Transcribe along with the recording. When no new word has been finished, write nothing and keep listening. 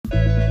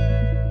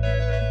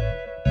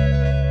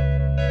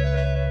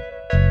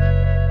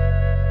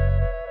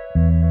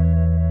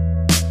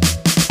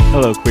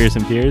Hello, queers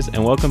and peers,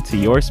 and welcome to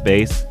Your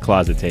Space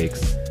Closet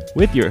Takes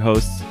with your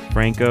hosts,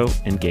 Franco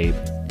and Gabe.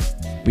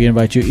 We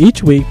invite you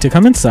each week to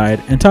come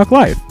inside and talk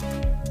life,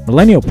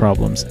 millennial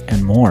problems,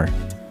 and more,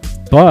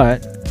 but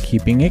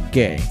keeping it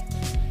gay,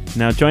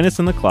 Now join us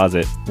in the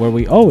closet. where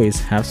we always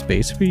have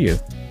space for you.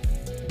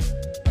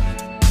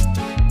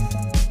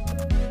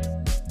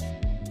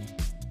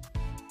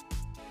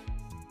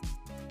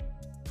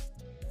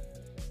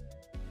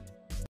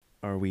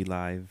 Are we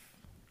live?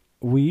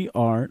 We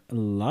are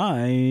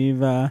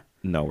live.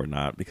 No, we're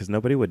not, because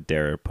nobody would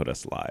dare put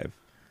us live.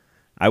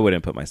 I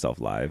wouldn't put myself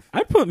live.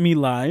 I put me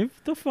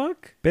live. The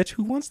fuck? Bitch,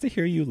 who wants to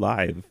hear you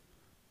live?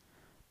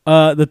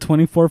 The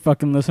 24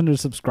 fucking listeners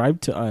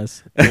subscribe to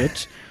us,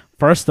 bitch.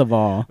 First of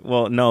all.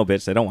 Well, no,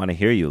 bitch, they don't want to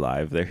hear you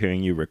live. They're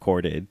hearing you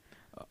recorded.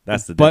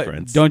 That's the But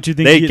difference. don't you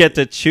think they get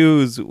to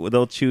choose?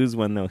 They'll choose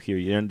when they'll hear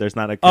you. There's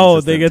not a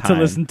Oh, they get consistent to time.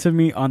 listen to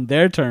me on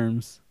their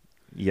terms.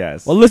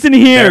 Yes. Well, listen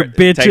here,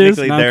 bitches.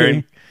 Technically, No, they're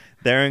okay.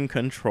 they're in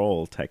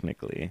control.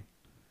 Technically,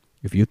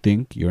 If you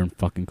think you're in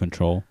fucking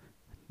control,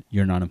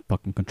 you're not in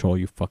fucking control,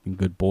 you fucking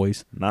good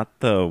boys. not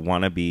the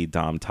wannabe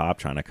Dom Top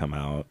trying to come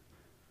out.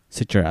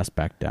 Sit your ass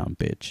back down,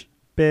 bitch.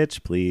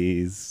 Bitch,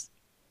 please.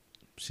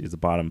 She's the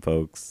bottom,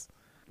 folks.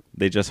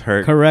 They just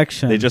heard.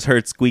 Correction. They just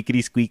heard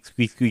squeakity squeak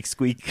squeak squeak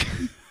squeak.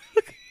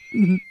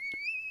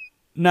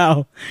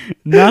 No,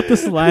 not the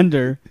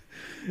slander.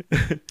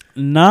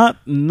 Not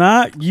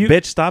you.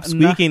 Bitch, stop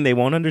squeaking. They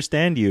won't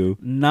understand you.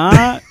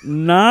 Not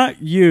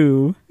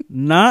you.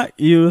 Not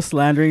you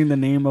slandering the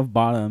name of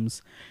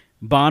bottoms.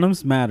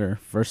 Bottoms matter,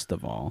 first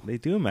of all. They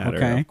do matter.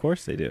 Okay. Of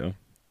course they do.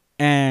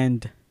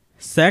 And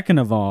second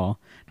of all,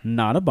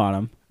 not a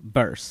bottom,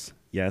 burst.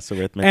 Yes,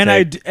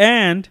 arithmetic.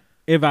 And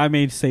if I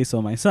may say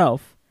so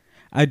myself,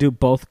 I do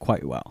both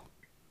quite well.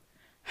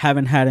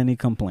 Haven't had any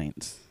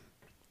complaints.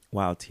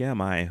 Wow,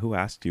 TMI. Who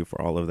asked you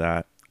for all of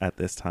that at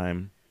this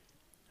time?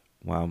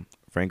 Wow,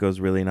 Franco's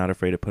really not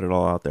afraid to put it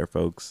all out there,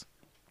 folks.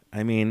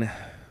 I mean,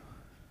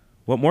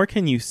 what more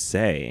can you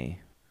say?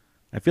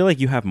 I feel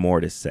like you have more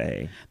to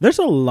say. There's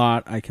a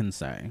lot I can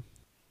say,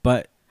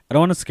 but I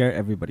don't want to scare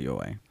everybody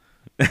away.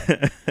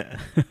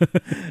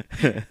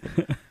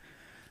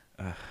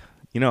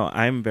 You know,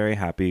 I'm very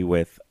happy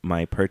with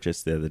my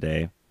purchase the other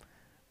day.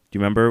 Do you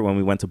remember when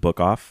we went to Book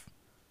Off?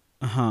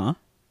 Uh-huh.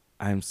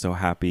 I'm so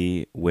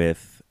happy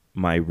with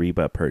my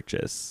Reba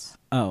purchase.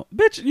 Oh,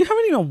 bitch, you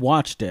haven't even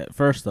watched it,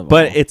 first of all.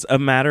 But it's a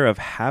matter of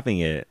having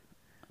it.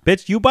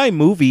 Bitch, you buy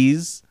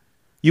movies.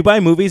 You buy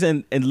movies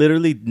and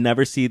literally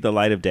never see the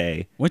light of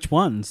day. Which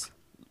ones?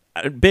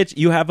 Bitch,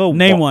 you have a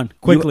Name one,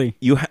 quickly.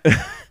 You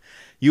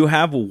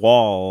have a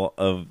wall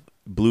of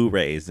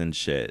Blu-rays and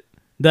shit.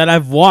 That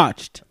I've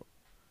watched.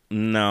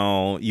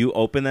 No, you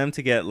open them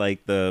to get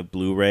like the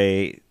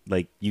Blu-ray,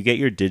 like you get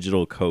your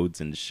digital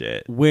codes and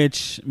shit.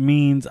 Which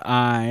means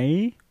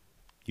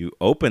You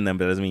open them,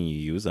 but that doesn't mean you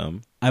use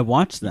them. I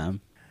watch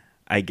them.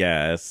 I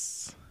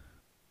guess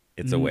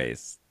it's a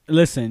waste.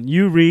 Listen,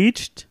 you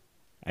reached,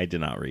 I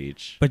did not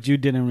reach. but you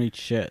didn't reach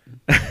shit.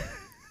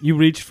 You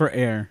reached for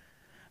air.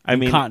 I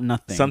mean, caught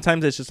nothing.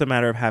 Sometimes it's just a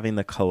matter of having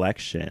the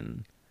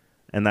collection.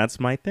 And that's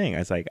my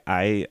thing.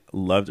 I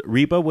loved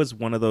Reba was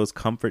one of those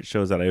comfort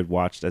shows that I had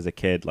watched as a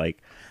kid.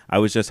 Like I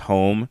was just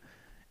home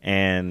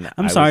and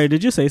I'm sorry,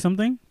 did you say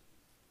something?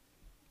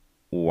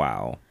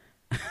 Wow.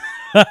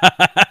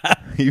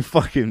 You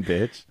fucking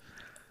bitch.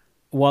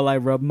 While I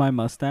rub my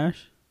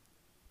mustache?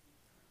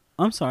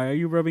 I'm sorry, are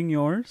you rubbing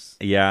yours?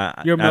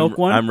 Yeah. Your milk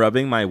one? I'm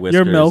rubbing my whiskers.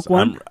 Your milk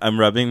one? I'm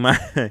rubbing my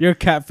Your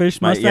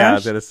catfish mustache? Yeah, I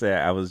was gonna say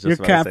I was just Your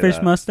about to say catfish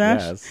that.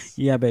 mustache? Yes.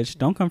 Yeah, bitch,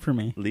 don't come for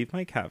me. Leave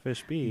my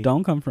catfish be.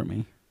 Don't come for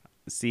me.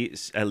 See,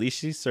 at least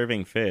she's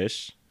serving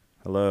fish.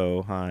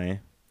 Hello, hi.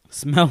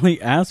 Smelly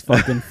ass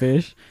fucking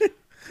fish.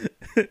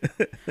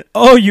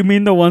 Oh, you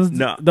mean the ones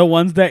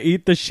that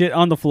eat the shit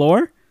on the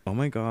floor? Oh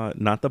my god,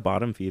 not the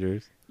bottom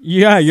feeders.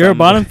 Yeah, you're a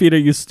bottom feeder,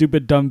 you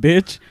stupid dumb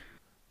bitch.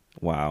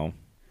 Wow.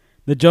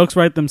 The jokes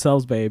write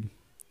themselves, babe.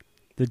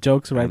 The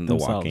jokes write I'm the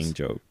themselves. walking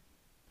joke.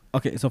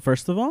 Okay, so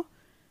first of all,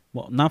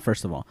 well, not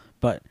first of all,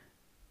 but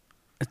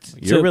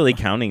You're really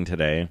counting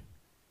today.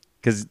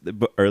 Because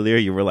earlier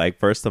you were like,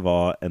 first of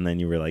all, and then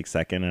you were like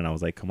second, and I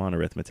was like, come on,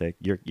 arithmetic.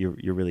 You're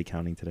really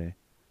counting today.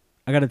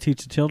 I gotta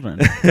teach the children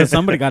because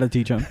somebody gotta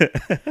teach them.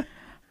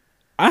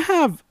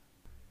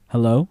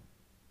 Hello,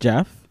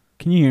 Jeff.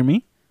 Can you hear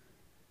me?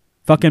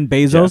 Fucking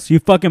Bezos, Jeff? you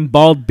fucking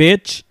bald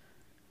bitch.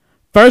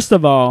 First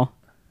of all,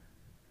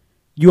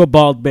 you a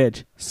bald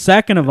bitch.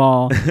 Second of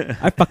all,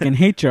 I fucking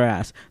hate your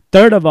ass.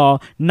 Third of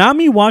all, not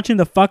me watching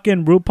the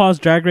fucking RuPaul's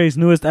Drag Race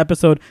newest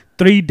episode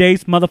 3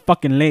 days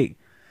motherfucking late.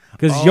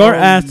 Because your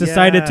ass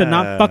decided to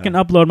not fucking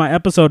upload my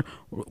episode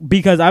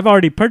because I've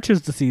already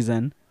purchased the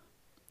season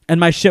and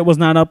my shit was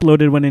not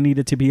uploaded when it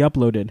needed to be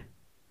uploaded.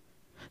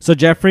 So,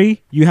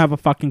 Jeffrey, you have a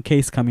fucking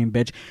case coming,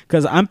 bitch.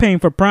 Because I'm paying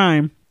for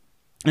Prime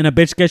and a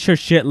bitch gets your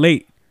shit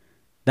late.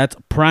 That's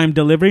Prime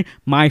delivery.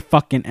 My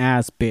fucking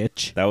ass,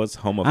 bitch. That was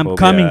homophobia. I'm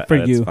coming for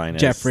at its you,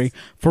 finest. Jeffrey.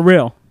 For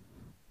real.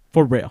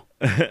 For real.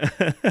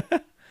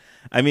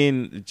 I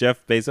mean,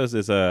 Jeff Bezos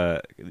is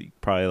a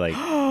probably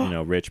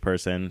like rich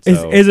person.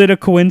 So. Is it a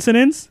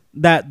coincidence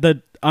that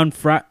the on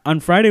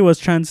Friday was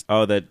trans?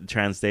 Oh, the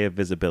Trans Day of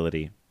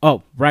Visibility.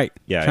 Oh, right.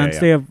 Yeah, Trans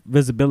Day of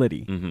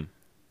Visibility. Mm-hmm.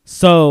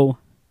 So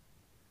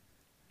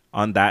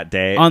on that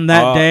day, on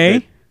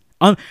the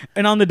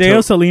day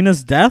of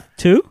Selena's death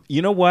too.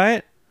 You know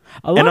what?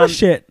 A lot of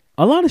shit.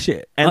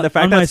 And the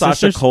fact that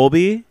Sasha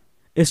Colby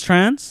is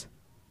trans,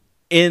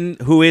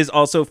 who is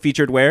also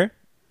featured where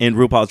in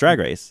RuPaul's Drag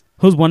Race,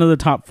 who's one of the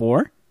top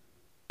 4.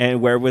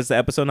 And where was the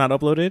episode not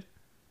uploaded?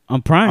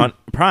 On Prime. On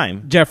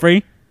Prime.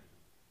 Jeffrey.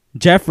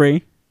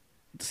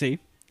 See,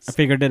 I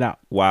figured it out.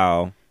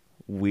 Wow,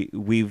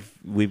 we've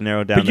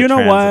narrowed down. But you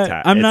know what?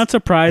 I'm not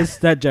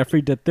surprised that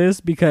Jeffrey did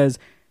this, because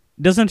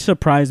it doesn't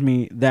surprise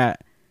me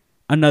that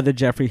another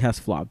Jeffrey has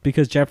flopped,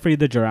 because Jeffrey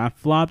the Giraffe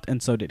flopped,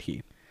 and so did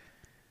he.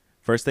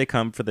 First they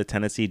come for the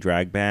Tennessee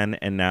drag ban,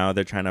 and now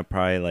they're trying to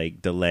probably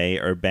like delay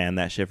or ban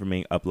that shit from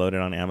being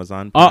uploaded on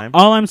Amazon Prime.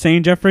 All I'm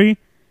saying, Jeffrey,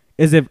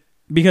 is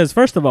because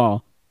first of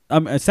all,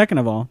 second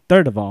of all,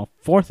 third of all,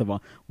 fourth of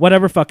all,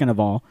 whatever fucking of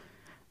all,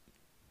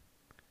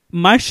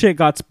 my shit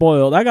got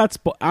spoiled.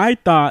 I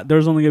thought there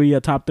was only gonna be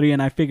a top 3,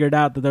 and I figured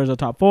out that there's a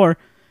top 4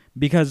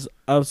 because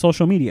of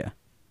social media.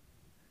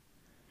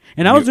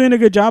 And I was doing a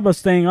good job of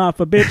staying off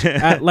a bitch.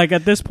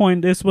 At this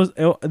point,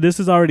 this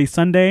is already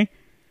Sunday,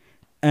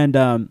 and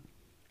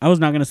I was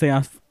not gonna stay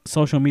off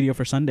social media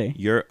for Sunday.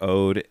 You're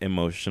owed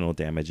emotional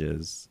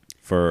damages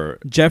for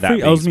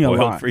Jeffrey owes me a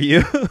lot. For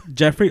you,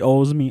 Jeffrey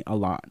owes me a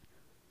lot,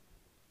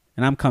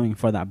 and I'm coming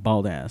for that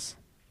bald ass.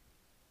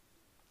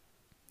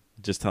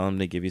 Just tell him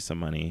to give you some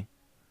money.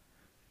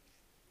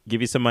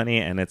 Give you some money,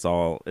 and it's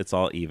all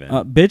even.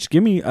 Bitch,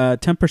 give me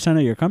 10%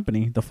 of your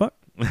company. The fuck?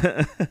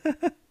 I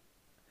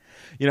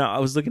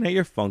was looking at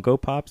your Funko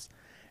Pops,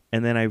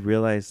 and then I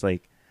realized,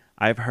 like,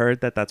 I've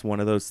heard that that's one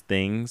of those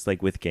things,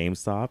 like, with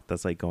GameStop,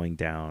 that's, like, going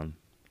down.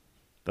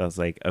 That's,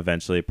 like,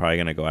 eventually probably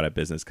going to go out of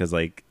business, because,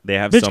 like, they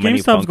have so many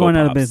Funko Pops. GameStop's going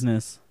out of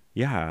business.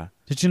 Yeah.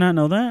 Did you not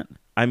know that?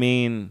 I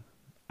mean,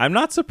 I'm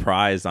not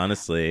surprised,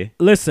 honestly.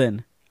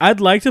 Listen, I'd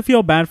like to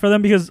feel bad for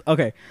them because,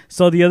 okay,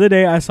 so the other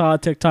day I saw a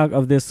TikTok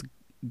of this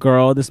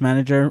girl, this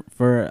manager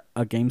for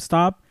a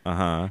GameStop.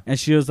 And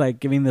she was, like,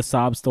 giving the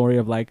sob story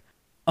of, like,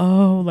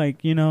 oh,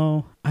 like,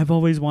 I've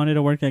always wanted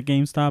to work at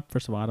GameStop.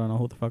 First of all, I don't know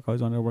who the fuck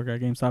always wanted to work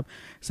at GameStop.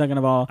 Second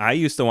of all, I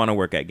used to want to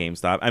work at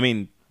GameStop. I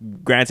mean,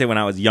 granted, when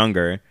I was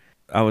younger,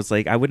 I was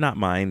like, I would not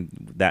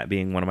mind that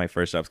being one of my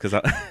first jobs,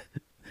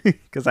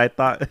 because I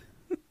thought,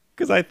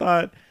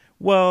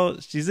 well,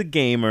 she's a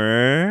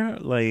gamer.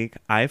 Like,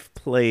 I've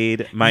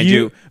played, mind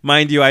you,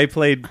 I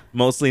played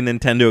mostly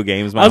Nintendo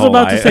games. I was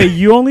about to say,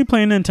 you only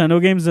play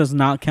Nintendo games does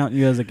not count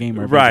you as a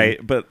gamer, right?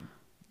 But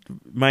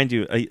mind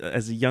you,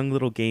 as a young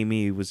little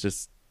gamey, was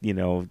just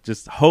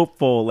just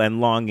hopeful and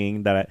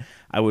longing that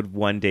I would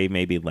one day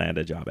maybe land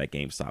a job at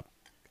GameStop.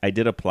 I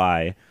did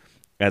apply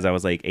as I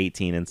was like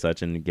 18 and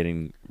such, and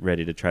getting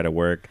ready to try to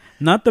work.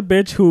 Not the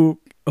bitch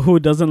who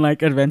doesn't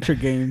like adventure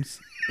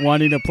games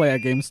wanting to play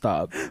at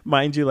GameStop.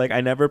 Mind you, like,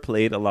 I never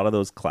played a lot of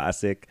those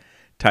classic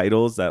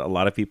titles that a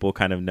lot of people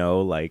kind of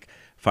know, like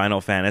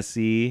Final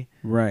Fantasy,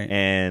 right,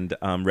 and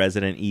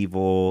Resident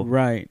Evil,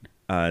 right.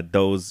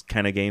 Those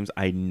kind of games.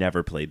 I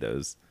never played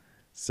those.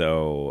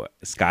 So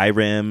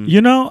Skyrim,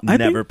 I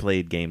never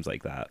played games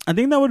like that. I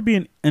think that would be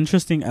an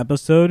interesting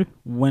episode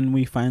when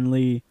we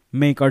finally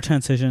make our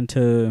transition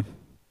to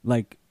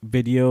like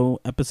video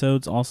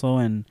episodes also,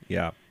 and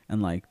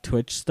like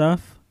Twitch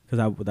stuff,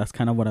 because that's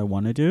kind of what I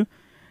want to do.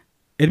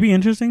 It'd be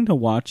interesting to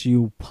watch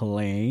you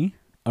play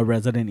a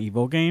Resident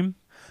Evil game.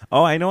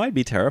 Oh, I know. I'd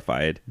be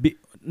terrified.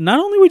 Not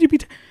only would you be,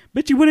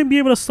 but you wouldn't be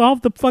able to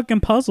solve the fucking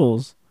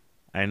puzzles.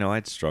 I know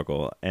I'd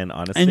struggle, and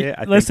honestly,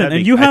 I think that's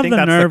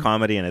the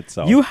comedy in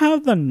itself. You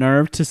have the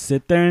nerve to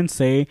sit there and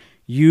say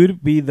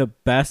you'd be the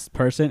best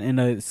person in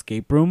an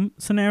escape room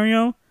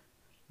scenario.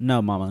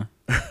 No, mama.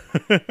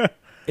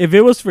 If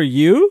it was for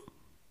you,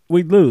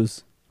 we'd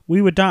lose.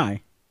 We would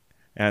die.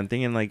 And I'm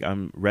thinking like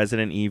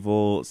Resident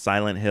Evil,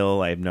 Silent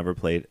Hill. I've never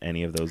played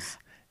any of those,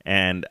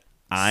 and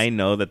I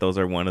know that those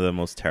are one of the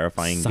most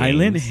terrifying games.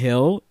 Silent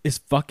Hill is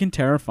fucking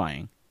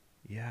terrifying.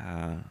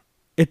 Yeah.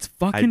 It's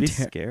fucking I'd be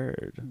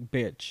scared.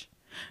 Bitch.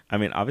 I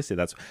mean, obviously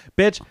that's...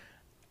 Bitch,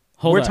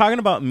 we're talking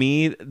about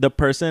me, the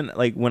person,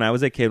 like, when I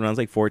was a kid, when I was,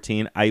 like,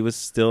 14, I was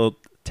still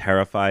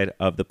terrified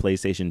of the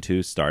PlayStation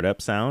 2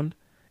 startup sound.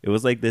 It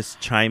was, like, this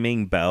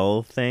chiming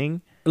bell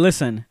thing.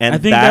 Listen. And I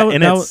think that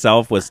in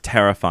itself was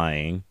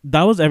terrifying.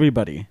 That was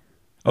everybody.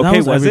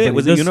 Okay, was it?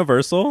 Was it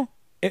universal?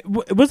 It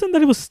wasn't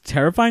that it was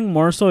terrifying,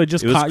 more so it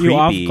just caught you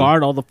off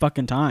guard all the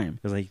fucking time.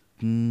 It was like...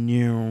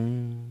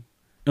 No.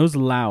 It was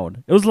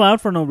loud. It was loud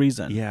for no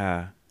reason.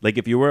 Yeah. Like,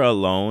 if you were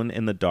alone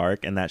in the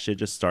dark and that shit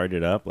just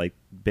started up, like,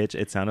 bitch,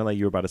 it sounded like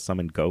you were about to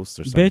summon ghosts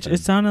or something. Bitch,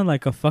 it sounded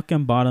like a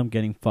fucking bottom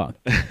getting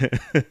fucked.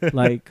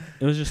 Like,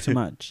 it was just too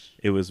much.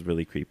 It was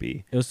really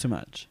creepy. It was too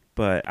much.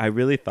 But I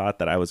really thought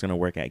that I was going to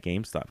work at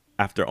GameStop.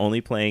 After only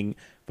playing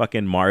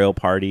fucking Mario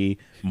Party,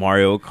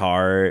 Mario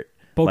Kart,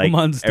 Pokemon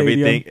like,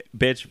 Stadium.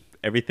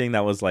 Everything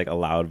that was, like,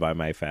 allowed by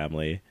my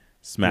family.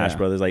 Smash Yeah.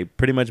 Brothers. Like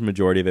pretty much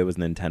majority of it was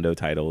Nintendo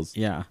titles.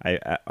 Yeah.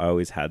 I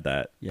always had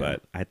that, Yeah.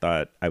 but I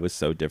thought I was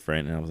so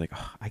different, and I was like,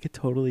 oh, I could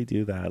totally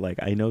do that. Like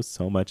I know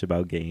so much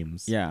about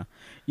games. Yeah.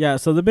 Yeah.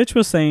 So the bitch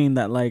was saying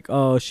that, like,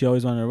 oh, she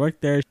always wanted to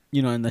work there,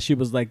 you know, and that she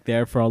was, like,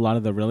 there for a lot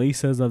of the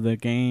releases of the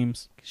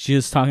games. She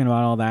was talking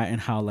about all that and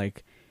how,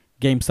 like,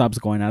 GameStop's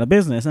going out of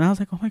business. And I was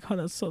like, oh my God,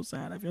 that's so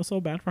sad. I feel so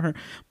bad for her.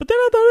 But then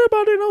I thought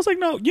about it and I was like,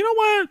 no, you know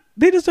what?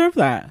 They deserve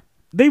that.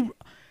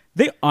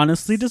 They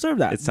honestly deserve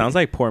that. It sounds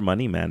like poor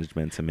money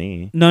management to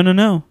me.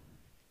 No.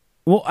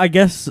 Well, I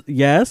guess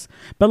yes,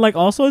 but like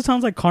also it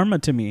sounds like karma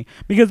to me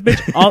because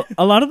bitch,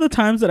 a lot of the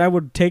times that I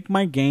would take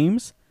my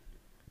games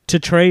to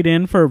trade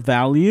in for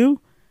value,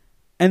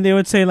 and they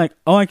would say like,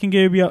 "Oh, I can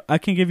give you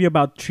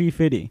about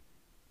 $3.50."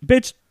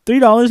 Bitch,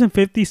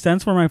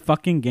 $3.50 for my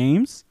fucking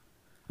games?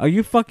 Are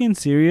you fucking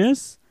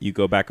serious? You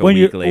go back a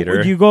week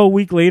later. You go a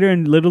week later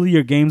and literally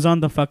your game's on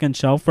the fucking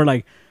shelf for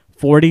like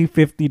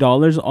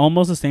 $40-$50,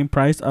 almost the same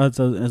price as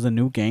a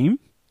new game.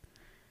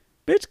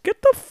 Bitch,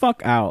 get the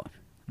fuck out.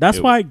 That's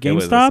why It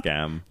was a GameStop,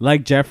 scam.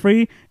 like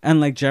Jeffrey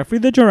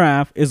the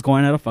giraffe, is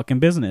going out of fucking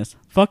business.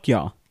 Fuck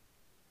y'all.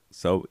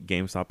 So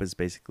GameStop is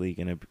basically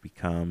gonna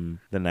become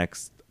the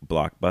next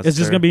Blockbuster. It's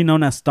just gonna be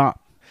known as Stop.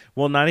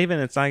 Well, not even.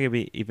 It's not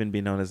gonna even be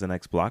known as the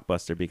next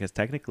Blockbuster because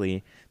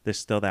technically there's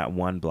still that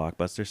one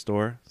Blockbuster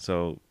store.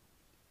 So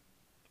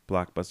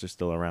Blockbuster's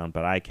still around,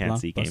 but I can't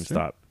see Blockbuster?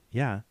 GameStop.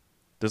 Yeah,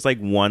 there's like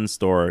one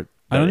store.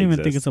 I don't that even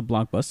think exists. it's a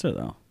Blockbuster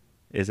though.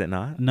 Is it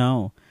not?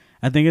 No,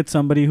 I think it's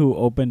somebody who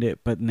opened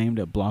it but named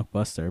it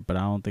Blockbuster. But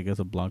I don't think it's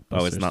a Blockbuster.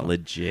 Oh, it's not store.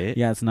 legit.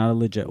 Yeah, it's not a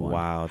legit one.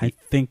 Wow, I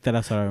think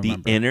that's what I The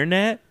remember.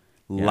 internet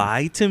Yeah.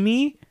 lied to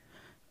me.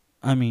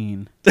 I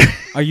mean,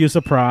 are you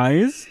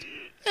surprised?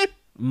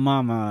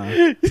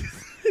 Mama.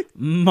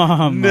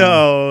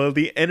 No,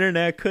 the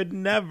internet could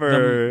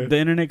never, The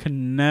internet could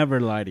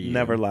never lie to you.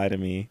 never lie to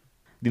me.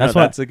 That's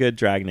why- That's a good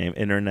drag name.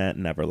 Internet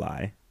never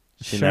lie.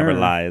 She never Sure.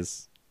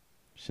 lies.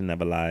 She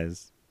never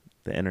lies.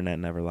 The internet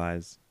never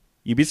lies.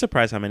 You'd be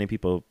surprised how many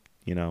people,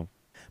 you know.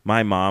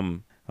 My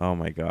mom, oh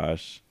my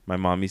gosh. My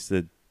mom used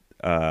to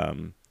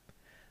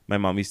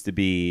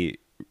be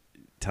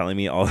telling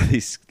me all of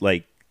these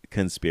like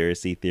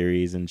conspiracy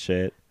theories and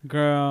shit.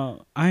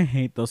 Girl, I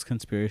hate those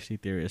conspiracy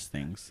theorist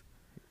things.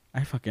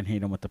 I fucking hate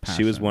them with the passion.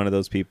 She was one of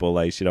those people,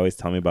 like, she'd always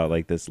tell me about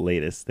like this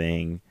latest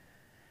thing.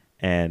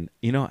 And,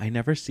 you know, I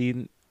never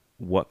seen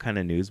what kind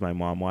of news my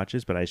mom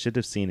watches, but I should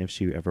have seen if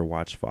she ever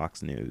watched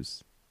Fox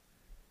News.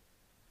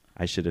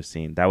 I should have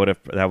seen. That would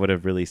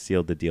have really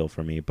sealed the deal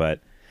for me.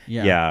 But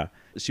yeah.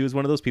 She was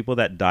one of those people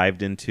that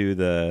dived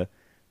into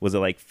was it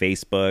like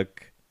Facebook,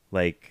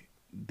 like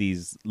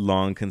these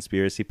long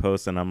conspiracy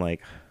posts, and I'm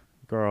like,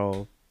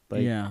 girl,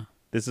 like yeah.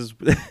 this is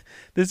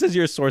this is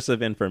your source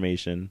of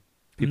information.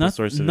 People's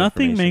source of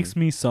Nothing information. makes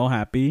me so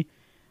happy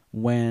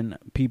when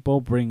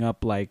people bring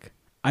up like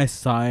I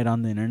saw it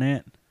on the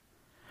internet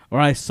or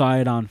I saw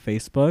it on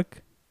Facebook.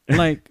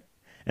 Like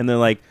And they're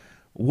like,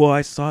 well,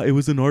 I saw it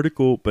was an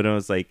article, but it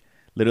was like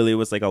literally it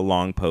was like a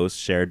long post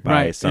shared by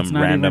Right, it's some not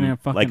even random a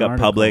fucking like a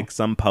article.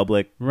 some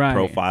public Right.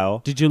 profile.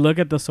 did you look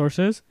at the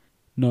sources?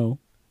 No.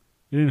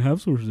 You didn't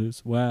have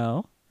sources.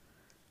 Well.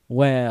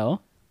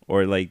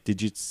 Or like,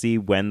 did you see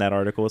when that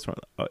article was from?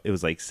 Oh, it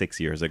was like 6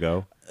 years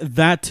ago.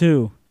 That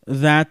too.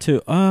 That's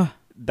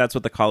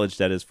what the college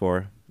debt is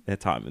for. It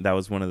taught me. That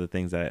was one of the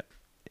things that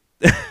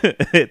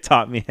it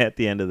taught me at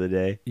the end of the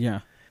day.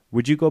 Yeah.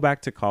 Would you go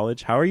back to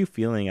college? How are you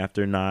feeling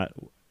after not?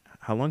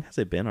 How long has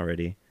it been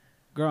already?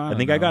 Girl, I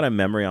think I got a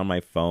memory on my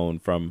phone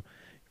from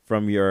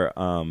your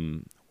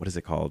what is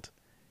it called?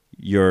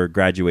 Your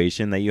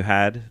graduation that you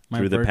had My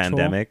through the virtual?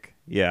 pandemic.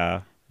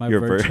 Yeah. my your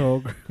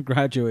virtual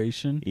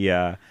graduation.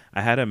 Yeah.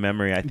 I had a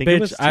memory. I think Bitch,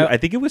 it was I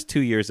think it was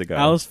 2 years ago.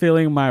 I was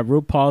feeling my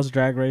RuPaul's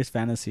Drag Race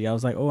fantasy. I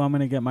was like, oh, I'm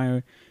gonna get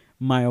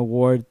my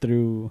award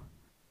through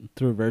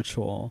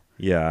virtual.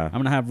 Yeah. I'm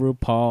gonna have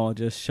RuPaul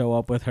just show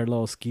up with her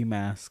little ski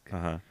mask.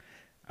 Uh-huh.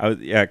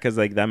 Cuz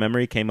like that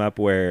memory came up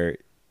where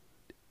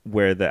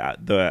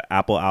the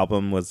Apple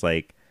album was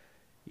like,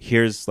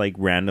 here's like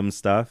random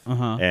stuff,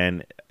 Uh-huh.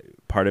 and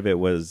part of it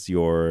was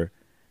your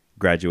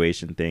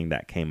graduation thing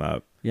that came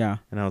up, Yeah.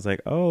 and I was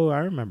like, oh, I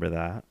remember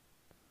that.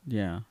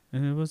 Yeah.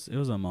 And it was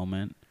a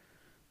moment.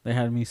 They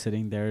had me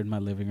sitting there in my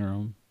living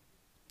room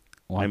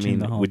watching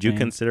the whole would you thing.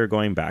 consider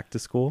going back to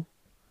school?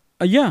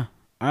 Yeah,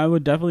 I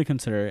would definitely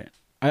consider it.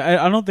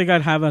 I don't think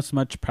I'd have as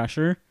much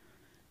pressure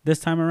this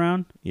time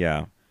around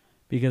Yeah.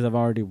 because I've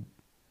already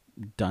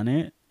done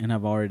it and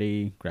I've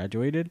already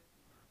graduated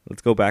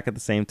Let's go back at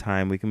the same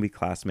time. We can be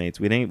classmates.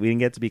 We didn't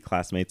get to be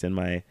classmates in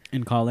my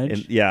in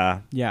college. yeah.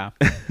 Yeah.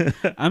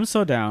 I'm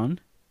so down.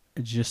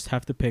 I just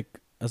have to pick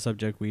a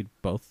subject we'd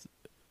both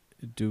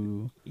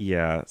do.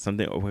 Yeah,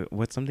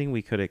 what's something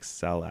we could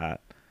excel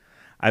at?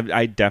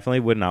 I definitely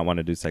would not want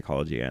to do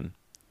psychology again.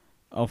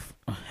 Oh,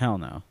 hell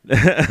no.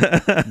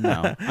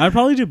 No. I'd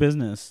probably do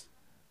business.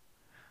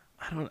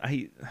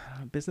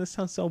 Business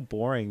sounds so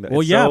boring.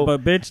 Well, It's yeah, so-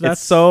 but bitch, that's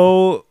it's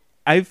so.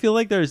 I feel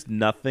like there's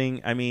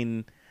nothing. I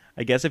mean,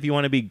 I guess if you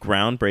want to be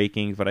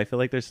groundbreaking, but I feel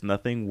like there's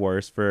nothing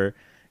worse for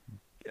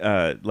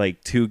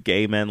like two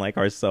gay men like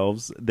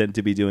ourselves than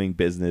to be doing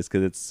business,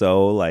 because it's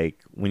so like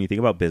when you think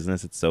about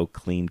business, it's so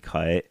clean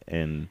cut,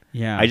 and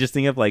Yeah. I just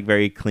think of like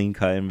very clean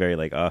cut and very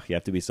like, oh, you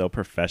have to be so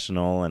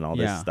professional and all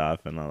this Yeah.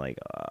 stuff, and I'm like,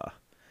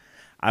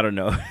 I don't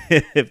know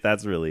if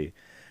that's really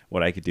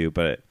what I could do,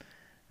 but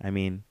I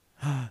mean,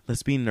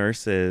 let's be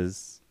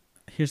nurses.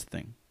 Here's the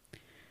thing.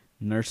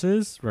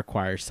 Nurses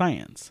require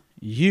science.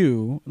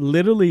 You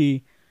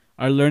literally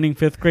are learning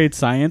 5th grade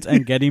science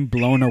and getting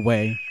blown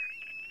away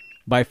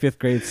by 5th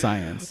grade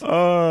science.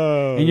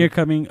 Oh, And you're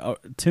coming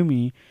to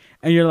me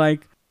and you're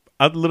like,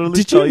 I'll literally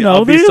did tell you you, know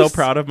I'll be so this?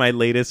 proud of my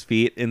latest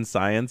feat in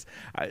science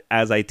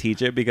as I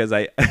teach it, because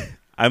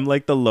I'm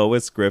like the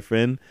Lois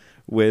Griffin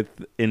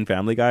in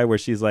Family Guy, where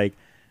she's like,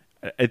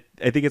 I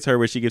think it's her,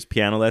 where she gives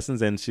piano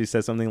lessons and she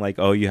says something like,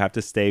 oh, you have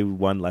to stay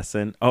one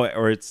lesson. Oh,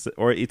 or it's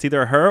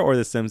either her or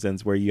the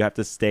Simpsons, where you have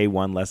to stay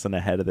one lesson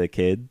ahead of the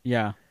kid.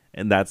 yeah.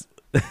 And that's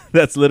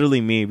that's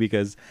literally me,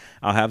 because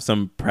I'll have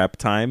some prep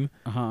time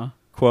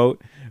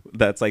quote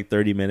that's like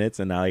 30 minutes,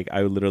 and I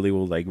literally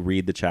will like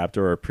read the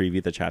chapter or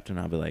preview the chapter, and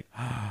I'll be like,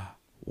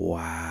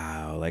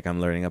 wow, like I'm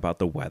learning about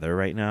the weather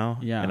right now.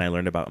 Yeah. And I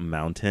learned about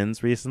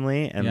mountains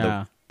recently,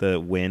 and the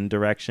wind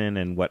direction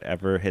and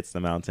whatever hits the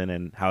mountain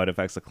and how it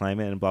affects the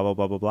climate and blah blah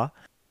blah blah blah.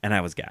 And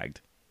I was gagged.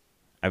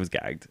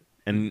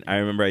 And I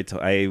remember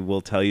I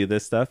will tell you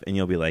this stuff and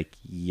you'll be like,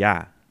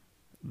 yeah,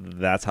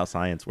 that's how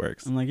science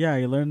works. I'm like, yeah,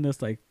 you learned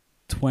this like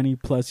 20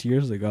 plus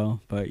years ago,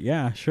 but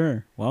yeah,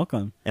 sure,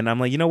 welcome. And I'm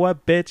like, you know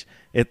what, bitch?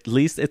 At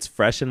least it's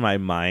fresh in my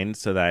mind,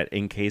 so that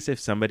in case if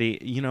somebody,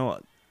 you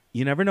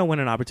never know when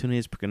an opportunity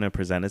is going to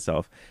present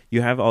itself.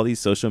 You have all these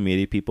social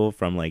media people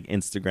from like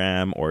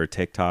Instagram or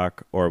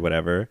TikTok or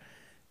whatever,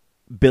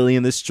 Billy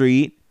in the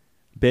street,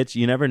 bitch.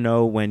 You never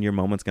know when your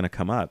moment's going to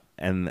come up,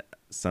 and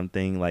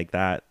something like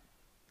that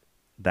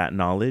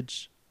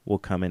knowledge will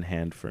come in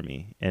hand for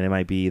me. And it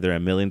might be either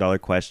 $1 million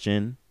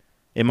question.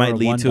 It might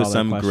lead to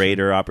some question.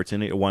 greater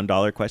opportunity. A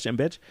 $1 question,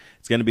 bitch.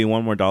 It's going to be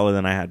 $1 more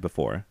than I had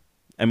before.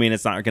 I mean,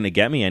 it's not going to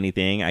get me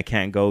anything. I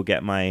can't go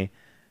get my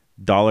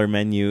dollar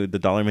menu. The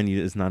dollar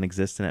menu is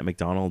non-existent at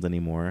McDonald's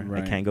anymore.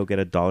 Right. I can't go get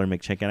a $1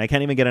 McChicken. I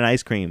can't even get an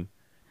ice cream.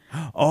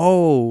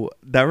 Oh,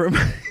 that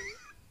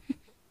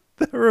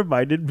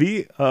reminded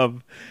me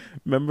of,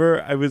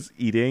 remember I was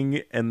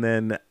eating and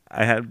then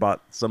I had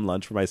bought some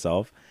lunch for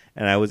myself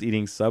and I was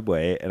eating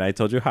Subway, and I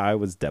told you how I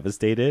was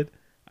devastated.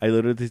 I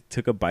literally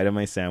took a bite of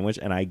my sandwich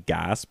and I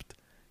gasped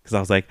because I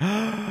was like,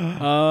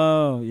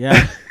 oh,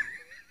 yeah.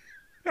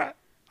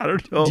 I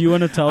don't know. Do you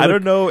want to tell? I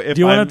don't know if.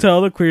 Do you want to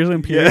tell the queers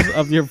and peers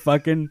of your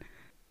fucking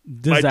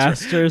my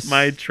disasters?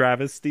 my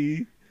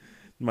travesty,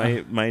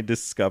 my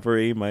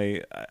discovery,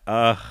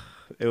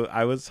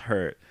 I was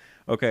hurt.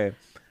 Okay,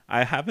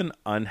 I have an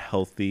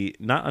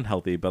not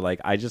unhealthy, but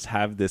like I just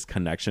have this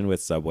connection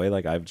with Subway.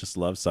 Like I've just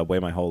loved Subway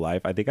my whole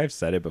life. I think I've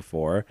said it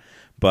before,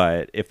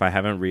 but if I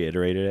haven't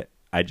reiterated it,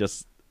 I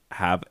just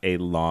have a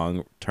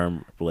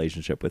long-term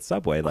relationship with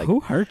Subway. Like,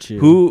 who hurt you?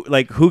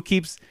 Who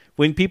keeps,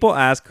 when people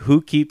ask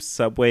who keeps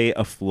Subway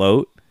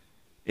afloat,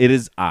 it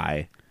is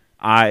I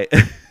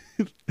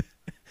but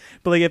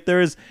like if there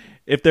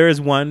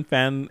is one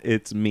fan,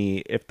 it's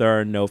me. If there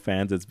are no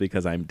fans, it's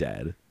because I'm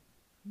dead.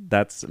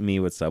 That's me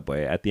with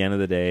Subway. At the end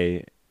of the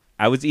day,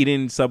 I was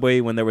eating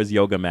Subway when there was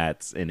yoga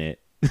mats in it.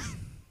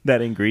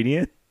 That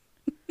ingredient.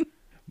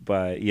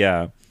 But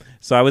yeah,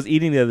 so I was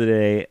eating the other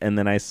day, and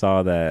then I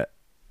saw that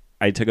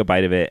I took a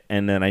bite of it,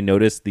 and then I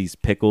noticed these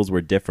pickles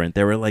were different.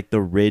 They were like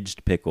the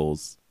ridged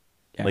pickles,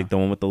 like the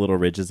one with the little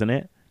ridges in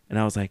it. And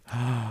I was like,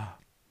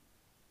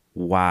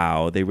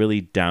 wow, they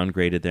really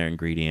downgraded their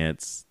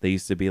ingredients. They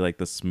used to be like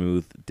the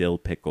smooth dill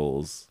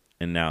pickles,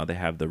 and now they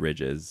have the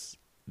ridges.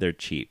 They're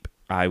cheap.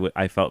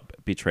 I felt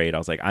betrayed. I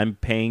was like, I'm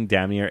paying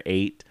damn near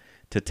 $8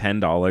 to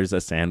 $10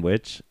 a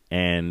sandwich,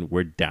 and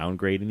we're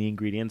downgrading the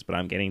ingredients, but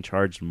I'm getting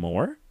charged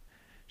more.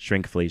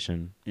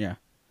 Shrinkflation. Yeah.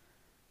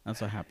 That's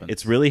what happens.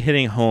 It's really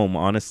hitting home,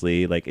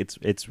 honestly. Like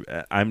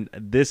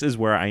this is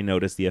where I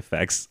notice the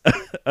effects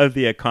of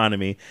the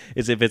economy,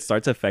 is if it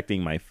starts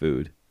affecting my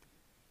food.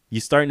 You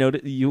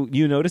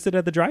notice it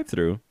at the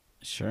drive-thru.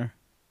 Sure.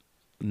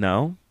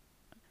 No?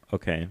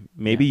 Okay.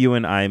 Maybe you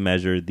and I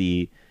measure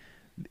the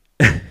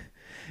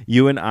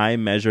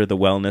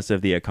wellness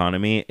of the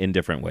economy in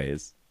different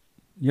ways.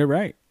 You're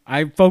right.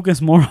 I focus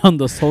more on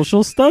the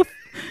social stuff.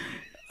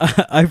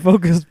 I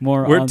focus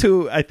more on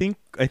I think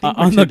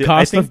on the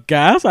cost of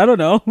gas. I don't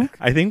know.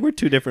 I think we're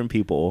two different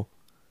people.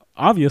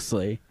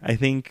 Obviously. I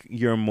think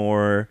you're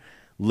more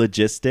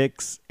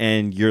logistics,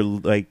 and you're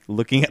like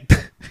looking at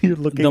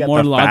the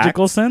more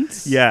logical facts.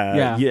 sense.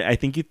 Yeah. I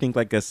think you think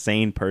like a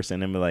sane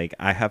person, and be like,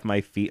 I have my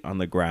feet on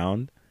the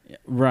ground.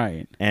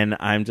 Right. And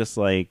I'm just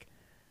like,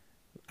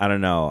 I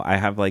don't know. I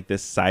have like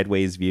this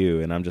sideways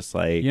view, and I'm just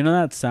like, you know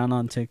that sound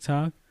on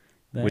TikTok?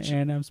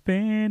 And I'm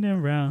spinning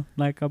around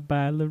like a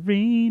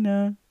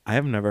ballerina. I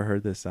have never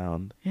heard this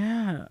sound.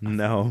 Yeah.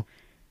 No.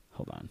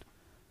 Hold on.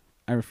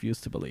 I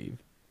refuse to believe.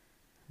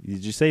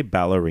 Did you say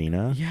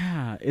ballerina?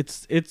 Yeah.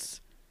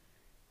 It's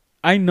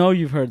I know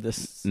you've heard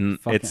this.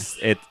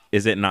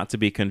 Is it not to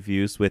be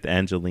confused with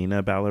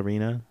Angelina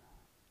Ballerina?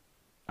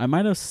 I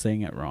might have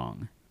sang it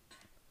wrong.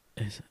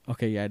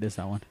 Okay, yeah, it is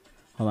that one.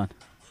 Hold on.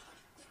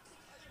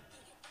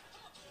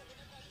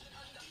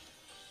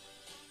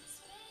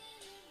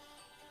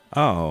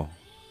 Oh.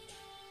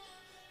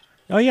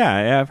 Oh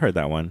yeah, I've heard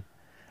that one.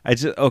 I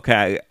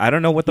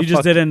don't know what the You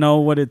just didn't know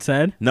what it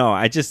said? No,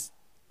 I just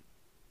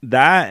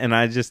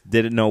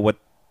didn't know what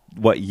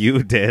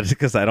you did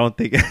because I don't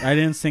think I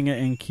didn't sing it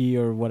in key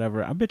or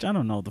whatever. I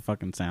don't know the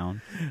fucking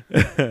sound.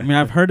 I mean,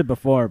 I've heard it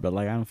before, but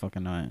like I don't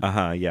fucking know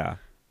it. Yeah.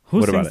 Who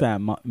What sings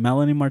about that?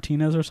 Melanie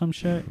Martinez or some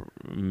shit?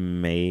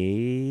 Maybe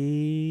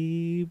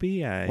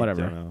I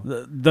Whatever. don't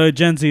know. The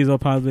Gen Zs will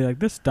probably be like,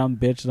 this dumb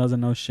bitch doesn't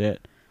know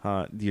shit.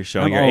 You're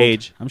showing I'm your old.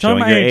 age. I'm showing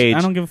my your age.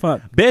 I don't give a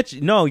fuck. Bitch,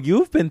 no,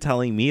 you've been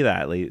telling me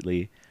that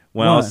lately.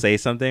 When What? I'll say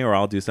something or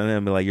I'll do something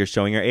and be like, you're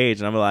showing your age.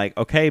 And I'm like,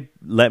 okay,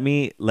 let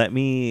me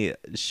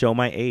show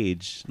my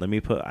age. Let me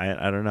put,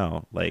 I don't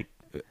know. Like,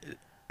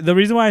 The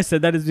reason why I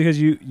said that is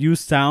because you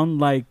sound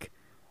like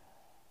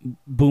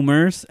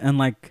boomers and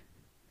like,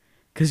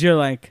 because you're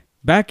like,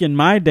 back in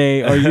my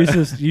day, or you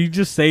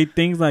just say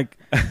things like,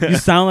 you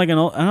sound like an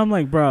old, and I'm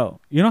like, bro,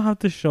 you don't have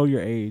to show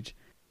your age.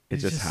 it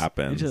just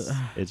happens.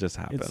 It just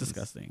happens. It's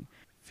disgusting.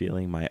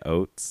 Feeling my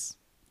oats.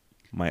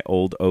 My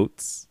old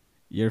oats.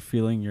 You're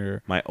feeling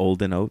your My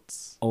olden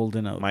oats.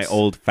 olden oats. My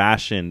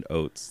old-fashioned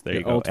oats. There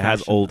you go. It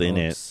has old in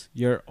it.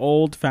 Your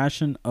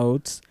old-fashioned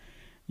oats.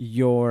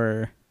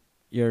 Your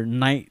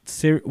night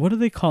cereal. What do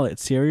they call it?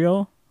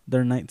 Cereal?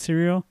 Their night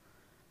cereal?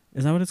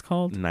 Is that what it's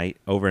called?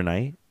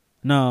 Overnight?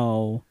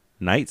 No.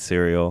 Night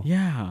cereal.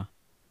 Yeah.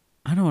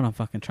 I know what I'm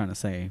fucking trying to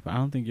say, but I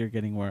don't think you're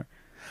getting where.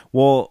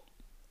 Well,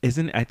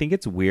 I think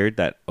it's weird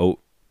that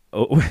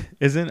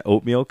isn't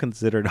oatmeal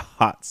considered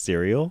hot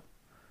cereal?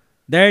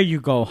 There you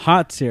go.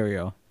 Hot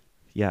cereal.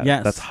 Yeah,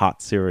 Yes. that's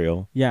hot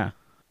cereal. Yeah.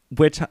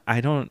 Which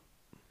I don't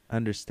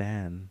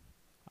understand.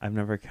 I've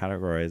never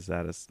categorized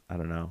that as, I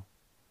don't know.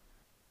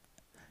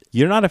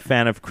 You're not a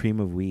fan of cream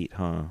of wheat,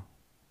 huh?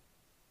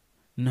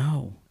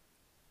 No.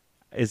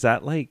 Is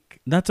that like...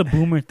 That's a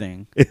boomer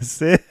thing.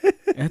 Is it?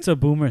 That's a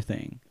boomer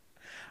thing.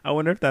 I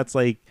wonder if that's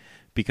like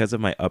because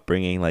of my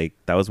upbringing. Like,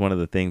 that was one of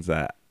the things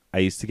that I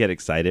used to get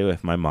excited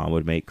if my mom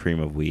would make cream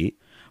of wheat.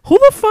 Who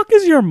the fuck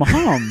is your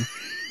mom?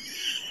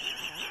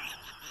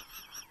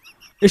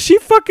 Is she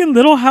fucking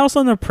Little House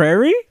on the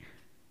Prairie?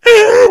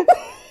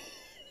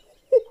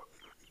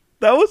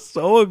 That was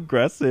so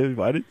aggressive.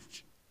 Why did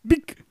you...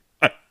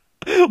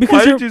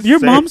 Because your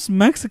mom's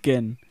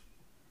Mexican.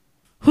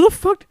 Who the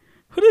fuck?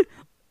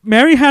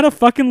 Mary had a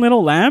fucking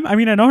little lamb? I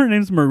mean, I know her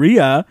name's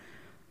Maria.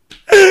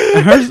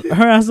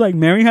 Her ass like,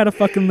 Mary had a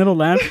fucking little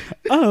lamb.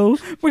 Oh,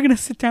 we're gonna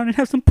sit down and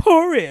have some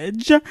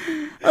porridge.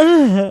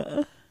 Cream.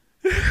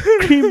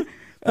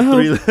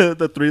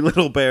 The three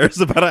little bears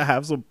about to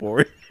have some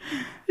porridge.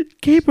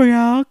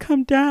 Gabriel,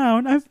 come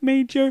down. I've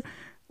made your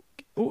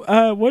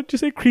what'd you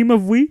say? Cream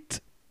of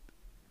wheat?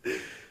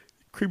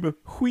 Cream of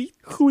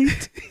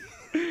wheat.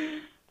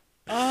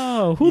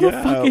 Oh, who the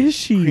fuck is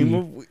she?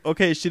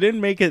 Okay, she didn't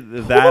make it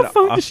that Who the fuck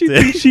often. does she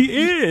think she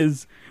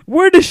is?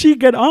 Where does she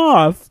get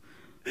off?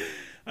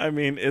 I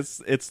mean, it's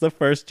the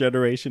first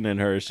generation in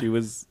her. She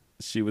was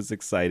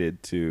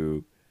excited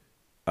to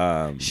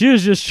She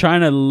was just trying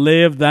to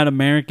live that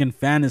American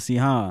fantasy,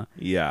 huh?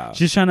 yeah.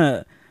 She's trying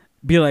to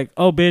be like,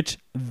 oh, bitch,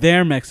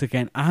 they're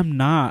Mexican. I'm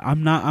not.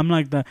 I'm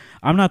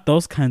not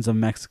those kinds of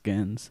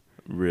Mexicans.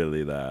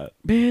 Really that.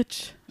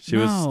 Bitch. She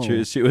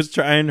no. she was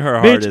trying her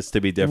Bitch, hardest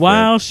to be different.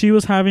 While she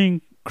was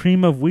having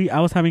cream of wheat, I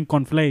was having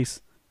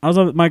cornflakes.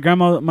 My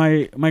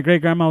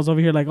great grandma was over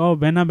here like, oh,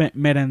 ven a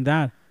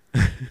merendar.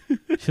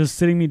 She was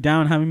sitting me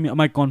down having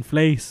my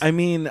cornflakes. I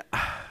mean,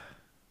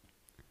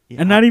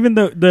 and not even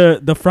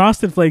the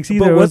frosted flakes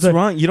either. But what's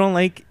wrong? You don't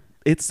like?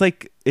 It's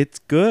like, it's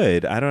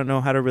good. I don't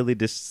know how to really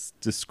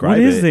describe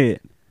it. What is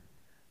it?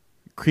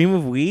 Cream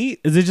of wheat?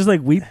 Is it just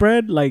like wheat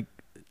bread? Like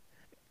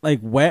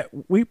wet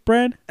wheat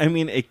bread? I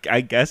mean,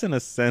 I guess in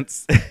a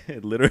sense,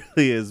 it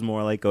literally is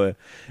more like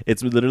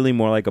it's literally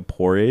more like a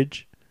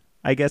porridge,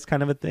 I guess,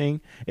 kind of a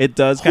thing. It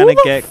does kind of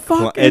get,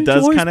 it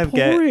does kind of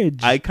porridge?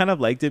 get, I kind of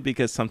liked it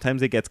because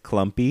sometimes it gets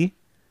clumpy.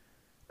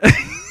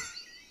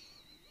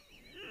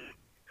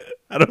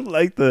 I don't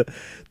like the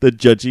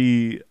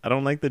judgy, I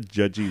don't like the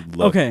judgy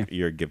look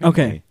you're giving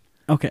me.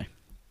 Okay.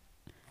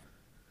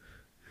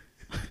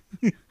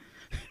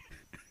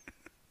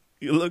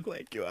 You look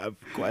like you have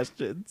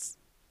questions.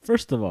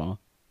 First of all,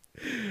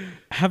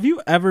 have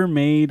you ever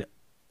made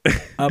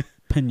a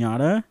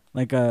piñata?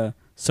 Like a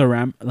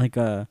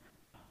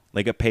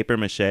paper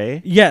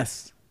mache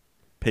Yes.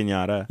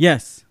 piñata?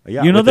 Yes.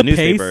 Yeah, you know with the the paste?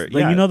 newspaper.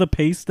 Like, Yeah. you know the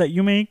paste that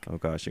you make? Oh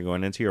gosh, you're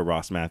going into your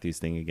Ross Matthews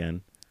thing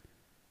again.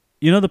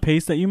 You know the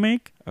paste that you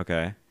make?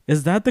 Okay.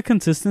 Is that the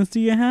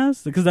consistency it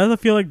has? Because I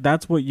feel like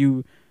that's what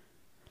you...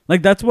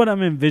 Like, that's what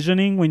I'm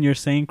envisioning when you're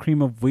saying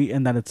cream of wheat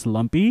and that it's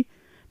lumpy.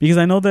 Because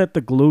I know that the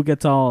glue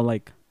gets all,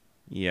 like...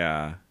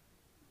 Yeah.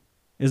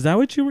 Is that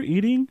what you were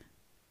eating?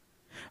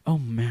 Oh,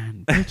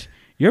 man. Bitch,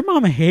 Your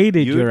mom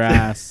hated You- your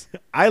ass.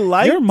 I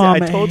liked Your it. mom I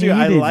told you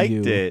I hated liked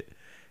you. it.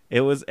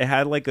 It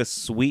had like a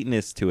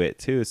sweetness to it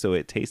too, so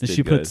it tasted Did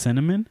she good. put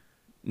cinnamon?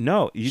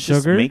 No, you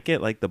just Sugar? make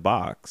it like the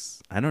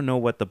box. I don't know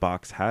what the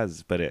box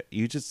has, but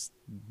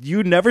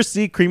you never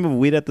see cream of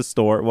wheat at the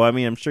store. Well, I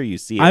mean, I'm sure you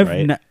see it, I've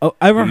right?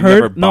 I've You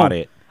heard never bought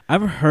it.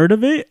 I've heard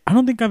of it. I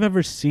don't think I've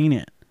ever seen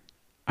it.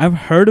 I've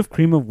heard of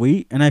cream of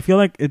wheat, and I feel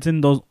like it's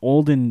in those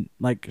olden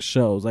like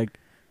shows. Like,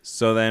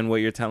 So then what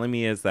you're telling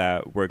me is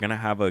that we're going to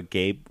have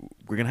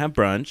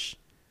brunch.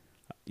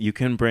 You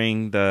can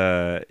bring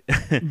the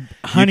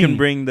honey, you can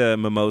bring the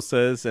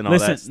mimosas and all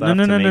Listen, that stuff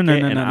no, to make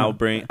it, and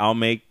no. I'll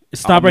make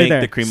stop I'll right make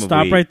there. the cream of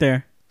Stop wheat. right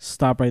there.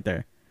 Stop right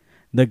there.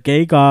 The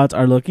gay gods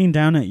are looking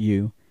down at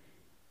you,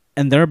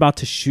 and they're about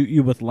to shoot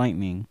you with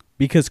lightning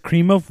because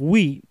cream of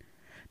wheat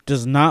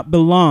does not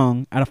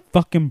belong at a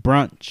fucking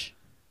brunch.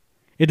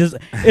 It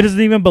doesn't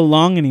even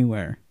belong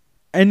anywhere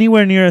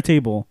near a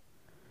table.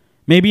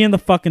 Maybe in the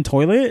fucking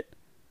toilet.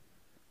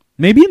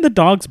 Maybe in the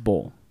dog's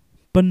bowl,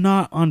 but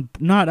not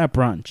at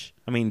brunch.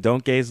 I mean,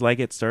 don't gays like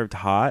it served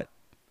hot?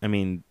 I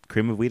mean,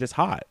 cream of wheat is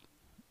hot.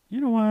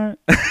 You know what?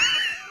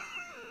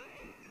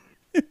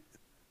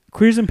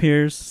 Queers and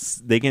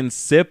peers. They can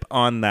sip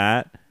on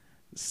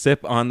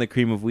the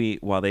cream of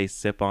wheat while they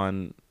sip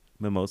on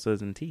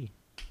mimosas and tea.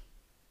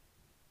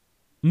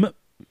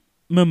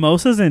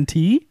 Mimosas and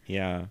tea?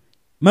 Yeah.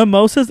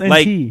 Mimosas and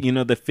Like, tea. you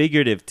know, the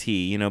figurative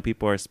tea. You know,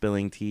 people are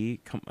spilling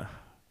tea. Come on.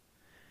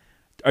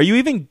 Are you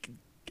even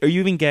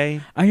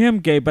gay? I am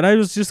gay, but I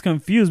was just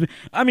confused.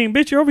 I mean,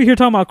 bitch, you're over here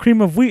talking about cream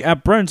of wheat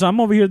at brunch. So I'm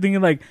over here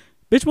thinking like,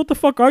 bitch, what the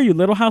fuck are you?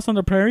 Little House on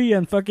the Prairie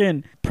and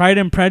fucking Pride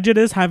and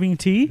Prejudice having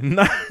tea?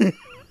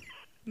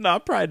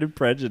 Not Pride and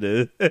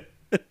Prejudice.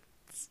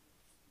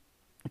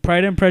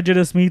 Pride and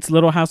Prejudice meets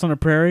Little House on the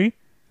Prairie?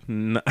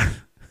 No.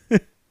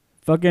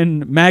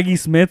 Fucking Maggie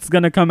Smith's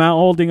gonna come out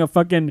holding a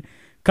fucking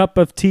cup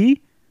of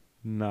tea?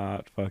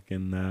 Not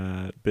fucking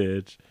that,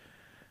 bitch.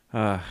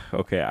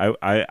 Okay,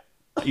 I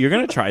you're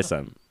gonna try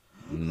some.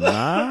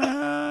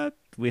 Not.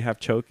 We have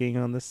choking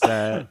on the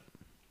set.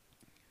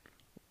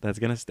 That's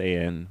gonna stay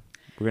in.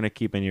 We're gonna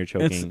keep in your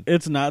choking.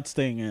 It's not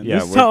staying in. Yeah,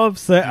 This is how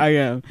upset I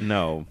am.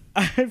 No,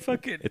 I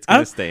fucking. it's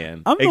gonna stay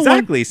in. I'm the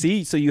Exactly.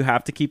 See, so you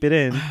have to keep it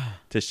in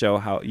to show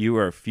how you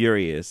are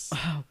furious.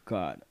 Oh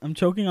God, I'm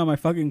choking on my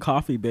fucking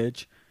coffee,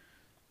 bitch.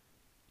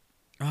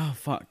 Oh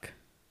fuck.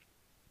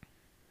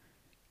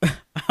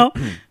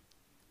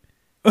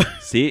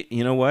 See,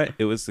 you know what?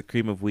 It was the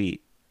cream of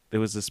wheat. It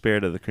was the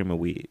spirit of the cream of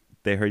wheat.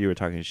 They heard you were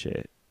talking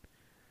shit.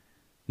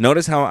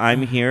 Notice how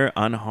I'm here,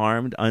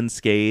 unharmed,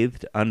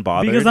 unscathed,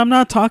 unbothered. Because I'm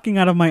not talking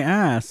out of my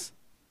ass.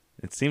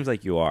 It seems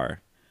like you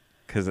are,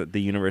 because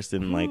the universe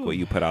didn't like what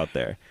you put out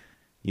there.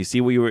 You see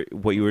what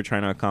you were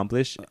trying to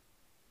accomplish?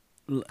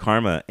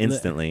 Karma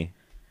instantly.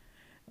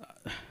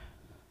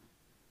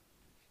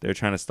 They're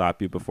trying to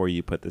stop you before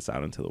you put this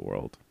out into the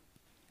world.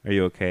 Are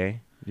you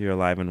okay? You're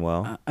alive and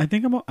well? I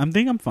think I'm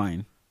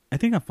fine. I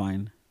think I'm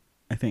fine.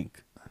 I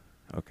think.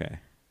 Okay.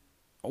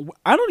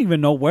 I don't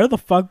even know where the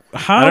fuck.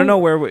 How I don't know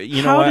where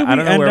you know how what? did I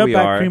don't know end where up we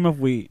at are. Cream of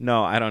wheat.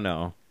 No, I don't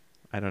know.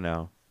 I don't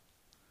know.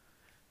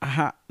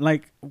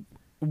 Like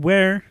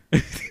where?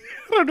 I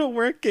don't know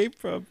where it came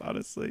from,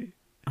 honestly.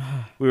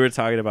 We were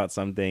talking about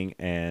something,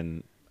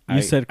 and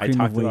You said I cream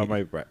talked of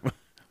wheat. about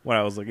what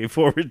I was looking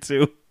forward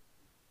to.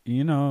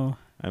 You know.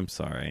 I'm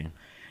sorry.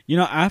 You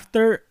know,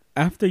 after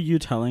you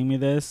telling me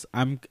this,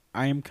 I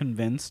am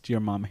convinced your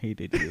mom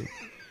hated you.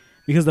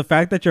 Because the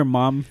fact that your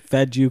mom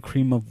fed you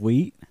cream of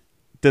wheat.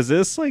 Does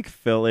this like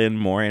fill in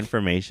more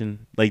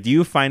information? Like, do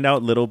you find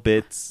out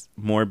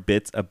more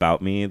bits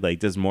about me? Like,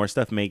 does more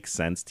stuff make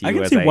sense to you? I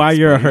can as see why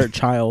you're a explain? hurt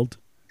child.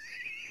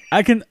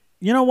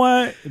 You know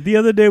what? The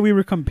other day we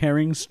were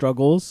comparing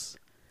struggles.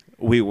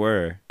 We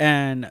were.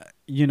 And,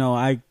 you know,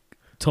 I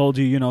told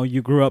you, you know,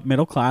 you grew up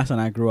middle class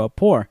and I grew up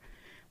poor,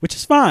 which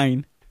is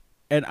fine.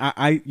 And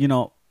I you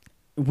know,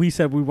 we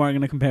said we weren't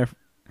going to compare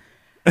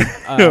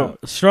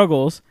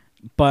struggles,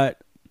 but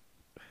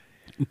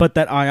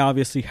that I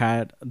obviously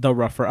had the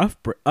rougher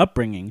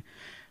upbringing.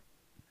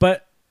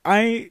 But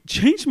I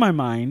changed my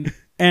mind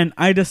and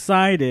I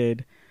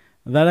decided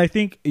that I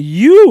think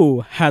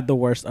you had the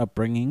worst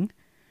upbringing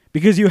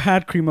because you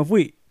had cream of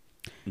wheat.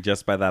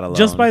 Just by that alone.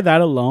 Just by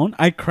that alone,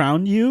 I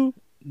crown you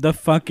the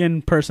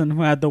fucking person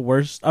who had the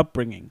worst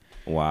upbringing.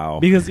 Wow.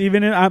 Because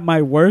even at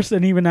my worst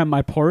and even at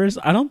my poorest,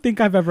 I don't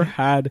think I've ever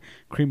had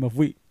cream of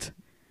wheat.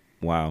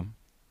 Wow.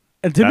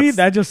 And to me,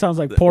 that just sounds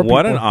like poor people.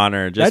 What an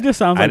honor. That just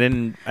sounds like, I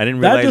didn't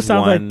realize that just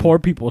sounds like poor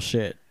people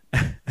shit.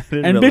 And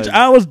realize, bitch,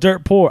 I was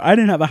dirt poor. I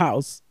didn't have a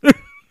house.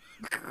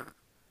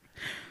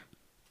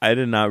 I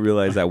did not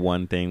realize that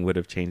one thing would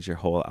have changed your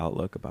whole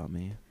outlook about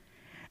me.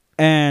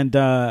 And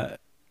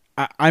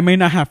I may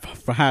not have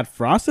had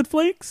Frosted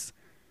Flakes.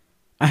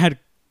 I had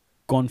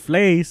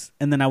cornflakes,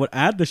 and then I would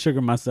add the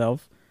sugar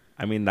myself.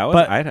 I mean, that was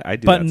I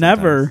do. But that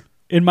never sometimes.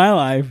 in my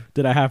life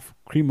did I have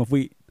cream of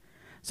wheat.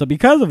 So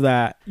because of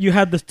that, you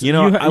had this. You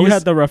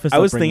had the roughest. I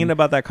was upbringing. thinking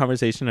about that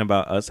conversation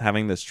about us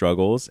having the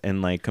struggles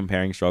and like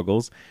comparing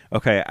struggles.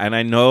 Okay, and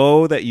I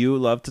know that you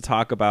love to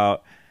talk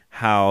about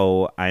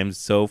how I'm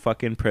so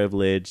fucking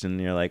privileged, and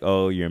you're like,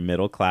 oh, you're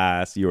middle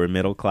class, you were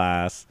middle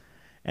class,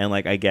 and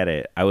like I get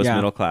it. I was Yeah.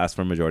 middle class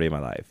for majority of my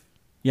life.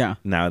 Yeah.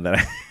 Now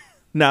that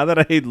now that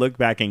I look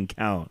back and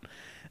count,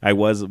 I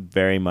was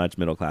very much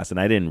middle class, and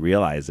I didn't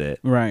realize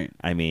it. Right.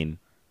 I mean,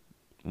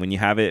 when you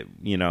have it,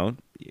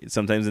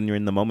 sometimes when you're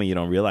in the moment, you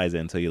don't realize it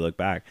until you look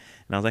back.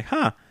 And I was like,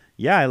 huh,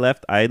 yeah,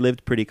 I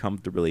lived pretty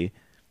comfortably.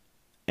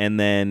 And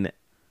then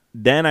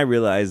I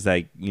realized,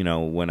 like,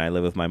 when I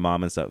lived with my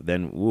mom and stuff,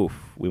 then,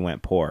 we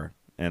went poor.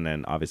 And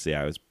then obviously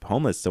I was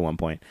homeless at one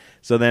point.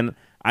 So then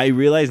I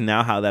realize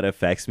now how that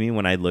affects me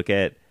when I look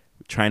at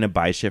trying to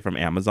buy shit from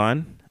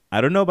Amazon. I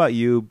don't know about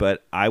you,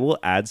 but I will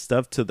add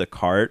stuff to the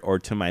cart or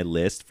to my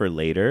list for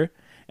later.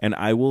 And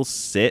I will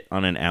sit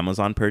on an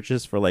Amazon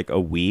purchase for like a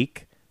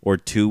week or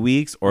 2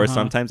 weeks, or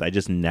sometimes I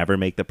just never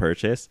make the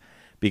purchase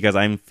because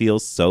I feel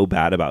so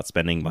bad about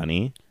spending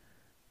money.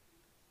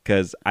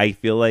 Because I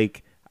feel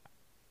like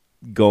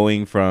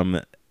going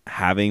from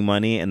having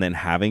money and then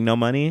having no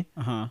money,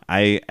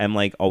 I am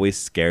like always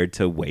scared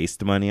to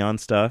waste money on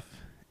stuff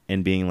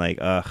and being like,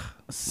 ugh.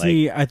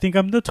 See, I think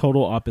I'm the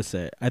total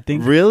opposite. I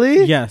think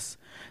Really? Yes.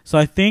 So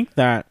I think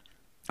that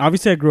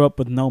obviously I grew up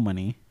with no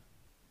money.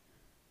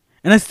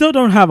 And I still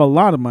don't have a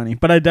lot of money,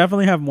 but I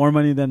definitely have more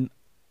money than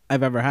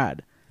I've ever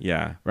had.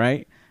 Yeah.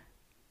 Right?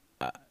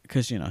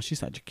 Because,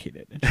 she's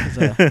educated. And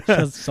she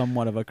has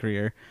somewhat of a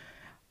career.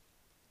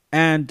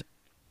 And,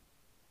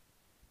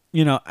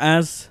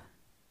 I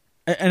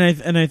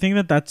think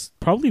that that's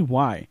probably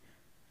why.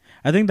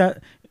 I think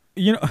that,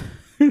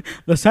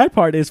 the sad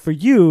part is for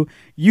you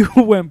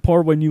went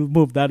poor when you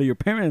moved out of your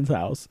parents'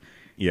 house.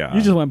 Yeah.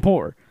 You just went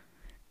poor.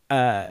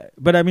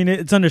 But I mean,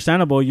 it's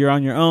understandable. You're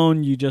on your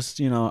own. You just,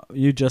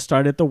 you just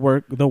started the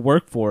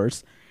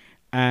workforce,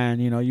 and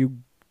you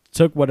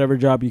took whatever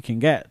job you can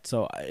get.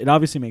 So it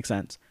obviously makes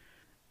sense.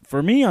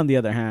 For me, on the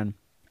other hand,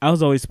 I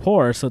was always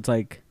poor. So it's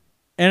like,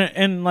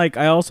 and like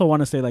I also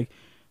want to say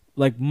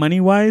like money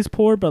wise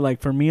poor, but like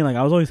for me, like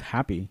I was always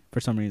happy for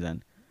some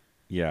reason.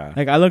 Yeah.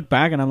 Like I look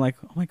back and I'm like,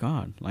 oh my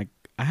god, like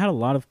I had a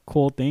lot of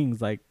cool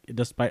things, like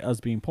despite us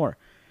being poor.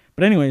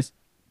 But anyways,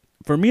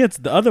 for me, it's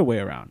the other way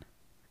around.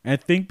 And I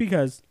think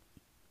because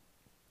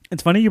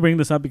it's funny you bring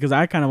this up because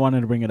I kind of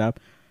wanted to bring it up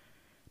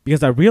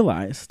because I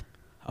realized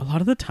a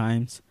lot of the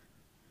times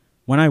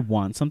when I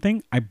want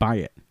something, I buy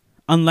it.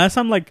 Unless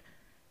I'm like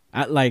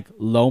at like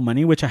low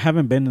money, which I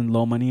haven't been in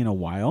low money in a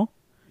while.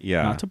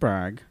 Yeah. Not to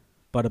brag,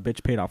 but a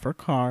bitch paid off her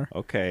car.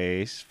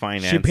 Okay.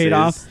 Finances.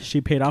 She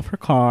paid off her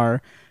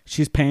car.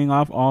 She's paying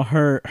off all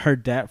her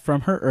debt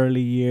from her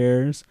early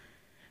years.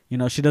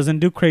 She doesn't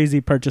do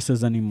crazy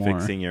purchases anymore.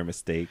 Fixing your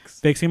mistakes.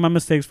 Fixing my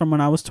mistakes from when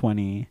I was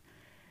 20.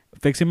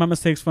 Fixing my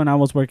mistakes when I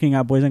was working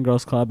at Boys and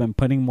Girls Club and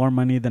putting more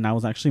money than I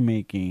was actually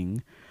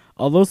making.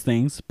 All those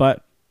things.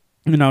 But,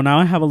 now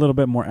I have a little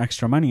bit more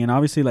extra money. And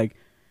obviously, like,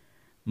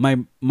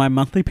 my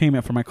monthly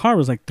payment for my car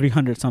was like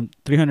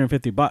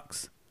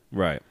 $350.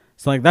 Right.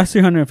 So, like, that's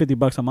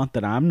 $350 a month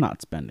that I'm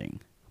not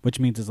spending, which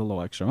means it's a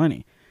little extra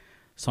money.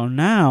 So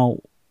now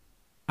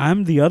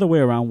I'm the other way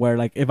around where,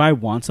 like, if I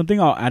want something,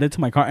 I'll add it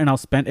to my cart and I'll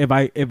spend. If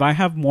I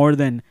have more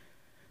than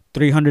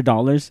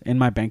 $300 in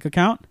my bank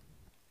account,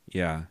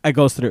 Yeah. it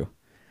goes through.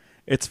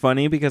 It's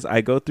funny because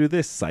I go through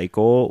this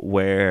cycle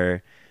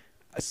where,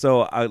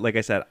 like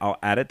I said, I'll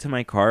add it to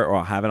my cart or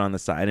I'll have it on the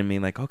side and be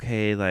like,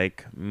 okay,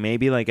 like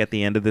maybe like at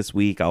the end of this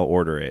week I'll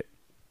order it.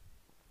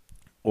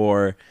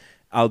 Or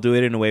I'll do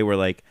it in a way where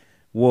like,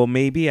 well,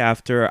 maybe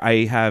after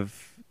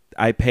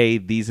I pay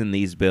these and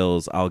these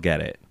bills, I'll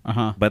get it.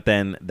 But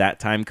then that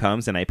time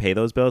comes and I pay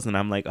those bills and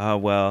I'm like, oh,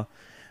 well,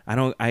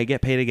 I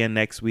get paid again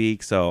next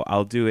week, so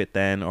I'll do it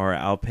then, or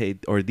I'll pay,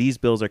 or these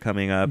bills are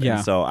coming up. Yeah.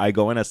 And so I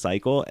go in a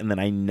cycle and then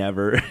I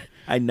never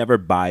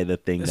buy the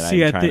thing that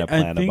I'm trying to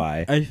plan to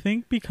buy. I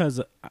think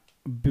because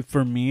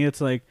for me,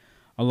 it's like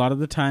a lot of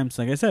the times,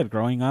 like I said,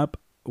 growing up,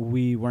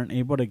 we weren't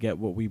able to get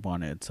what we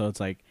wanted. So it's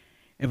like,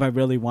 if I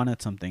really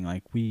wanted something,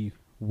 like we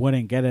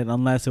wouldn't get it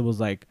unless it was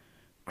like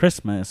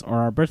Christmas or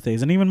our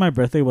birthdays. And even my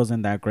birthday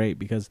wasn't that great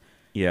because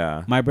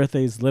my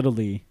birthday is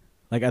literally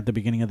like at the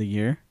beginning of the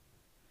year,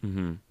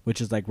 which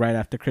is like right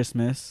after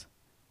Christmas.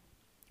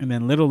 And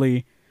then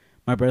literally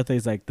my birthday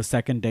is like the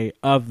second day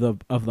of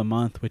the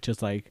month, which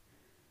is like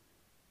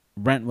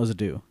rent was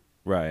due.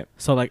 Right.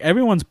 So like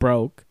everyone's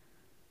broke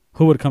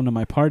who would come to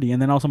my party.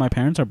 And then also my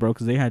parents are broke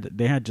because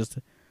they had just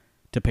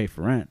to pay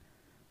for rent.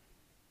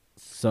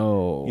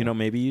 So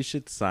maybe you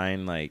should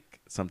sign like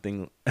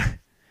something.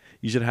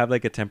 You should have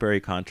like a temporary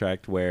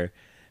contract where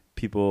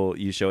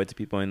you show it to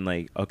people and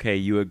like, okay,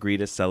 you agree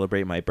to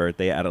celebrate my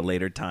birthday at a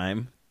later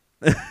time.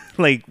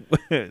 like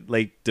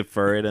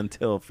defer it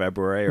until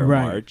February or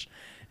March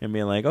and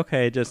be like,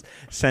 okay, just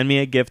send me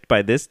a gift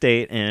by this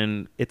date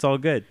and it's all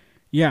good.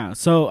 Yeah.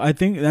 So I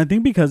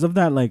think because of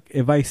that, like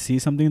if I see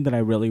something that I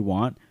really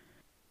want,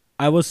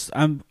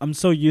 I'm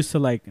so used to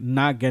like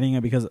not getting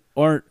it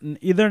or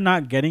either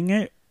not getting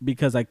it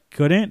because I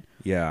couldn't,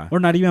 or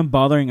not even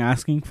bothering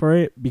asking for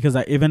it because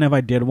even if I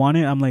did want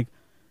it, I'm like,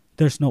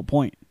 there's no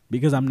point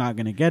because I'm not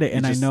gonna get it,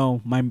 and I know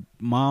my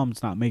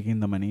mom's not making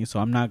the money, so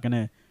I'm not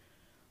gonna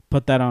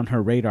put that on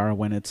her radar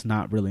when it's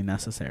not really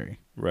necessary.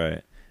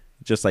 Right.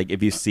 Just like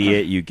if you see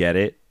it, you get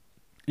it.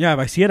 Yeah, if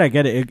I see it, I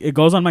get it. It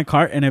goes on my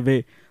cart, and if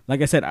it,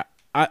 like I said,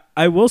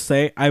 I will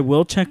say I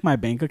will check my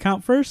bank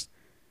account first.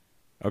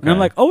 Okay. And I'm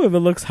like, oh, if it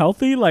looks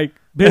healthy, like,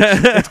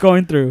 bitch, it's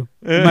going through.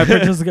 My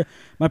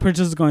purchase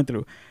is going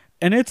through,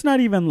 and it's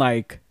not even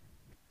like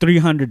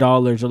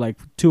 $300 or like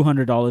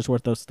 $200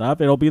 worth of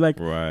stuff. It'll be like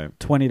right.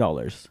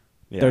 $20,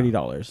 Yeah.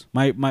 $30.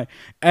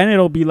 And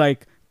it'll be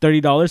like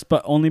 $30,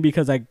 but only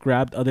because I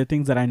grabbed other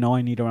things that I know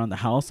I need around the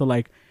house. So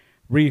like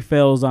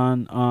refills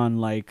on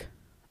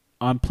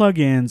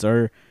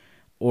plugins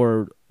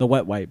or the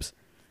wet wipes.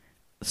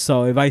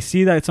 So if I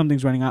see that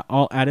something's running out,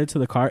 I'll add it to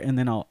the cart, and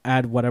then I'll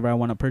add whatever I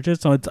want to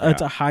purchase. So it's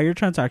a higher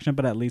transaction,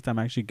 but at least I'm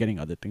actually getting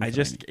other things. I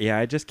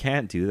just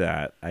can't do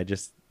that. I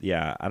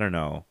don't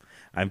know.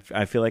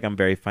 I feel like I'm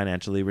very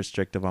financially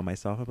restrictive on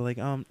myself. I'll be like,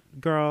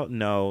 girl,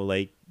 no,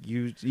 like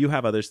you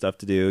have other stuff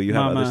to do. You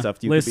have other stuff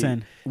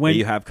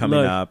you have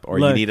coming up, or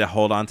you need to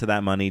hold on to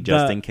that money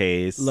just in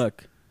case.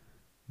 Look,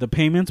 the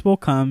payments will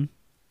come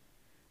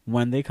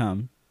when they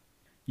come.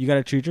 You got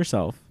to treat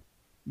yourself,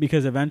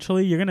 because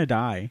eventually you're gonna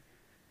die.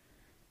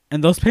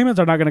 And those payments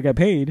are not going to get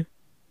paid.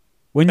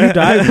 When you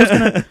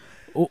die,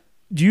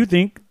 do you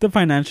think the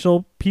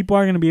financial people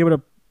are going to be able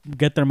to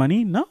get their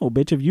money? No,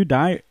 bitch. If you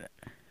die...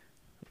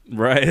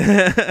 Right.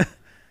 They're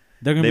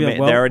going to be like,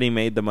 well... They already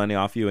made the money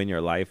off you in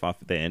your life, off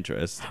the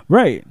interest.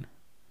 Right.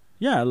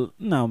 Yeah.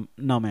 No,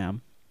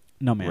 ma'am.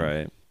 No, ma'am.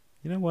 Right.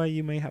 You know what?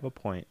 You may have a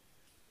point.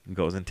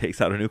 Goes and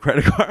takes out a new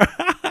credit card.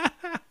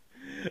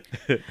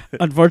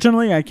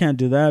 Unfortunately, I can't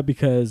do that,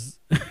 because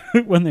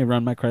when they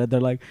run my credit, they're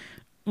like...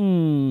 They're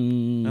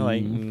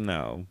like,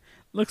 no.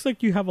 Looks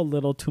like you have a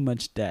little too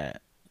much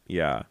debt.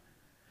 Yeah.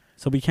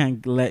 So we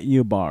can't let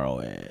you borrow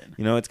it.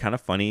 You know, it's kind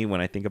of funny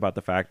when I think about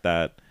the fact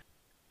that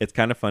it's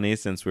kind of funny,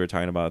 since we were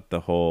talking about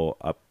the whole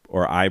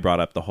I brought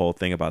up the whole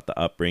thing about the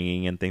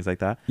upbringing and things like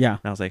that. Yeah.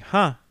 And I was like,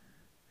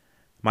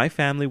 my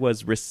family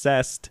was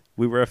recessed.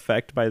 We were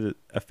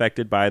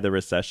affected by the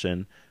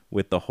recession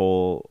with the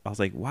whole, I was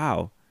like,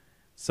 wow.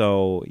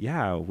 So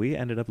yeah, we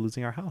ended up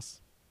losing our house.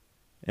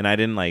 And I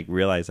didn't like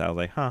realize that. I was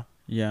like,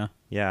 Yeah,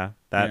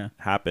 that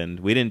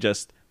happened. We didn't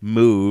just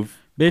move.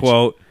 Bitch.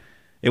 Quote.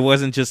 It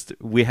wasn't just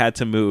we had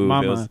to move.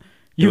 Mama,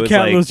 you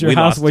can't lose your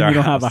house when you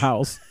don't have a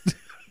house.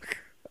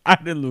 I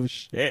didn't lose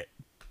shit.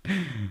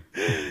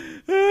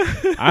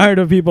 I heard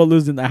of people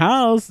losing the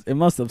house. It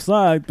must have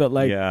sucked, but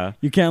like,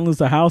 you can't lose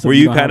the house. Were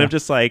you kind of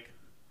just like,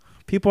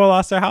 people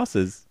lost their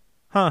houses?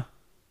 Huh.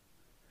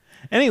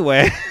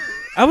 Anyway.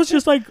 I was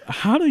just like,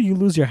 how do you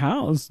lose your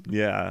house?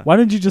 Yeah. Why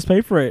didn't you just pay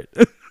for it?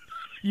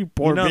 You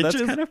poor bitches.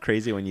 That's kind of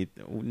crazy when you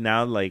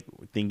now like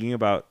thinking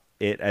about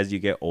it as you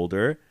get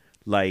older,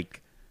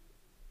 like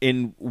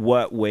in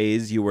what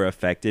ways you were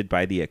affected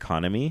by the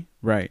economy,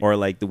 right? Or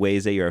like the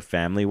ways that your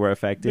family were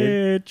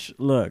affected. Bitch,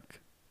 look.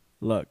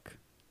 Like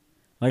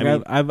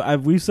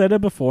we've said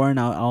it before, and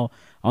I'll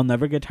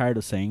never get tired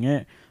of saying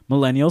it.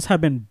 Millennials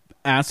have been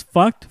ass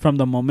fucked from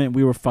the moment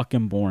we were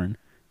fucking born.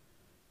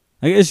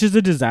 Like, it's just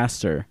a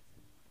disaster.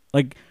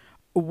 Like,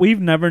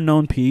 we've never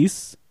known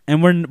peace.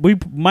 And we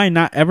might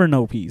not ever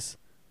know peace,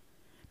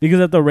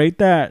 because at the rate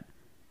that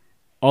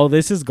all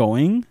this is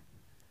going,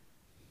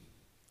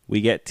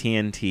 we get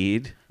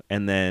TNT'd,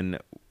 and then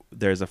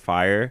there's a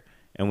fire,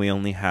 and we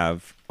only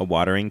have a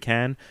watering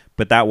can,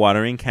 but that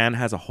watering can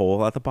has a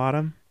hole at the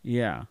bottom.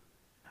 Yeah.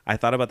 I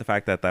thought about the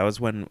fact that was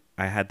when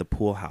I had the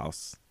pool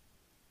house.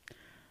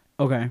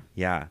 Okay.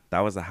 Yeah, that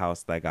was the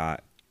house that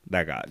got.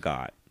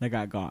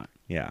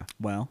 Yeah.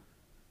 Well,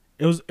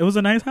 it was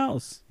a nice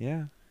house.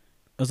 Yeah.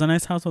 It was a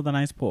nice house with a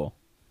nice pool.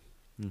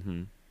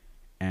 Mm-hmm.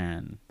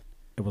 And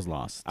it was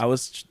lost. I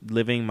was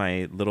living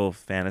my little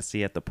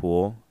fantasy at the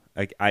pool.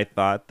 Like, I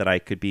thought that I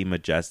could be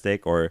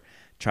majestic or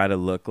try to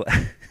look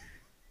like...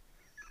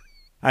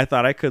 I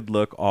thought I could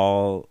look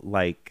all,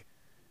 like,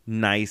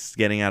 nice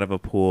getting out of a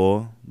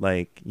pool.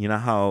 Like, you know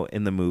how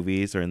in the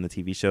movies or in the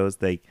TV shows,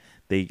 they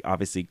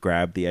obviously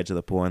grab the edge of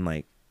the pool and,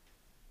 like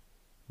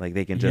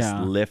they can just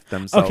lift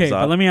themselves up. Okay,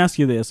 but let me ask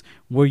you this.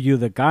 Were you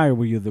the guy or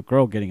were you the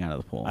girl getting out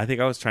of the pool? I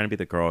think I was trying to be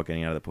the girl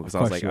getting out of the pool, because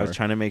I was like, I was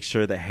trying to make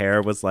sure the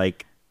hair was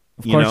like,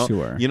 you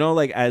were. You know,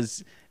 like,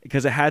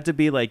 because it had to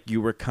be like you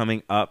were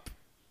coming up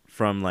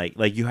from like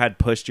you had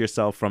pushed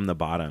yourself from the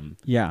bottom.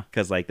 Yeah.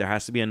 Because like there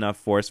has to be enough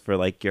force for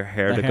like your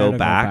hair to go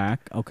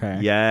back. Okay.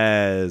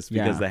 Yes,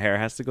 because the hair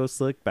has to go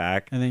slick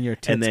back. And then your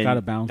tits got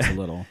to bounce a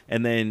little.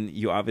 And then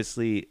you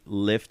obviously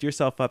lift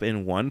yourself up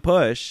in one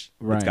push.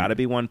 Right. It's got to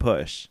be one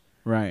push.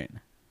 Right.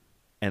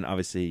 And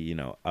obviously, you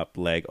know, up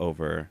leg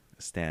over,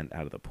 stand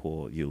out of the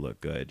pool. You look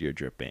good. You're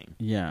dripping.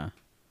 Yeah.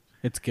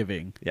 It's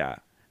giving. Yeah.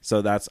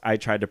 So I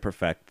tried to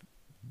perfect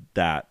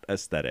that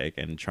aesthetic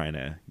and trying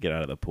to get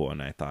out of the pool. And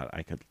I thought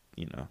I could,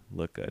 you know,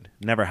 look good.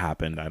 Never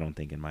happened, I don't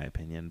think, in my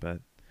opinion.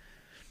 But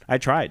I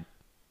tried.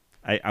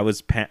 I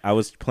was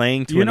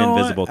playing to an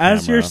invisible camera.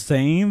 As you're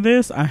saying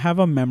this, I have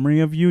a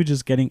memory of you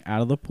just getting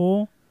out of the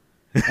pool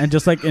and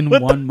just like in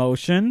one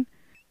motion.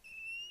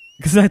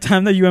 Because that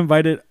time that you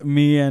invited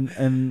me and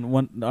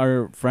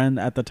our friend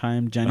at the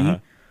time, Jenny,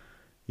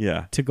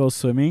 Yeah. to go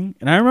swimming.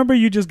 And I remember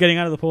you just getting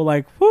out of the pool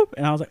like, whoop.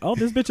 And I was like, oh,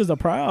 this bitch is a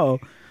pro.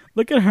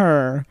 Look at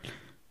her.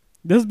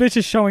 This bitch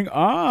is showing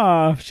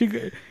off. She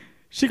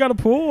got a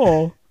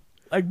pool.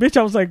 Like, bitch,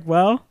 I was like,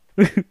 well,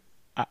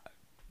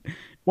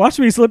 watch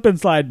me slip and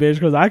slide, bitch,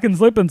 because I can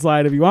slip and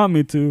slide if you want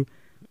me to.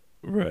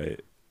 Right.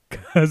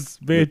 Because,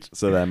 bitch.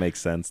 So that makes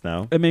sense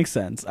now. It makes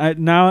sense.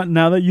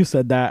 Now that you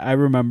said that, I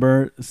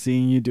remember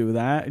seeing you do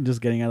that and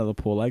just getting out of the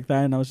pool like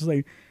that. And I was just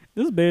like,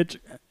 this bitch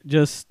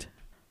just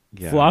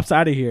flops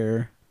out of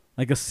here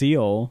like a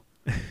seal.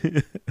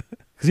 Because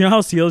you know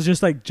how seals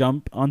just like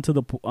jump onto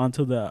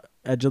the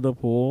edge of the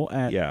pool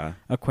at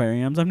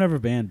aquariums? I've never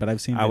been, but I've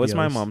seen videos. I was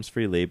my mom's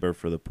free labor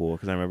for the pool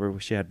because I remember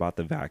she had bought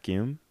the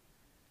vacuum.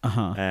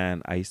 Uh-huh.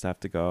 And I used to have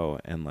to go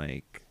and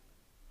like...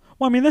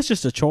 Well, I mean, that's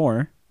just a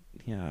chore.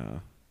 Yeah.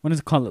 When does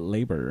it call it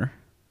labor?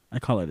 I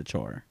call it a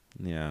chore.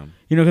 Yeah.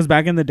 You know, because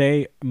back in the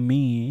day,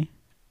 me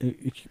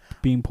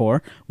being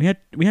poor, we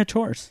had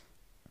chores.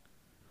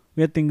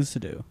 We had things to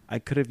do. I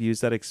could have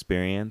used that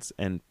experience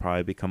and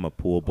probably become a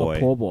pool boy. A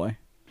pool boy.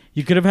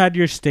 You could have had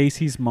your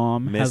Stacy's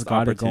mom has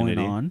got it going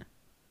on.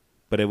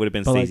 But it would have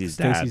been Stacy's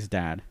dad. Stacy's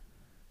dad.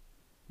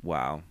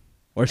 Wow.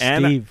 Or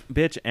Steve.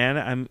 Bitch, and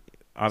I'm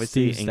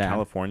obviously Steve's in dad.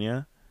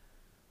 California.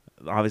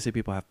 Obviously,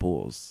 people have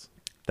pools.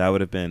 That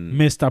would have been...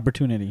 Missed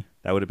opportunity.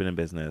 That would have been in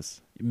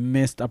business.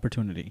 Missed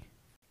opportunity.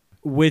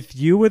 With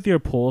your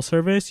pool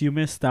service, you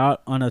missed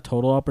out on a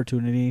total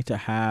opportunity to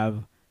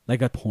have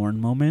like a porn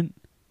moment.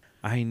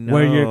 I know.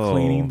 Where you're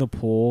cleaning the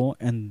pool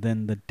and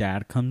then the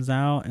dad comes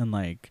out and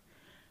like,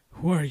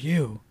 who are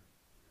you?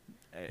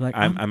 Like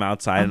I'm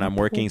outside and I'm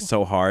working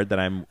so hard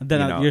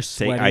that you're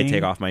sweating. I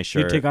take off my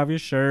shirt. You take off your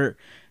shirt.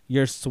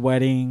 You're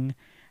sweating,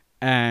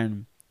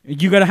 and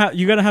you gotta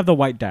have the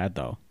white dad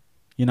though,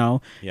 you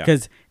know,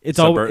 because it's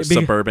all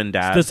suburban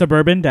dad. The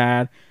suburban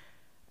dad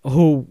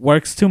who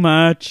works too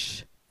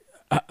much,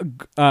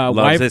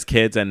 loves his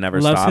kids and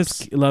never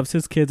stops. Loves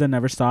his kids and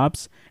never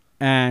stops,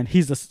 and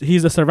he's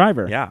a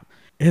survivor. Yeah,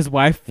 his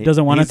wife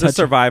doesn't want to touch. He's a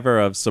survivor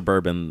of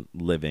suburban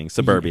living,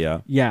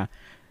 suburbia. Yeah,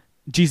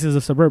 Jesus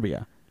of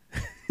suburbia.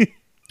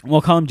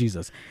 We'll call him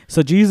Jesus.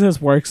 So Jesus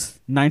works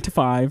 9 to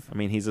 5. I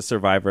mean, he's a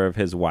survivor of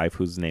his wife,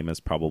 whose name is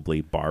probably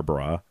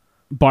Barbara.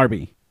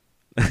 Barbie.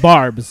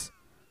 Barbs.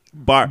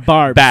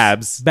 Barbs.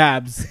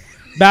 Babs.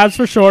 Babs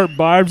for short.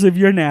 Barbs if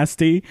you're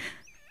nasty.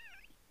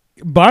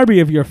 Barbie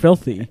if you're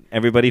filthy.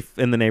 Everybody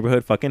in the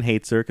neighborhood fucking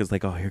hates her because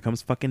like, oh, here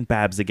comes fucking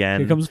Babs again.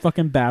 Here comes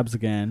fucking Babs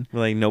again.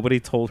 Like, nobody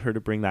told her to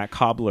bring that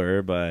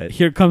cobbler, but...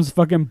 Here comes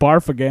fucking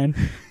Barf again.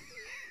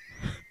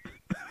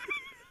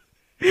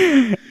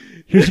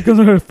 Here she comes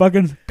with her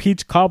fucking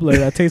peach cobbler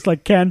that tastes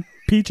like canned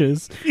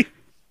peaches.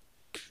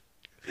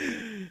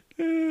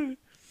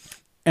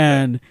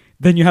 And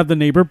then you have the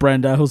neighbor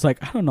Brenda who's like,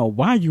 I don't know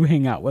why you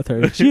hang out with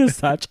her. She is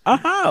such a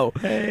hoe.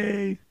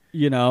 Hey.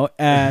 You know,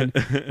 and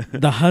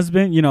the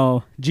husband, you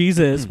know,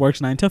 Jesus works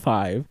 9 to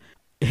 5.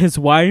 His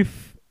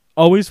wife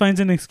always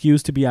finds an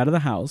excuse to be out of the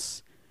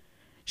house.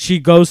 She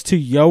goes to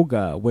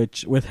yoga,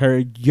 with her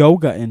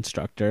yoga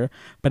instructor,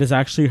 but it's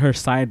actually her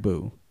side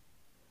boo.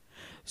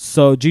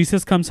 So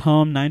Jesus comes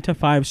home 9 to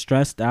 5,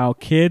 stressed out.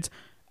 Kids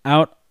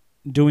out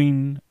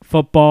doing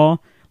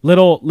football.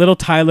 Little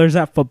Tyler's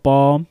at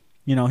football.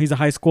 You know, he's a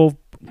high school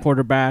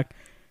quarterback.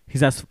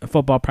 He's at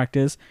football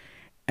practice,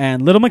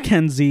 and little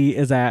Mackenzie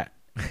is at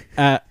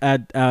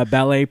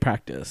ballet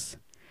practice.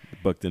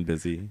 Booked and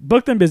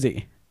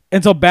busy.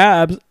 And so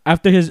Babs,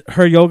 after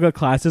her yoga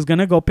class, is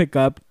gonna go pick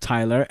up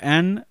Tyler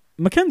and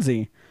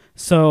Mackenzie.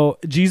 So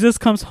Jesus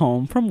comes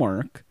home from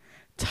work,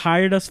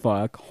 tired as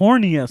fuck,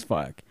 horny as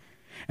fuck.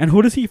 And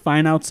who does he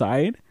find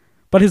outside?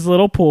 But his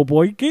little pool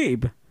boy,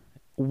 Gabe,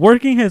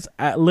 working his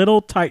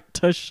little tight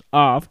tush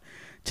off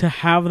to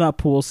have that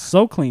pool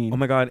so clean. Oh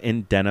my God,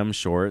 in denim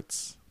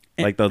shorts.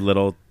 Like the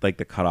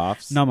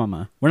cutoffs. No,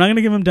 mama. We're not going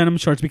to give him denim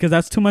shorts because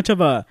that's too much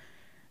of a...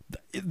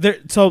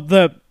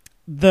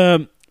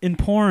 in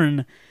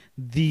porn,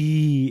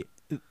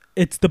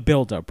 it's the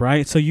buildup,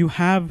 right? So you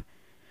have...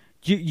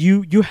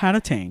 You had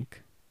a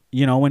tank.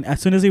 You know, as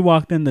soon as he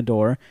walked in the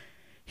door...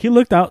 He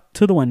looked out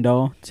to the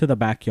window, to the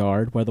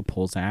backyard where the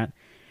pool's at,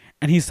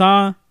 and he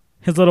saw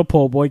his little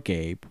pool boy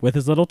Gabe with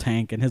his little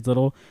tank and his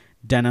little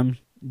denim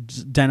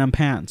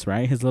pants,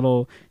 right? His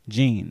little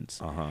jeans.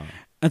 Uh-huh.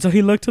 And so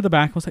he looked to the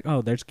back and was like,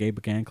 oh, there's Gabe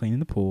again cleaning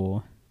the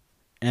pool.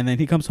 And then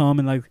he comes home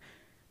and like,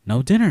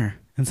 no dinner.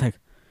 And it's like,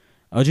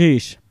 oh,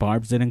 geez,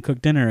 Barb's didn't cook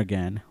dinner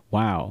again.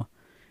 Wow.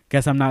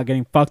 Guess I'm not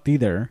getting fucked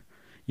either,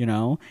 you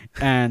know?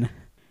 And,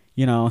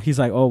 you know, he's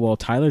like, oh, well,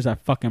 Tyler's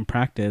at fucking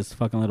practice,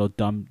 fucking little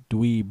dumb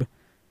dweeb.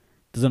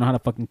 Doesn't know how to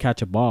fucking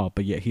catch a ball,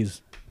 but yet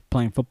he's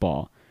playing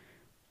football.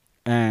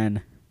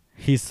 And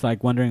he's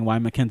like wondering why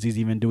Mackenzie's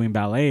even doing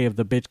ballet if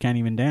the bitch can't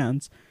even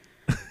dance.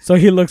 So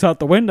he looks out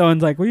the window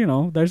and's like, well, you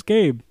know, there's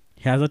Gabe.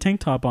 He has a tank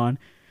top on,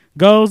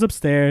 goes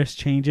upstairs,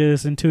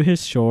 changes into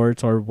his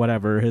shorts or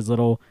whatever, his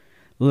little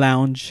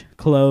lounge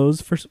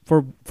clothes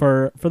for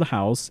the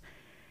house.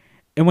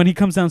 And when he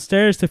comes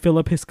downstairs to fill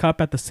up his cup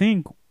at the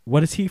sink, what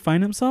does he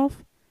find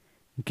himself?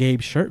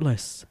 Gabe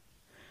shirtless.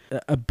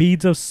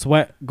 beads of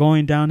sweat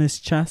going down his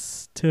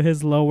chest to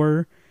his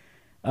lower,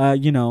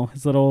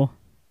 his little,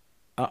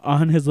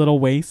 on his little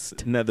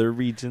waist, nether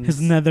regions.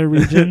 his nether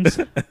regions.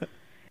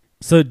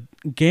 So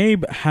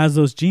Gabe has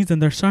those jeans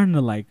and they're starting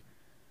to like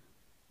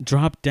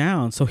drop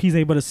down, so he's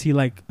able to see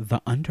like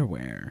the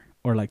underwear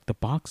or like the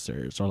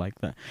boxers or like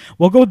the.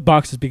 We'll go with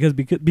boxers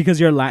because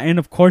you're Latin.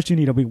 Of course, you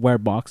need to wear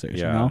boxers.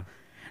 Yeah. You know,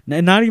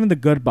 and not even the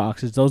good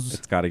boxers. Those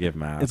It's got to give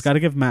mask. it's got to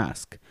give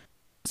mask.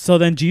 So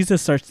then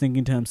Jesus starts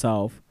thinking to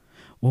himself,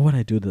 what would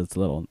I do to this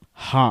little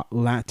hot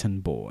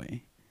Latin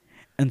boy?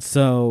 And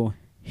so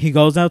he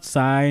goes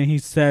outside and he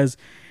says,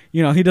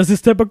 he does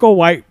his typical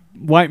white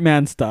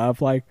man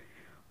stuff, like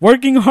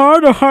working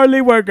hard or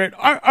hardly working.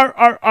 Like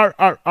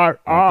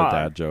the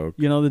dad joke.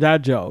 The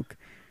dad joke.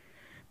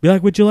 Be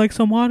like, would you like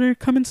some water?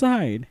 Come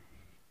inside.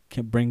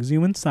 Brings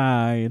you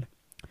inside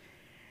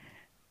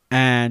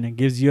and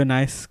gives you a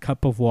nice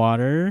cup of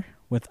water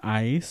with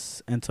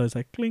ice. And so it's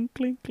like clink,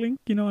 clink, clink,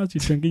 as you're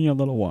drinking your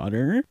little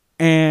water.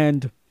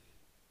 And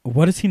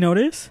what does he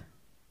notice?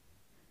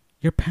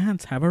 Your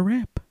pants have a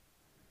rip.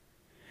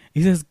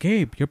 He says,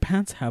 Gabe, your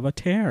pants have a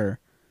tear.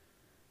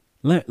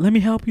 Let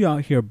me help you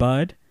out here,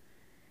 bud.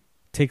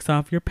 Takes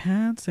off your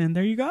pants and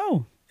there you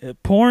go.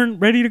 Porn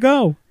ready to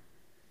go.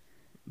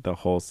 The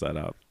whole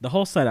setup.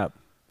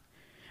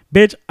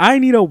 Bitch, I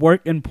need to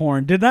work in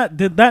porn. Did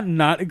that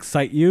not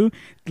excite you?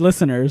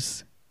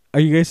 Listeners, are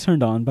you guys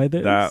turned on by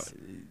this?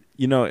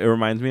 It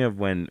reminds me of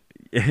when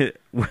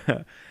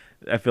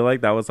I feel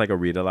like that was like a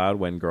read aloud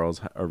when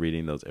girls are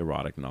reading those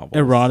erotic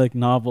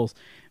novels.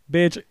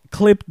 Bitch,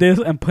 clip this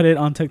and put it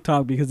on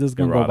TikTok because this is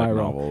going to go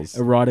viral.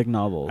 Erotic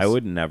novels. I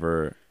would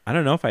never. I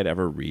don't know if I'd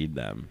ever read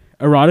them.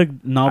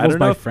 Erotic novels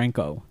by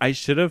Franco. I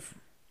should have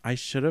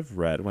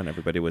read when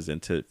everybody was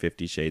into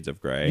 50 Shades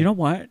of Grey. You know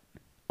what?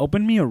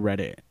 Open me a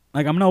Reddit.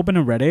 Like, I'm going to open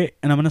a Reddit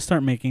and I'm going to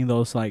start making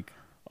those like.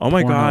 Oh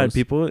my pornos.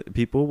 God.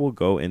 People will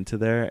go into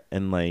there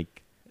and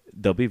like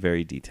they'll be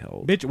very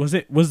detailed. Bitch,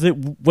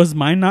 was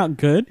mine not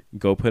good?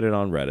 Go put it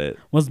on Reddit.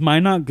 Was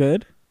mine not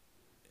good?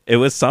 It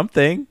was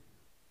something.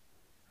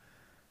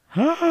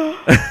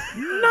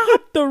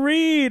 Not the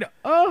read.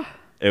 Oh,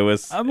 it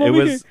was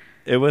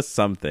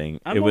something.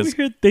 I'm over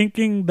here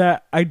thinking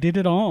that I did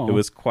it all. It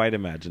was quite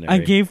imaginary.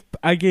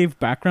 I gave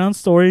background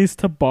stories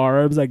to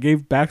Barb's. I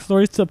gave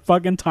backstories to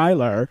fucking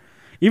Tyler.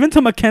 Even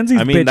to Mackenzie's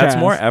bitch. I mean, that's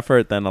more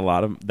effort than a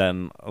lot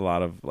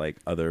of like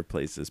other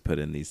places put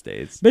in these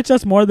days. Bitch,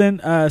 that's more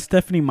than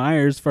Stephanie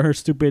Myers for her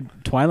stupid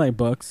Twilight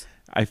books.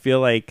 I feel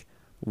like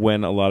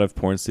when a lot of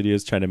porn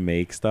studios try to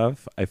make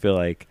stuff, I feel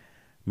like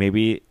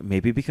maybe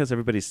because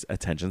everybody's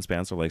attention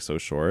spans are like so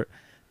short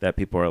that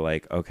people are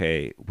like,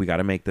 okay, we got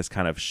to make this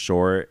kind of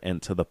short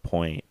and to the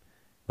point.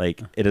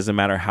 Like, it doesn't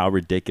matter how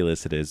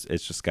ridiculous it is.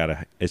 It's just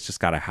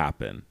gotta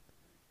happen.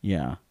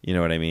 Yeah. You know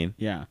what I mean?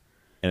 Yeah.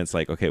 And it's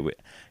like, okay,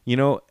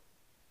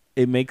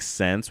 it makes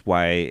sense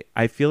why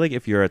I feel like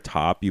if you're a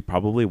top, you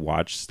probably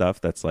watch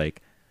stuff that's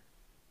like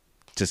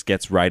just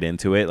gets right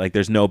into it. Like,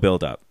 there's no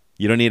build up.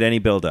 You don't need any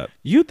build up.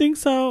 You think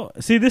so?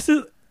 See,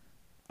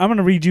 I'm going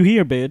to read you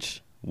here, bitch.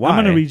 Why? I'm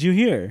going to read you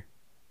here.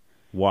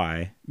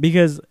 Why?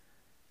 Because,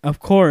 of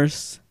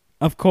course,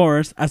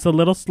 as a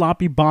little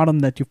sloppy bottom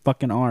that you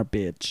fucking are,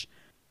 bitch.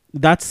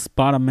 That's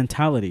bottom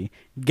mentality.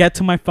 Get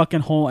to my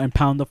fucking hole and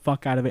pound the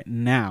fuck out of it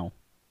now.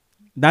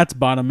 That's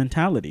bottom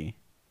mentality.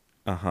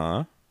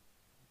 Uh-huh.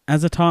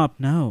 As a top,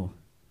 no.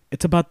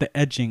 It's about the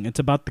edging. It's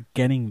about the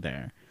getting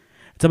there.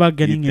 It's about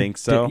getting. You think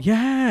so?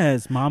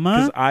 Yes, mama.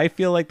 Because I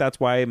feel like that's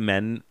why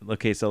men.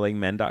 Okay, so like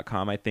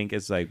men.com, I think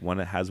is like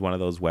has one of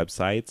those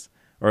websites,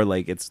 or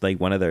like it's like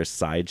one of their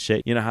side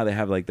shit. You know how they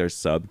have like their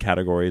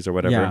subcategories or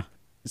whatever. Yeah.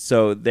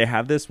 So they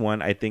have this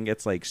one. I think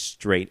it's like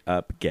straight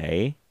up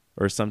gay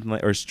or something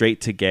like, or straight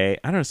to gay.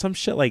 I don't know, some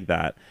shit like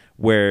that.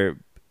 Where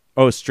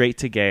straight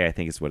to gay, I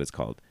think is what it's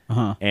called.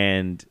 Uh-huh.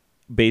 And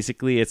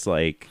basically, it's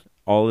like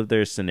all of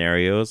their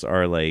scenarios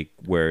are like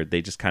where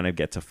they just kind of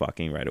get to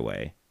fucking right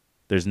away.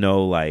 There's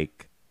no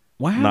like,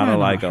 a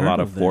lot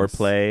of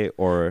foreplay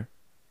or,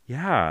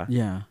 yeah.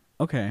 Yeah.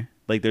 Okay.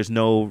 Like there's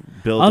no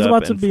build up. I was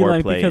about to and be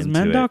like, foreplay because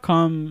into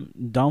men.com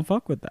don't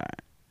fuck with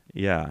that.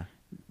 Yeah.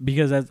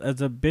 Because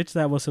as a bitch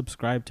that was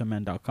subscribed to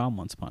men.com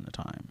once upon a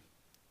time,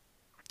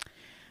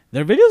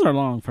 their videos are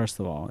long.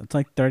 First of all, it's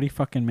like 30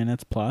 fucking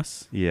minutes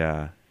plus.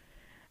 Yeah.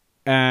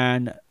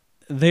 And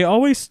they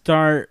always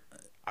start.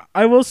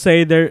 I will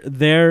say they're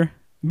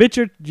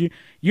bitch.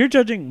 You're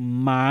judging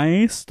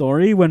my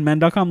story when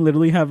men.com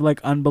literally have like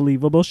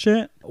unbelievable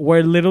shit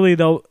where literally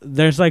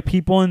there's like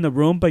people in the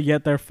room but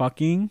yet they're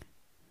fucking,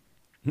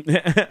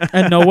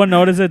 and no one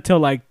notices it till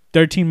like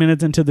 13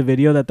 minutes into the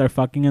video that they're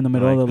fucking in the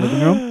middle of the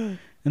living room,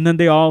 and then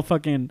they all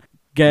fucking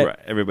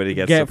everybody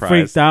gets surprised.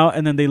 Freaked out,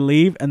 and then they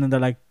leave, and then they're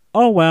like,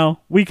 oh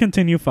well, we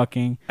continue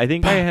fucking. I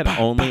think I had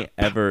only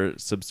ever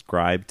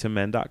subscribed to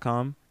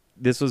men.com.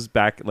 This was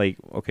back like,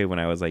 okay, when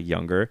I was like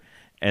younger,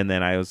 and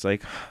then I was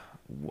like,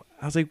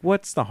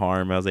 what's the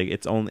harm? I was like,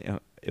 it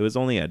was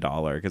only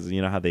 $1 because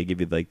you know how they give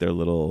you like their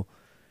little,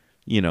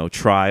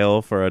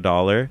 trial for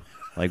 $1,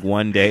 like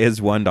one day is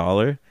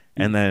 $1,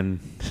 and then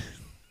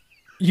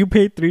You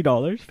paid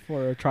 $3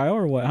 for a trial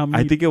or what? How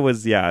many? I think it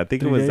was I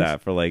think it 3 was days?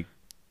 that for like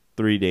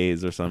 3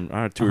 days or something,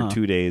 or Uh-huh.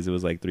 2 days. It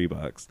was like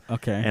 $3,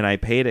 Okay. and I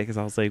paid it because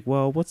I was like,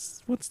 well,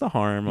 what's the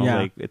harm? I was Yeah.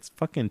 like, it's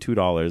fucking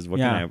 $2. What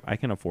Yeah. can I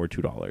can afford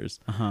 $2.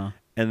 Uh-huh.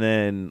 And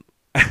then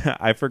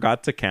I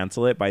forgot to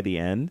cancel it by the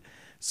end.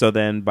 So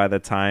then by the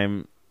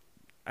time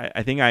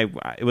I think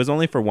it was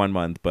only for 1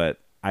 month, but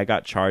I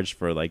got charged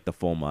for like the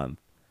full month,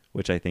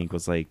 which I think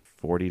was like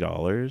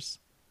 $40.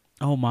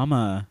 Oh,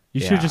 mama.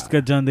 You should Yeah. just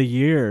get done the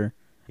year.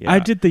 Yeah. I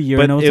did the year,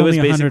 But and it was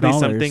only basically $100.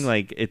 something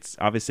like, it's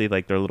obviously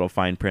like their little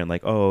fine print,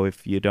 like, oh,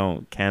 if you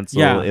don't cancel,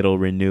 Yeah. it'll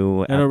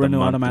renew It'll at the renew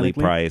monthly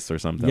automatically. price or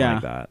something Yeah.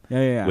 like that.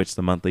 Yeah. Which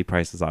the monthly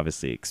price is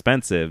obviously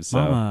expensive. So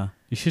Mama,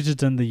 you should just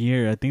done the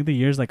year. I think the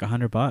year's like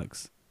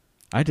 $100.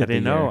 I I did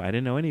didn't the know. year. I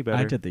didn't know any better.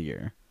 I did the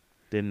year.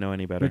 Didn't know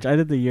any better. Which I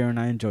did the year and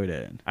I enjoyed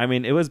it. I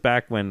mean, it was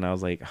back when I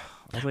was like,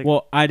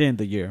 Well, I didn't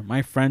the year.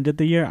 My friend did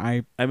the year.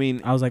 I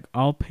mean, I was like,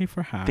 I'll pay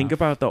for half. think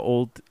about the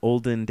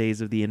olden days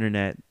of the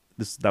internet.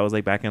 That was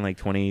like back in like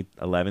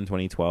 2011,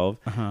 2012,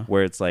 Uh-huh.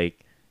 where it's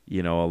like,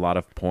 a lot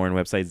of porn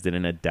websites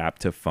didn't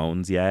adapt to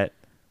phones yet.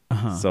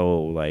 Uh-huh.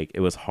 So like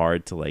it was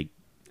hard to like,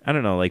 I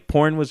don't know, like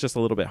porn was just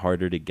a little bit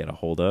harder to get a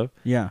hold of.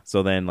 Yeah.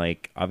 So then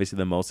like obviously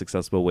the most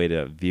accessible way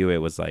to view it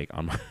was like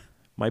on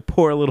my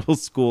poor little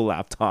school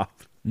laptop.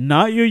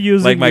 Not you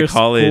using Like my your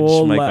college-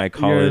 school like my your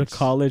college-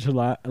 college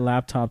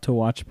laptop to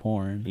watch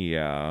porn.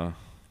 Yeah.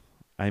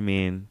 I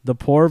mean, The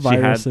poor She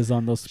had- viruses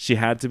on those. she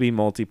had to be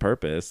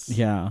multi-purpose.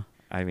 Yeah.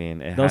 I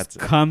mean, it Those had to,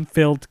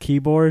 cum-filled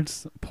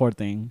keyboards. Poor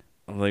thing.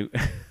 like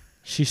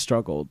She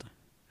struggled.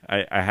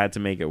 I had to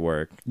make it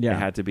work. Yeah. It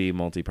had to be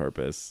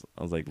multi-purpose.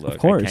 I was like, look, I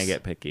course. can't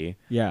get picky.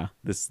 Yeah.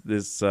 This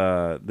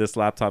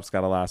laptop's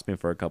got to last me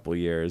for a couple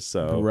years.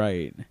 So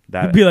Right.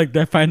 that It'd be like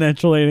that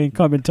financial aid ain't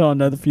coming until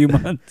another few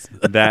months.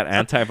 that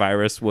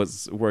antivirus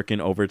was working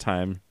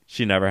overtime.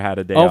 She never had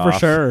a day Oh, off. for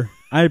sure.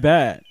 I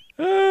bet.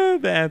 The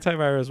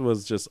antivirus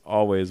was just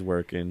always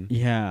working.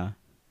 Yeah.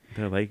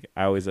 They're like,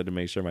 I always had to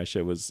make sure my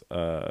shit was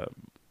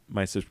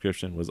my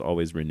subscription was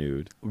always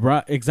renewed.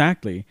 Right.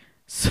 Exactly.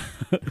 So,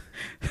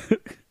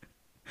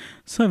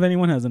 so if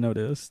anyone hasn't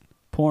noticed,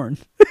 porn.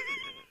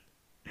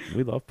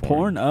 We love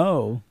porn.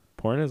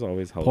 Porn is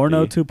always healthy.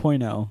 Porno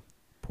 2.0.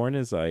 Porn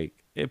is like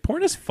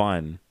porn is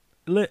fun.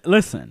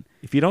 Listen.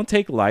 If you don't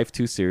take life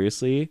too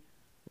seriously,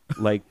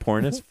 like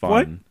porn is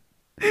What? fun.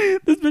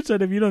 This bitch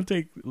said if you don't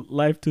take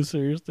life too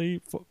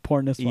seriously,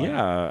 porn is fun.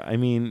 Yeah, I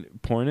mean,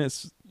 porn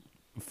is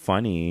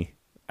funny.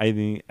 I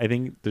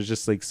think there's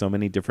just like so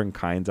many different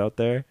kinds out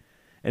there,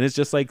 and it's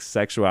just like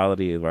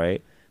sexuality,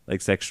 right? Like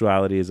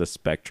sexuality is a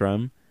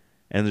spectrum,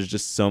 and there's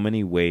just so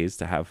many ways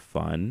to have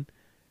fun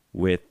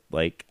with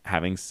like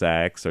having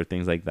sex or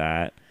things like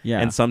that. Yeah.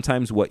 And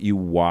sometimes what you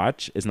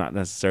watch is not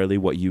necessarily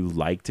what you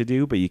like to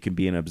do, but you can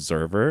be an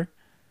observer,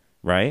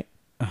 right?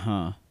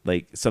 Uh-huh.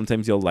 Like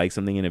sometimes you'll like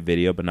something in a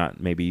video, but not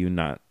maybe you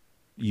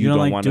don't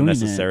like want to doing it.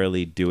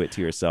 necessarily do it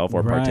to yourself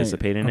or Right,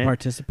 participate in or it.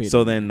 participate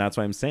So in then that's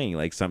why I'm saying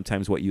like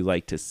sometimes what you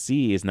like to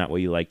see is not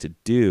what you like to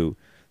do.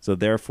 So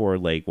therefore,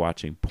 like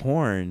watching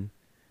porn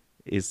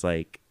is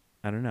like,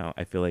 I don't know.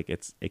 I feel like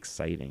it's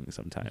exciting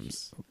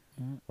sometimes,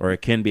 or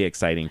it can be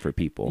exciting for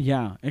people.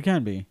 Yeah, it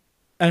can be.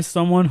 As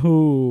someone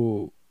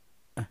who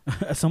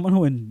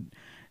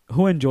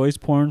who enjoys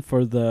porn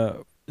for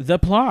the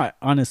plot,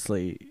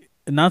 honestly,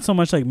 not so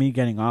much like me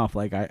getting off.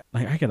 Like I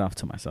get off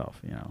to myself,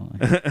 you know.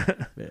 Like,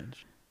 bitch.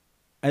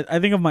 I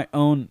think of my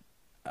own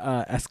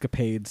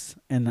escapades,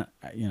 and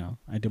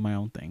I do my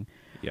own thing.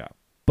 Yeah.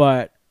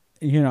 But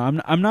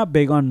I'm not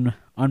big on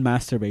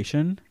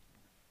masturbation,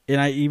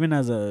 and I even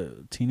as a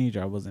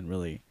teenager I wasn't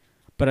really.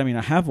 But I mean,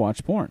 I have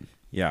watched porn.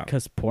 Yeah.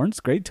 Because porn's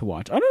great to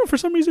watch. I don't know, for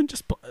some reason,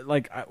 just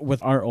like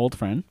with our old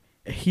friend,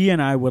 he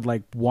and I would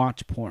like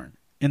watch porn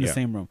in the Yeah.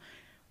 same room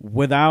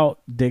without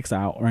dicks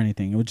out or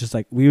anything. It was just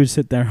like we would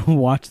sit there and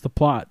watch the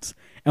plots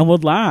and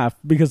would laugh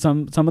because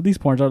some of these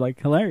porns are like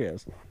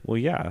hilarious. Well,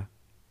 yeah.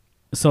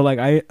 So like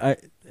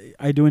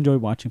I do enjoy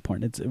watching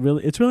porn. It's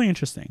really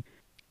interesting.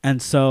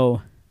 And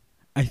so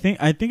I think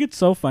it's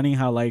so funny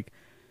how like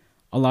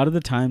a lot of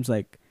the times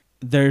like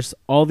there's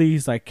all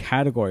these like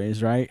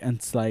categories, right? And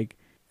it's like,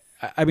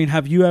 I mean,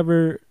 have you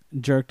ever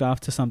jerked off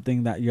to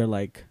something that you're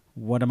like,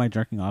 what am I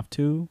jerking off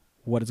to?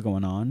 What is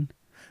going on?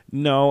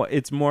 No,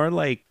 it's more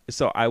like,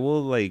 so I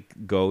will like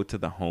go to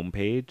the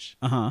homepage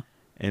Uh-huh.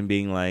 and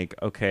being like,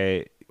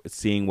 okay,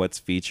 seeing what's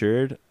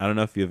featured. I don't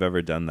know if you've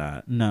ever done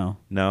that. No.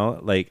 No,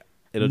 like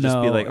it'll just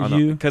be No, like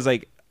because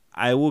like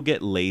I will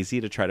get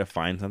lazy to try to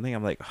find something.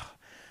 I'm like, "Ugh,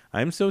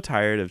 I'm so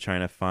tired of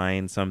trying to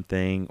find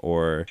something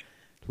or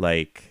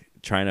like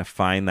trying to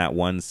find that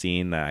one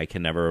scene that I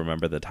can never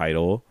remember the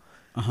title.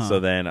 Uh-huh. So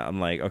then I'm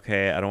like,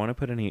 okay, I don't want to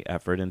put any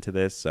effort into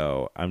this,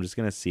 so I'm just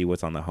gonna see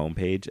what's on the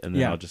homepage, and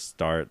then Yeah. I'll just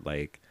start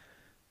like,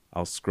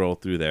 I'll scroll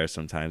through there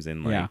sometimes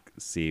and like Yeah.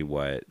 see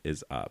what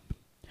is up.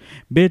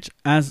 Bitch,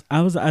 as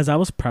I was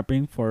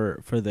prepping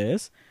for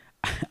this,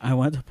 I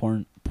went to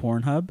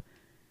Pornhub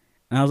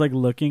and I was like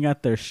looking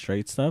at their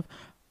straight stuff.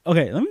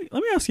 Okay, let me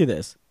ask you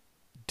this.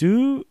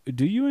 Do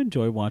you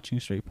enjoy watching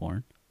straight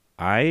porn?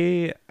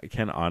 I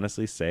can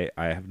honestly say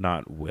I have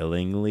not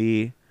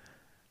willingly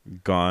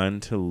gone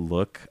to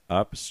look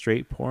up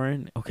straight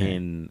porn Okay.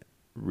 in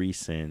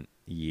recent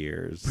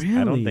years. I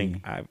Really?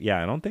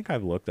 don't think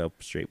I've looked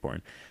up straight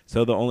porn.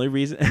 So the only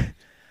reason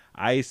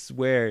I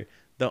swear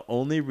the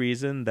only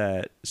reason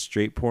that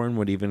straight porn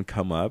would even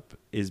come up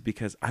is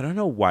because I don't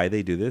know why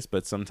they do this,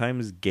 but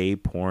sometimes gay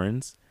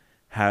porns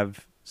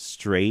have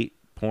straight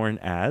porn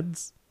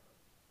ads.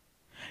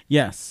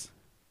 Yes.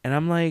 And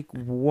I'm like,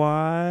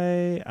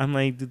 why? I'm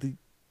like,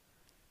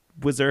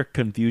 was there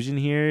confusion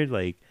here?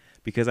 Like,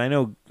 because I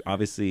know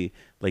obviously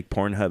like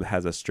Pornhub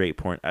has a straight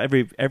porn.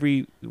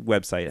 Every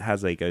website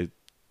has like a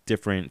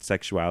different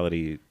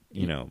sexuality,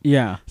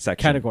 Yeah.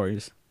 section.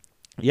 Categories.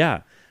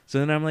 Yeah. So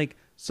then I'm like,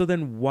 so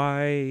then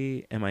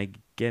why am I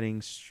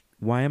getting straight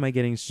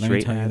Let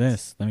me tell you ads?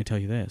 this. Let me tell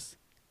you this.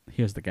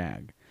 Here's the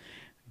gag.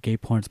 Gay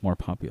porn's more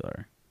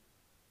popular.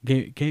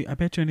 Gay. I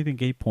bet you anything.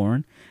 Gay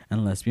porn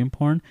and lesbian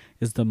porn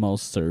is the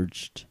most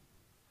searched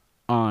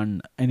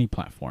on any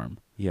platform.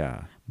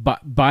 Yeah.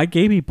 But by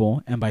gay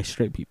people and by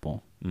straight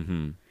people,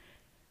 Mm-hmm.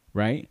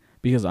 right?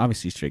 Because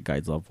obviously straight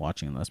guys love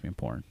watching lesbian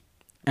porn,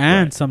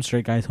 and Right. some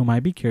straight guys who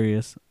might be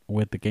curious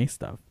with the gay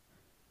stuff.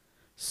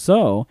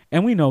 So,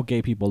 and we know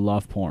gay people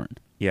love porn.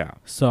 Yeah.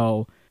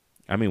 So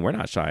I mean, we're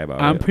not shy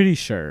about I'm it. pretty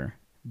sure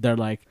they're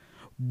like,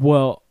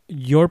 well,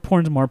 your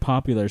porn's more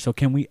popular, so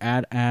can we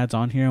add ads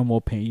on here and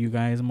we'll pay you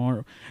guys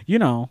more?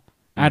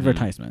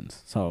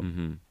 Advertisements. So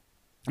Mm-hmm.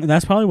 and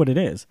that's probably what it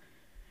is.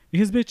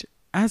 Because, bitch,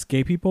 as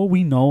gay people,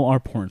 we know our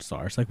porn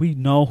stars. Like, we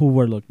know who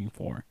we're looking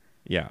for.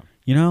 Yeah.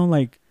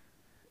 Like,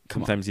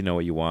 come on. Sometimes you know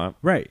what you want.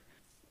 Right.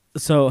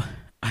 So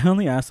I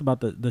only asked about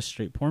the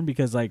straight porn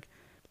because, like,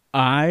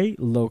 I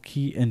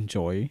low-key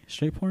enjoy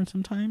straight porn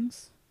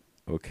sometimes.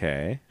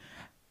 Okay.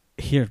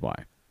 Here's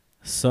why.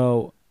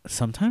 So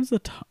sometimes the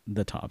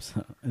tops,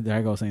 there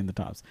I go saying the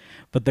tops,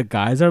 but the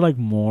guys are like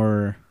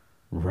more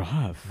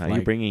rough. Now like,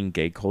 you're bringing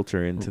gay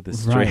culture into the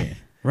straight.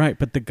 right.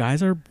 But the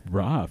guys are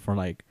rough, or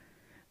like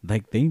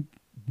they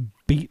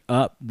beat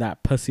up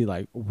that pussy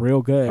like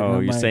real good. And Oh,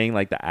 I'm you're like, saying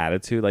like the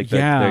attitude, like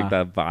Yeah.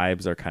 the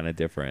vibes are kind of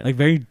different. like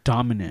very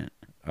dominant,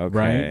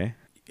 okay.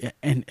 right?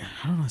 And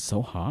I don't know, it's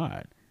so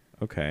hot.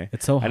 Okay.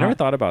 It's so hot. I never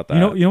thought about that.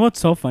 You know what's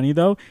so funny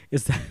though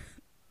is that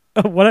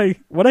what I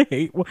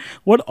hate,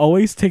 what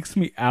always takes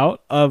me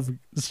out of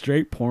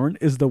straight porn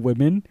is the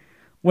women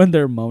when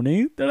they're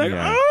moaning. They're like,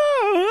 Yeah.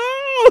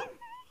 oh,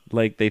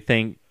 Like they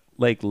think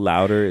like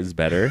louder is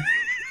better.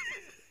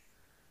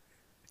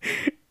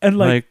 and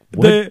like,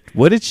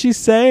 what did she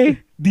say?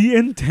 the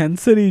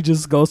intensity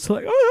just goes to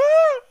like,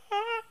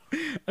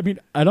 I mean,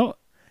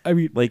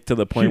 Like to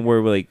the point where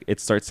like it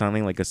starts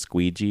sounding like a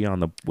squeegee on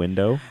the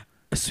window.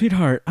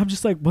 sweetheart, I'm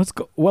just like,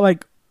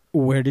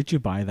 where did you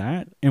buy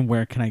that and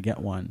where can I get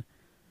one?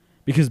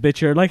 Because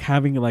bitch, you're like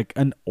having like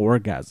an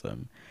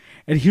orgasm.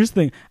 And here's the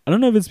thing, I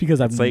don't know if it's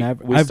because It's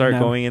like we start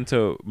going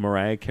into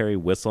Mariah Carey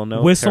whistle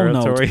note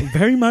territory. note.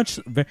 Very much.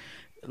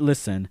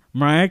 Listen,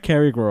 Mariah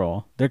Carey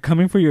girl, they're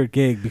coming for your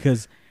gig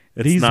because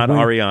It's these not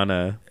women-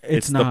 Ariana.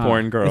 It's the not.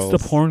 porn girls.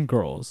 It's the porn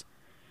girls.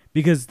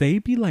 Because they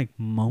be like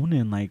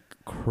moaning like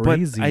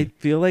crazy. But I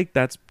feel like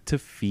that's to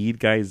feed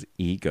guys'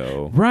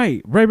 ego.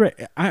 Right.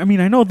 I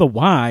mean, I know the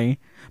why,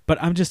 but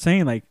I'm just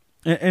saying, like,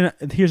 and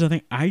here's the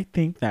thing. I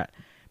think that,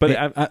 But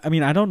I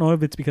mean, I don't know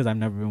if it's because I've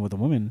never been with a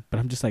woman, but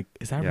I'm just like,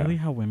 is that Yeah. really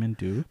how women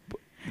do?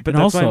 But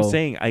And that's what I'm also-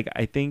 saying.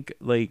 I think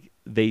like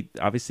they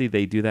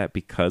do that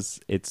because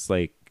it's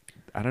like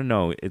I don't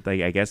know. It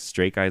like I guess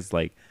straight guys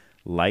like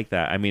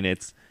that. I mean,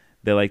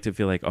 they like to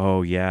feel like,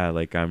 oh yeah,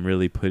 like I'm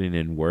really putting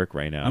in work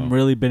right now. I'm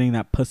really bidding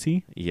that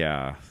pussy.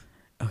 Yeah,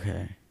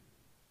 Okay.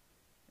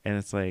 and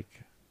it's like,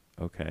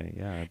 okay,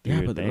 yeah, do Yeah,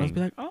 your but the girls thing.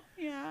 be like, oh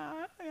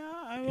yeah.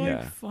 I'm like,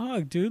 Yeah.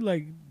 fuck, dude.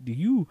 Like, do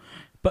you?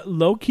 But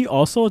low key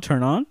also a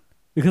turn on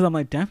because I'm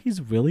like, damn, he's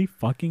really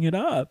fucking it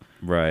up.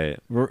 Right.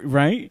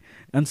 Right?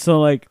 And so,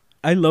 like,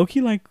 I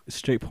low-key like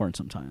straight porn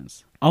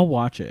sometimes. I'll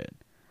watch it.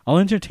 I'll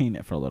entertain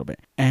it for a little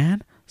bit.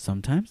 And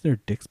sometimes their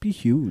dicks be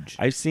huge.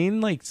 I've seen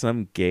like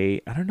some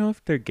gay. I don't know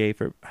if they're gay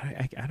for.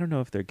 I don't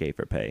know if they're gay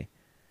for pay,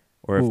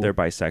 or Who? if they're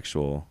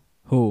bisexual.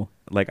 Who?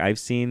 Like I've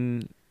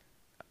seen,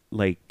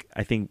 like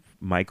I think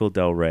Michael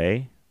Del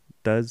Rey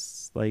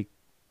does like.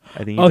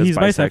 I think he Oh, does he's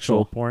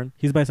bisexual. porn.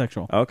 He's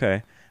bisexual.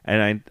 Okay,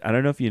 and I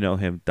don't know if you know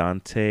him,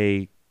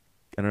 Dante.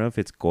 I don't know if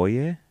it's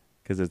Goye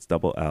because it's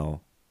double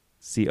L,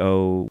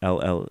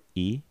 Colle.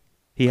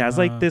 He has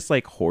like this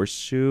like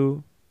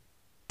horseshoe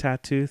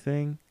tattoo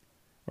thing,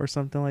 or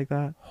something like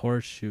that.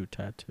 Horseshoe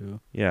tattoo.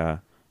 Yeah.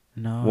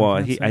 No. Well,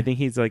 I I think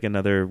he's like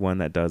another one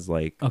that does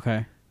like,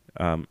 Okay.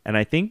 and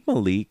I think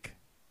Malik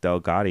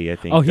Delgatti. I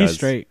think. Oh, he's does-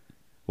 straight.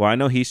 Well, I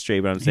know he's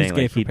straight, but I'm He's saying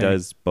gay like for he pay.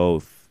 does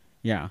both,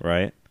 Yeah.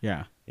 right?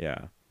 Yeah.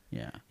 Yeah.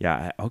 Yeah.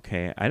 Yeah.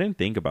 Okay. I didn't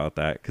think about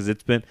that because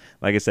it's been,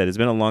 like I said, it's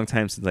been a long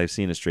time since I've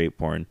seen a straight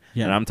porn.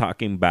 Yeah. And I'm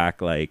talking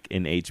back like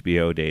in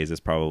HBO days is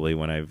probably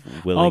when I've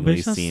Oh, willingly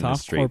bitch, that's seen a softcore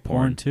straight porn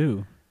porn.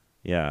 too.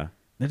 Yeah.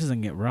 That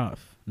doesn't get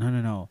rough.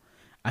 No.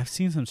 I've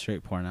seen some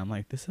straight porn. I'm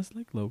like, this is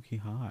like low key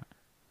hot.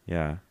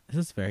 Yeah. This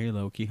is very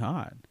low key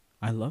hot.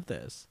 I love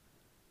this.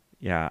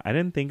 Yeah, I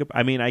didn't think of,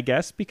 I mean, I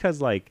guess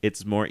because like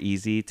it's more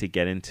easy to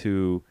get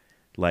into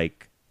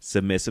like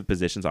submissive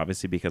positions,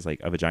 obviously, because like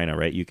a vagina,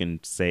 right? You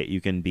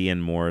can be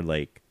in more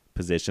like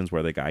positions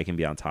where the guy can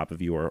be on top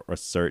of you or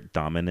assert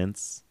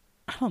dominance.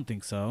 I don't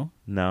think so.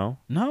 No,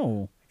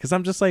 No. because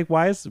I'm just like,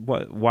 why?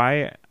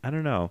 I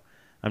don't know.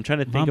 I'm trying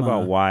to think Mama.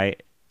 about why.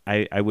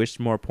 I wish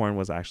more porn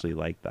was actually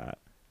like that,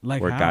 Like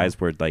where how? guys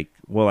were like,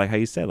 well, like how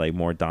you said, like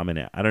more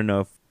dominant. I don't know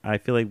if I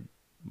feel like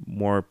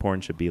more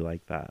porn should be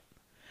like that.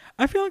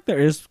 I feel like there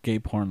is gay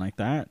porn like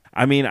that.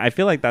 I mean, I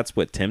feel like that's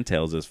what Tim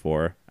Tales is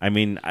for. I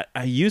mean,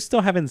 you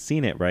still haven't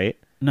seen it, right?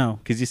 No.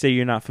 Because you say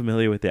you're not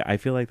familiar with it. I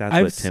feel like that's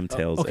what Tim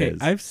Tales okay,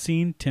 is. I've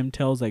seen Tim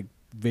Tales like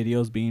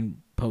videos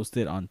being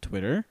posted on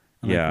Twitter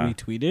and Yeah. like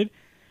retweeted,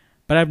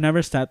 but I've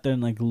never sat there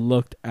and like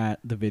looked at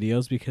the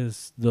videos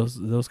because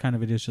those kind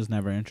of videos just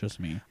never interest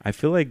me. I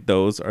feel like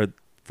those are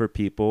for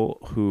people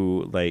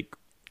who like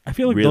I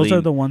feel like really, those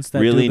are the ones that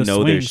really do the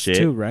know their swings shit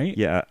too, right?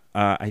 Yeah,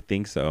 I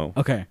think so.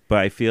 Okay. But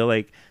I feel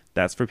like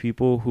that's for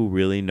people who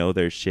really know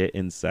their shit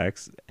in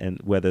sex, and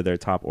whether they're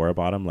top or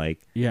bottom, like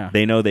Yeah.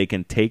 they know they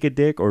can take a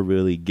dick or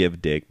really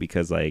give dick,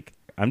 because like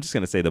I'm just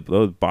gonna say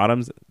those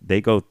bottoms, they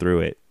go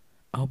through it.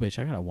 Oh, bitch!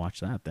 I gotta watch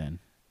that then.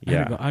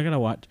 Yeah. I gotta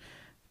watch.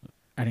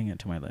 Adding it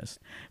to my list.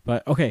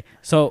 But okay,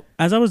 so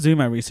as I was doing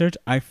my research,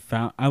 I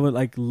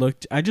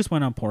just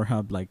went on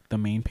Pornhub, like the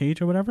main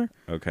page or whatever.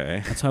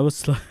 Okay. And so I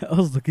was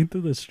looking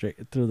through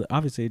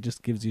obviously it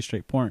just gives you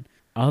straight porn.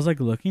 I was like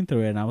looking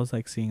through it and I was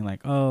like seeing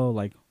like, oh,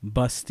 like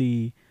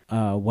busty,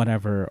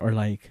 whatever, or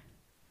like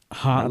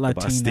hot Not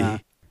the Latina.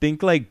 busty.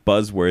 Think like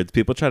buzzwords.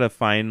 People try to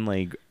find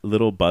like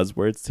little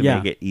buzzwords to Yeah.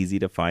 make it easy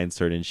to find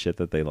certain shit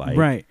that they like.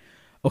 Right.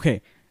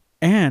 Okay.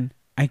 And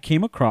I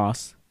came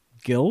across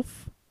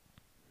GILF.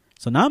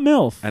 So not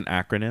MILF. An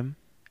acronym.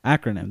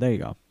 Acronym. There you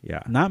go.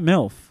 Yeah. Not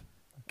MILF.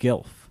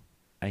 GILF.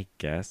 I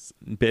guess.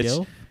 Bitch.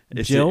 GILF?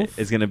 It's, Jilf?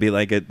 it's gonna be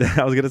like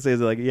I was gonna say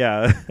it's like,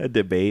 yeah, a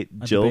debate.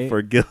 A Jilf debate.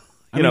 or Gil.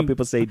 I You know, mean-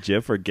 people say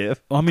GIF or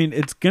GIF. Well, I mean,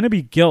 it's going to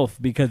be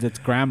GILF because it's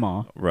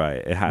grandma. Right.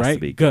 It has Right? to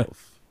be Good. GILF.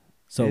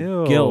 So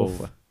Ew.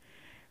 GILF.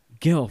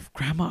 GILF.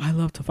 Grandma, I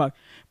love to fuck.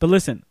 But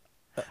listen.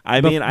 I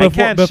Bef- mean, I before-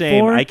 can't shame.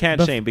 before- I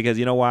can't bef- shame, because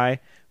you know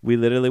why? We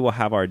literally will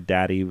have our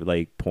daddy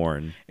like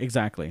porn.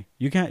 Exactly.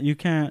 You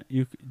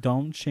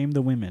don't shame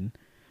the women,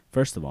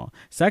 first of all.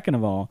 Second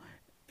of all,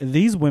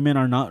 these women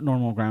are not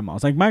normal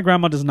grandmas. Like, my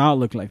grandma does not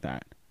look like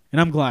that. And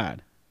I'm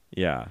glad.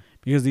 Yeah.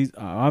 Because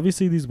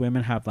obviously these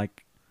women have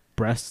like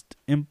breast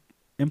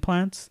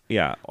implants.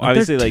 Yeah. Like,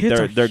 Obviously, their like tits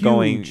are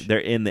they're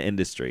in the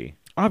industry.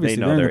 Obviously,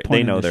 they know they're in the porn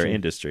they know their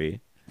industry.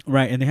 industry.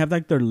 Right, and they have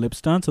like their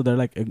lips done, so they're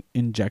like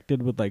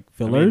injected with like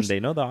I mean, fillers. they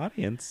know the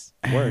audience.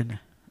 Work. And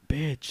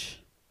bitch,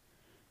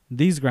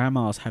 these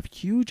grandmas have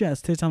huge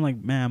ass tits. I'm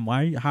like, ma'am,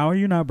 how are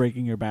you not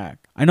breaking your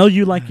back? I know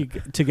you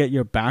like to get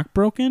your back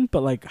broken,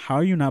 but like, how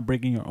are you not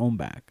breaking your own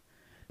back?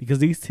 Because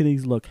these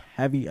titties look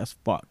heavy as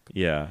fuck.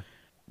 Yeah. I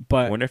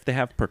But wonder if they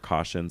have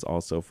precautions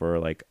also for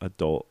like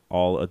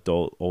all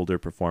adult older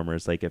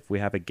performers. Like if we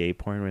have a gay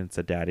porn and it's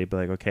a daddy, be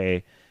like,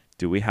 okay,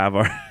 do we have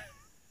our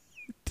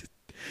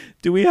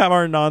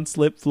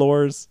non-slip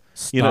floors?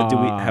 stop. You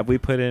know, have we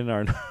put in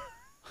our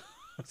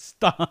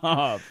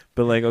Stop.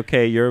 but like,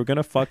 okay, you're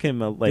gonna fuck him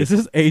like This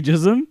is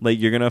ageism, like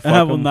you're gonna and I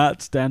fuck will him.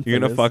 not stand. You're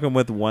for gonna this. fuck him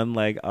with one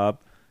leg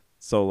up,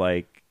 so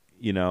like,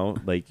 you know,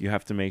 like you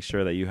have to make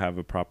sure that you have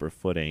a proper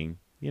footing.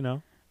 You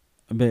know.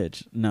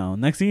 Bitch, no.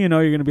 Next thing you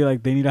know, you're gonna be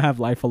like, they need to have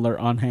life alert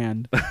on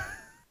hand.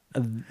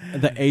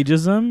 The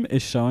ageism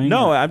is showing.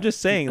 No, I'm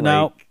just saying.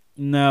 Like,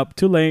 Nope.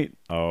 Too late.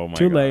 oh my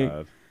Too god. late.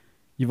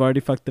 You've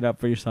already fucked it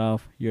up for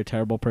yourself. You're a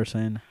terrible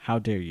person. How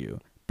dare you?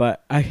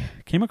 But I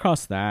came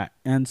across that,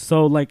 and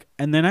so like,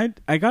 and then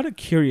I got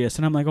curious,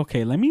 and I'm like,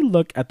 okay, let me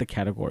look at the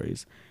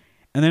categories,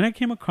 and then I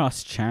came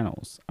across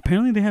channels.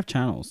 Apparently, they have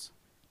channels.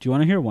 Do you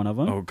want to hear one of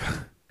them? Oh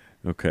god.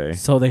 Okay.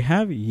 So they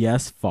have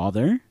Yes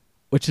Father,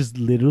 which is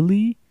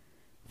literally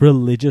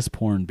religious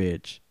porn,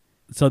 bitch.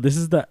 So this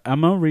is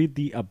I'm gonna read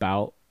the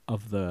about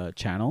of the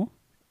channel,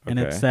 and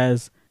it Okay.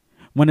 says,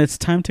 when it's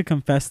time to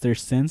confess their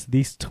sins,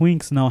 these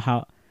twinks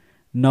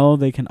know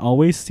they can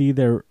always see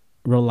their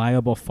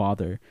reliable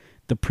father.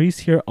 The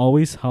priest here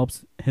always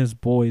helps his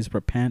boys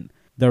repent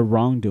their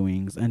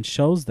wrongdoings and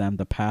shows them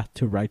the path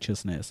to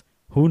righteousness.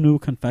 Who knew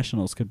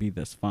confessionals could be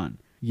this fun?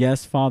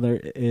 Yes, Father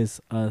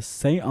is a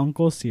Say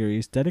Uncle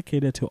series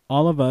dedicated to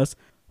all of us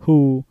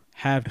who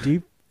have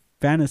deep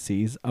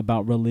fantasies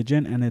about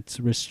religion and its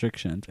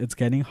restrictions. It's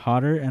getting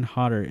hotter and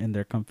hotter in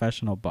their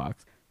confessional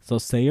box. So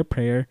say a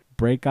prayer,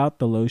 break out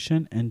the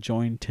lotion, and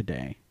join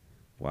today.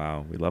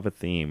 Wow, we love a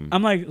theme.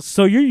 I'm like,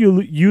 so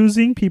you're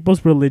using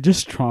people's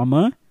religious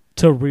trauma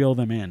to reel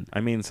them in. I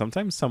mean,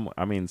 sometimes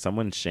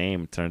someone's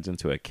shame turns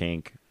into a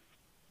kink.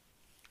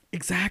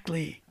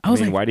 Exactly. I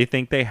mean, why do you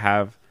think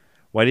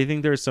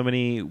there's so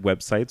many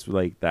websites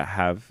like that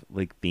have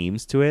like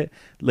themes to it?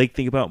 Like,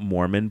 think about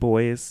Mormon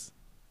boys.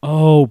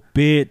 oh,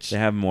 bitch. They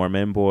have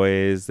Mormon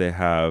boys. They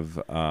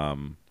have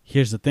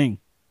Here's the thing.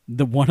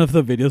 One of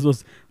the videos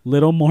was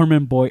little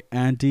Mormon boy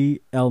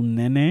Andy El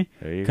Nene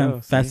there you go. See?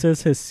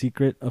 confesses his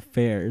secret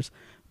affairs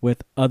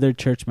with other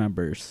church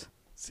members.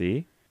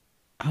 See?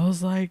 I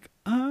was like,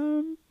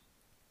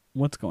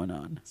 what's going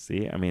on?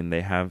 See? I mean,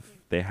 they have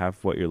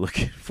what you're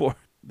looking for.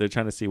 They're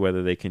trying to see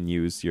whether they can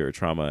use your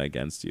trauma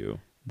against you.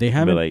 They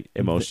have like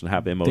emotional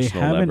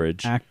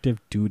leverage. An active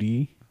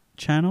duty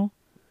channel,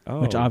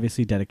 which Oh.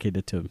 obviously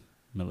dedicated to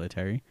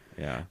military.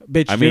 Yeah.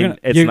 Bitch, I mean,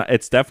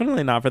 it's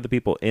definitely not for the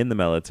people in the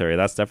military.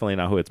 That's definitely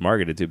not who it's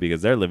marketed to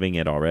because they're living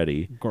it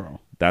already. Girl.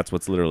 That's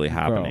what's literally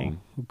happening.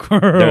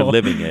 Girl. They're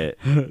living it.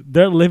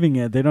 They're living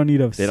it. They don't need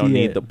to They don't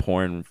need the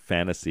porn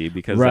fantasy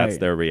because Right. that's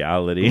their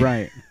reality.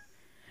 Right.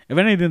 If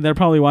anything, they're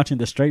probably watching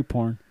the straight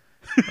porn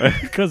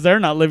because they're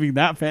not living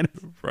that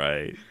fantasy.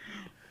 Right.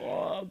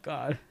 Oh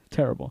God,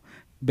 terrible.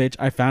 Bitch,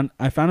 I found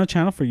a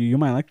channel for you. You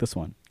might like this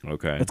one.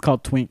 Okay. It's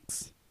called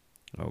Twinks.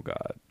 Oh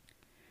God.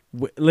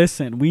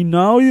 Listen, we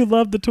know you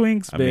love the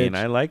Twinks, bitch. I mean,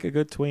 I like a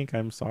good twink.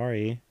 I'm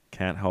sorry.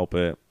 Can't help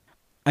it.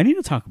 I need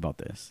to talk about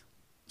this.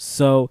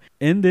 So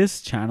in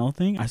this channel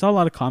thing, I saw a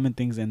lot of common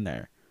things in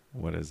there.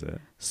 What is it?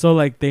 So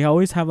like they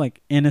always have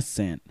like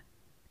innocent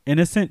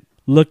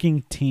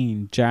looking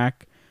teen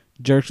Jack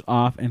jerks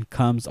off and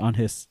comes on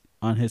his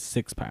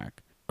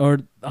 6-pack. Or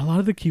a lot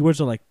of the keywords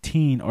are like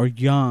teen or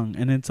young,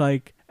 and it's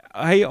like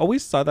I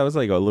always thought that was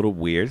like a little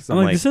weird. I'm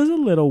like, this is a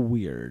little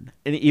weird.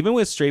 And even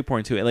with straight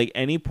porn too, like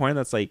any porn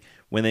that's like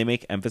when they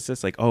make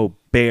emphasis like, oh,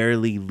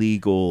 barely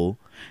legal,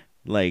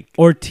 like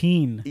Or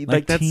teen.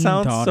 like that teen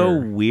sounds so daughter.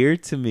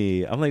 weird to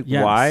me. I'm like,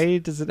 Yes. why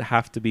does it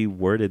have to be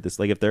worded this?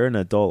 Like if they're an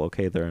adult,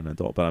 okay, they're an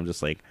adult. But I'm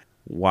just like,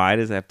 why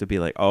does it have to be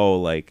like, oh,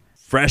 like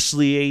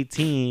freshly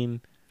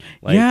 18?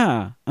 Like,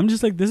 yeah. I'm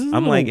just like, this is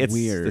I'm like, it's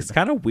weird. It's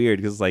kind of weird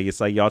because it's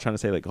like y'all trying to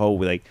say like, oh,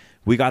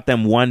 we got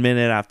them 1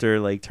 minute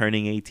after like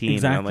turning 18.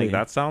 Exactly. And I'm like,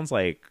 that sounds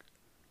like,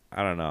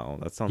 I don't know.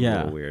 That sounds a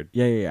little weird.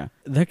 Yeah.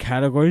 The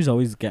categories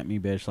always get me,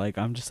 bitch. Like,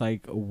 I'm just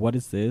like, what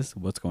is this?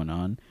 What's going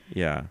on?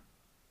 Yeah.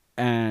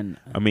 And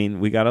I mean,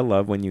 we gotta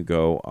love when you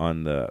go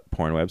on the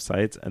porn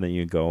websites and then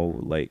you go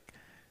like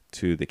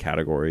to the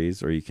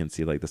categories, or you can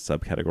see like the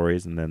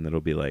subcategories, and then it'll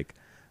be like,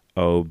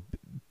 oh,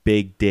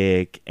 big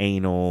dick,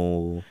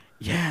 anal,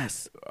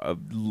 yes,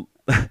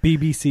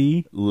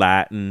 BBC,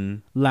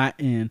 Latin.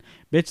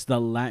 bitch.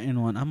 The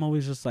Latin one. I'm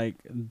always just like,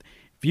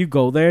 if you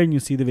go there and you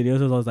see the videos,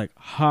 it's always like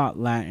hot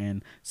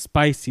Latin,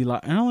 spicy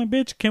Latin, and I'm like,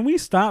 bitch, can we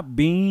stop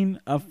being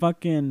a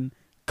fucking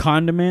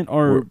condiment?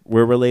 Or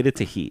We're related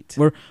to heat.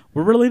 we're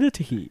related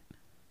to heat.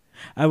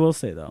 I will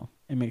say though,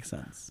 it makes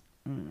sense.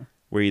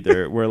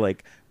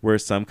 We're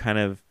some kind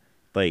of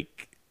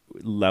like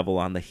level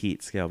on the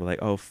heat scale. We're like,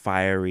 oh,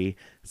 fiery,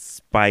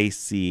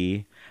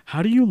 spicy.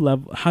 How do you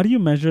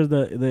measure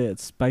the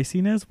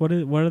spiciness? What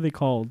are they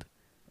called?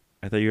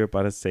 I thought you were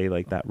about to say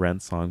like that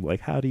Rent song,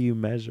 like, how do you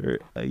measure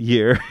a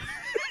year?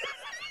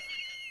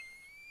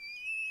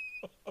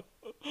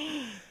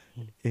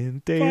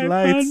 In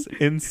daylights,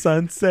 in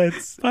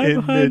sunsets,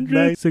 in 500,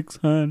 midnight.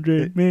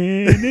 600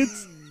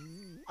 minutes.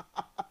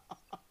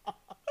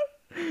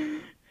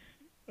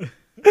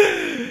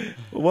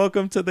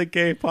 Welcome to the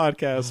gay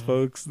podcast,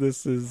 folks.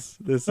 This is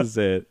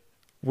it.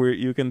 Where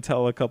you can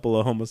tell a couple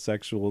of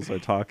homosexuals are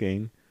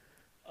talking.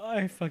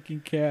 I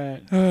fucking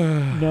can't.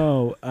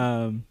 No.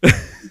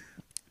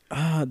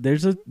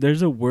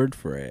 There's a word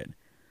for it,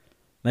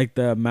 like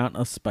the amount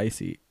of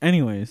spicy.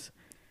 Anyways,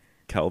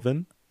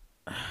 Kelvin?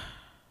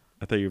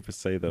 I thought you were going to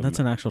say the... that's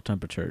an actual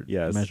temperature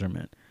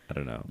measurement. I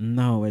don't know.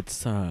 No,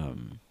 it's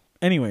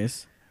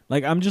Anyways,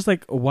 like I'm just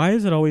like, why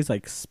is it always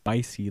like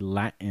spicy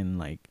Latin,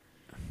 like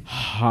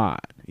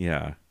hot?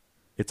 Yeah.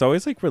 It's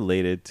always like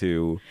related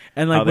to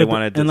And like how they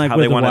want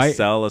to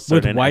sell a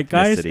certain with white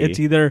guys.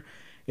 ethnicity.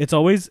 It's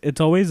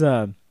always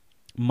a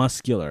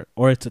muscular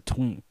or it's a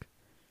twink.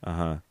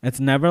 It's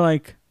never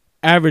like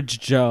average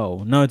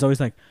Joe. No, it's always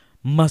like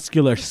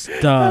muscular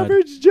stud.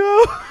 Average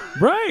Joe.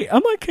 Right.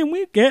 I'm like, can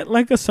we get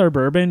like a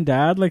suburban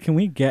dad? Like, can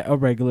we get a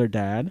regular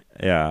dad?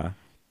 Yeah.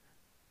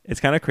 It's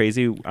kind of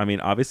crazy. I mean,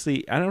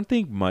 obviously, I don't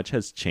think much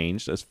has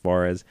changed as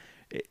far as...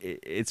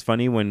 It's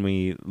funny when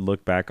we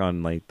look back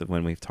on like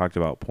when we've talked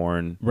about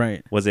porn.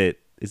 Right. Is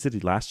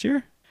it last year?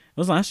 It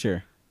was last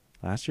year.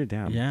 Last year?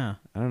 Damn. Yeah.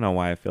 I don't know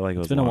why I feel like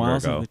It's been a longer while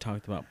ago. since we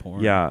talked about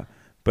porn. Yeah.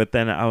 But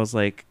then I was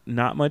like,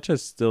 not much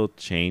has still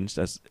changed.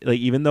 As like,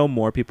 even though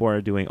more people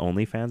are doing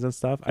OnlyFans and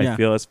stuff, Yeah. I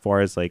feel as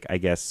far as like, I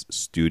guess,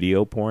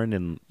 studio porn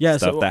and Yeah,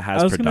 stuff so that has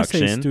I was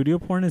production. gonna say studio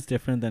porn is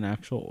different than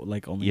actual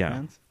like OnlyFans.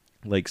 Yeah.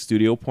 Like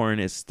studio porn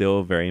is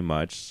still very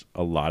much,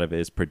 a lot of it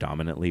is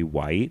predominantly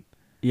white.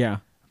 Yeah.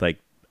 Like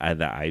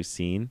that I've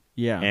seen.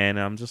 Yeah. And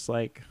I'm just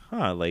like,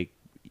 like,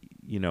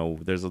 you know,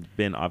 there's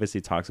been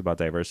obviously talks about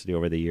diversity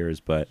over the years,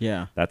 but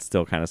yeah. that's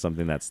still kind of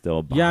something that's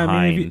still behind.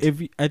 Yeah, I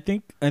mean, I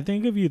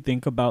think if you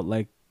think about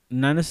like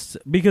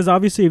because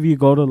obviously if you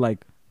go to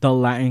like the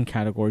Latin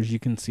categories, you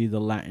can see a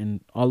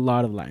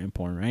lot of Latin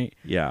porn, right?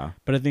 Yeah.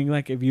 But I think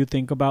like if you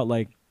think about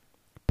like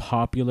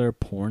popular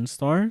porn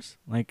stars,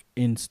 like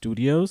in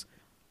studios,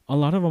 a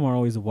lot of them are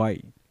always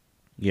white.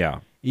 Yeah.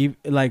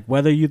 Like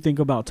whether you think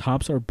about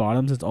tops or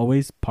bottoms, it's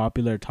always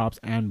popular tops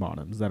and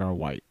bottoms that are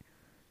white.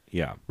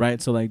 Yeah.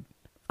 Right? So like,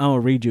 I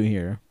won't read you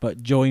here,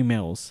 but Joey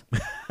Mills.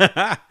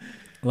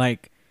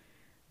 Like,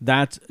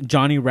 that's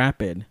Johnny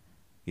Rapid.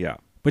 Yeah.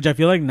 Which I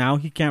feel like now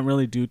he can't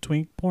really do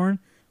twink porn,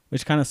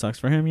 which kind of sucks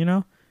for him, you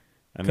know?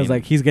 I Because mean,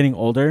 like he's getting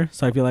older,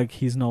 so I feel like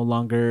he's no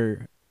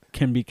longer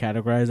can be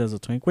categorized as a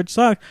twink, which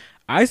sucks.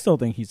 I still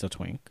think he's a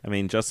twink. I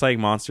mean, just like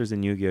monsters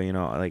in Yu-Gi-Oh, you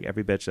know, like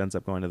every bitch ends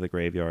up going to the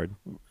graveyard.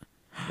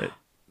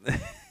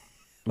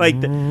 Like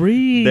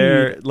Really?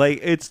 they're like,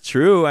 it's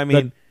true. I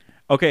mean,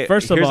 okay.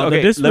 First of here's- all, okay,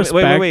 the disrespect.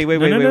 Wait.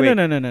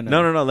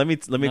 No. No. Let me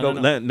No, go.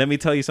 no. Let me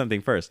tell you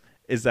something first.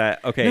 Is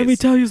that okay? Let me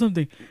tell you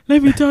something.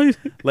 Let me tell you.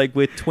 Like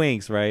with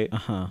twinks, right?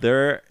 Uh-huh.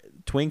 There,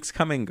 twinks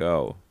come and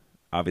go,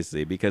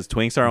 obviously, because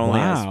twinks are only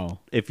Wow.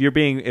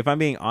 if I'm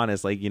being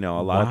honest, like, you know,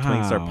 a lot of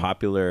twinks are Wow.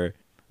 popular,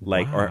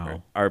 like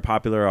Wow. are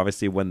popular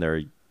obviously when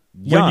they're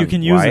young, When you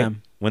can use right?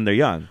 them. When they're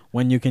young.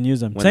 When you can use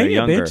them. When Say they're it,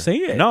 younger. bitch. Say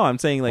it. No, I'm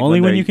saying like only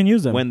when they're- you can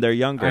use them. when they're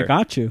younger. I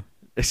got you.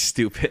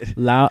 Stupid.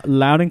 Loud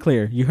and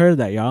clear. You heard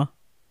that, y'all.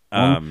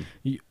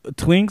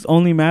 Twinks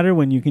only matter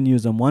when you can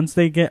use them. Once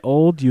they get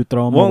old, you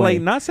throw them Well, away.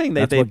 like, not saying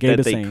that That's what Gabe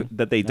is saying.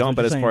 that they That's don't, what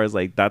but you're as far saying. as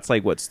like that's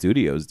like what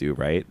studios do,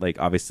 right? Like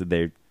obviously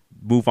they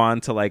move on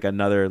to like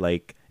another,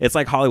 like it's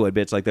like Hollywood,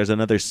 bitch. Like there's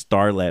another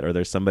starlet or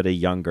there's somebody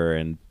younger,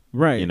 and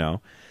Right. you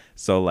know.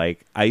 So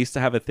like I used to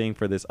have a thing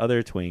for this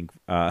other twink,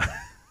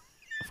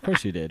 Of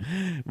course you did.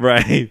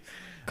 right?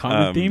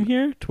 Common theme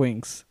here?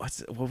 Twinks.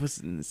 What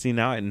was? See,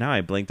 now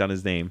I blinked on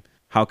his name.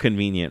 How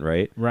convenient,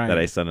 right? Right. That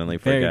I suddenly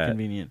Very forget.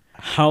 convenient.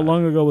 How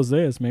long ago was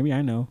this? Maybe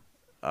I know.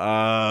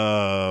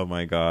 Oh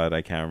my god,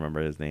 I can't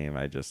remember his name.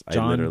 I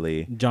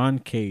literally. John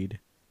Cade.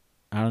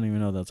 I don't even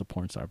know that's a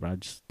porn star, but I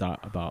just thought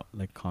about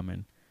like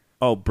common.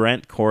 Oh,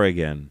 Brent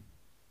Corrigan,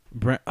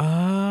 Brent.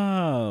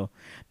 Oh,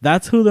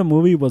 that's who the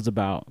movie was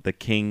about. the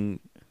King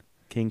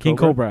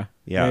Cobra.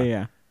 Yeah.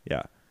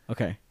 Yeah.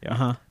 Okay. Yeah. Uh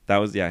huh. That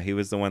was, yeah, he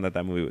was the one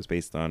that movie was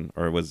based on,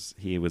 or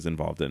he was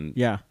involved in.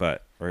 Yeah.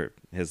 Or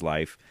his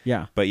life.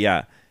 Yeah. But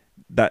yeah,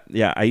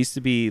 I used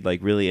to be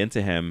like really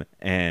into him,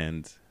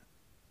 and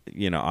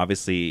you know,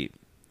 obviously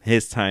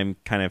his time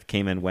kind of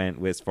came and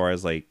went as far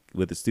as like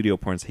with the studio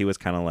porns. He was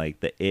kind of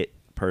like the it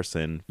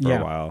person for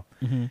a while,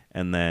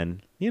 and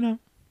then, you know,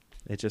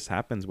 it just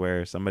happens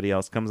where somebody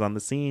else comes on the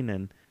scene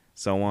and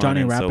so on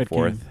Johnny and Rapid so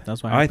forth. came.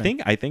 That's why. I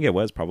think it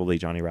was probably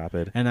Johnny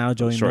Rapid. And now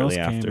Joey Mills shortly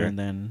came, after. and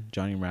then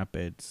Johnny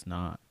Rapid's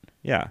not.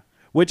 Yeah.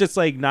 Which is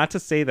like not to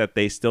say that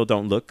they still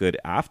don't look good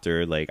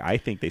after. Like I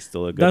think they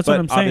still look good. That's but what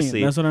I'm saying.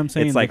 obviously That's what I'm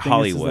saying. It's The like thing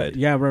is that- Hollywood.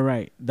 yeah,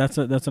 right. That's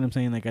what I'm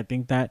saying. Like I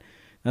think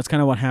that's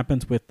kind of what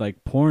happens with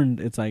like porn.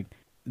 It's like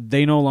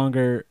they no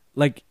longer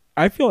like.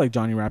 I feel like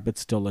Johnny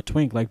Rapid's still a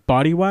twink. Like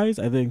body wise,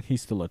 I think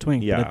he's still a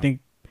twink. Yeah. But I think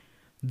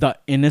the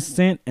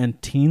innocent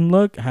and teen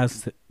look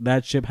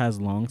that ship has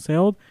long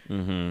sailed.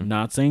 Mm-hmm.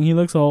 Not saying he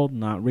looks old.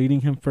 Not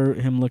reading him for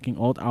him looking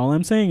old. All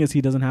I'm saying is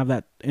he doesn't have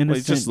that Well,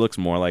 innocent. he just looks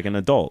more like an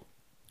adult.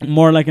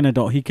 More like an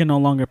adult. He can no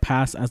longer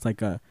pass as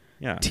like a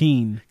Yeah.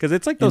 teen. Because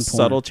it's like in those porn.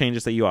 subtle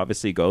changes that you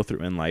obviously go through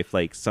in life.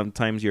 Like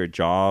sometimes your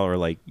jaw, or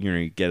like, you know,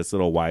 you get a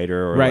little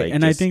wider, or Right, like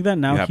and I just think that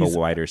now you have he's- a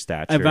wider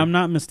stature. If I'm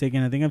not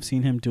mistaken, I think I've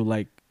seen him do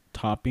like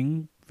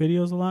topping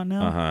videos a lot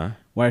now. Uh-huh.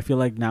 Where I feel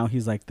like now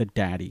he's like the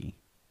daddy,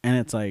 and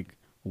it's like,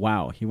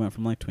 wow, he went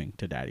from like twink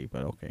to daddy.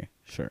 But okay,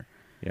 sure.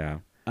 Yeah.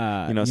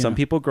 You know, some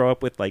people grow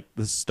up with like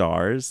the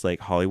stars,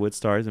 like Hollywood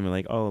stars, and we're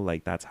like, oh,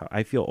 like that's how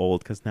I feel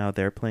old because now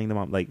they're playing them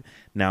on. Like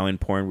now in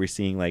porn, we're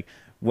seeing like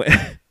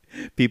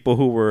people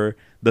who were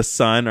the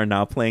son are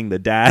now playing the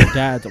dad.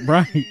 Dad's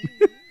right.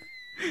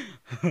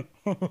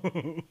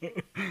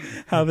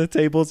 How the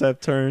tables have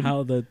turned.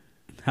 How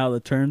the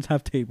turns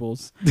have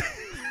tables.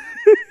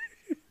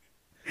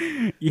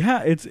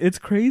 Yeah, it's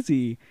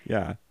crazy.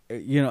 Yeah.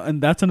 You know,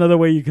 and that's another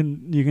way you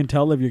can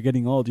tell if you're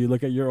getting old. You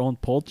look at your own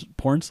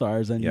porn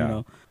stars, and Yeah. you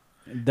know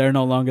they're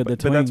no longer the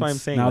twins. But that's why I'm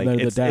saying now like,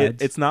 they're it's, the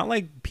dads. it's not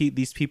like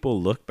these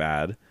people look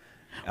bad.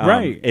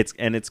 Right.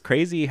 It's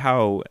crazy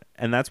how,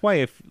 and that's why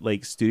if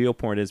like studio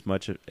porn is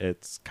much,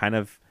 it's kind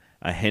of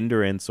a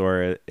hindrance,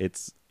 or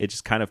it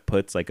just kind of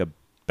puts like a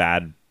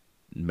bad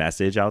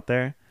message out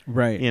there,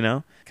 right. you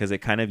know, because it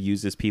kind of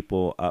uses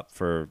people up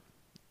for,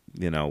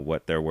 you know,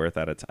 what they're worth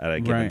at a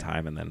given Right.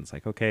 time, and then it's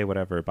like, okay,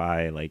 whatever,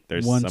 bye. Like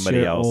there's Once somebody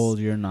you're else. old,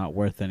 you're not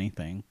worth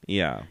anything.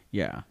 Yeah,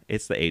 Yeah,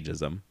 it's the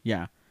ageism,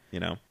 yeah. you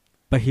know.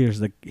 But here's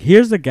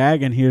the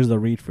gag, and here's the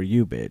read for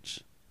you,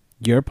 bitch.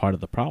 You're part of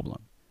the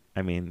problem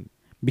I mean,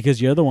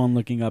 because you're the one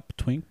looking up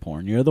twink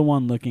porn. You're the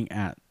one looking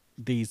at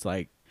these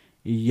like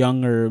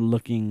younger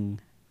looking,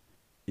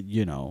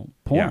 you know,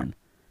 porn. Yeah.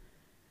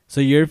 So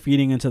you're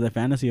feeding into the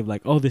fantasy of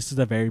like, oh, this is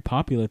a very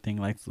popular thing.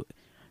 Like,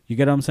 you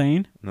get what I'm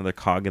saying? another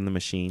cog in the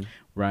machine.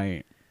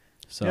 Right.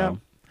 So Yeah.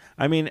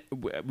 I mean,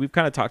 we've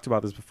kind of talked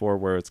about this before,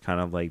 where it's kind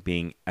of like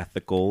being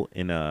ethical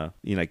in a,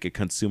 you know, like a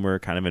consumer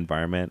kind of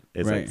environment.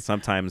 It's Right. like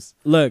sometimes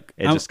look,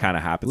 it just kind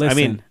of happens. listen,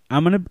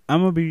 I mean, I'm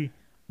gonna be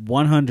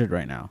 100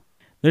 right now.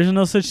 There's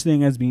no such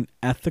thing as being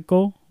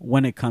ethical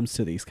when it comes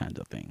to these kinds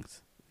of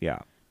things. yeah,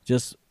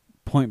 Just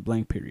point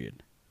blank.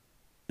 Period.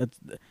 It's,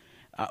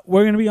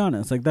 we're gonna be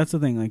honest. Like that's the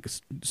thing. Like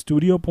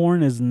studio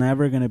porn is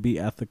never gonna be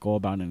ethical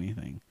about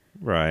anything.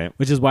 right.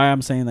 Which is why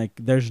I'm saying like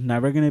there's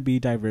never gonna be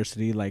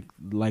diversity like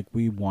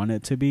we want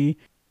it to be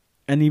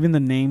And even the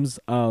names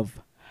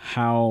of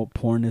how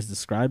porn is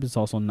described is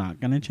also not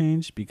going to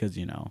change because,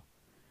 you know,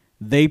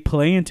 they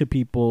play into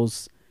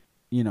people's,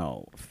 you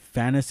know,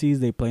 fantasies.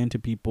 They play into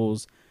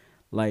people's,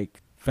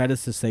 like,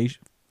 fetishization.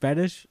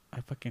 Fetish?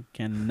 I fucking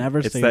can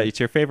never say it. It's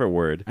your favorite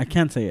word. I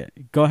can't say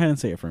it. Go ahead and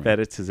say it for me.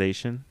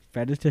 Fetishization.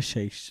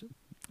 Fetishization.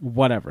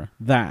 Whatever.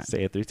 That.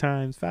 Say it 3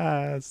 times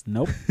fast.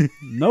 Nope.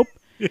 Nope.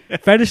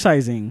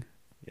 Fetishizing,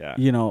 Yeah.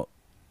 you know,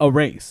 a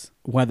race,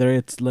 whether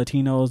it's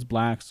Latinos,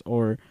 blacks,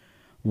 or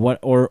what,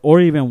 or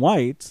even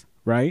whites,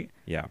 right?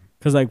 Yeah.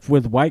 Because like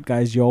with white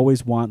guys, you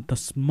always want the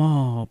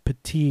small,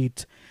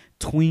 petite,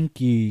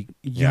 twinky,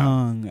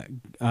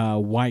 young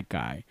white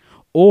guy,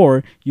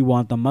 or you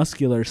want the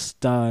muscular,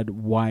 stud,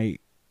 white,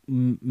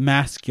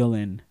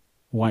 masculine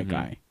white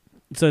guy.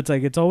 So it's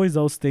like it's always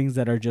those things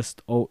that are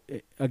just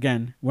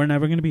again, we're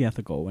never gonna be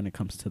ethical when it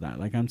comes to that.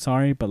 Like I'm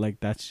sorry, but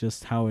like that's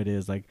just how it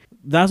is. Like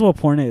that's what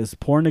porn is.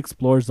 Porn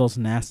explores those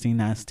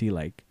nasty,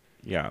 like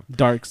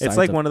dark sides. It's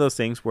like one of those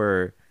things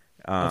where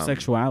of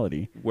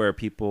sexuality, where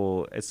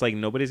people, it's like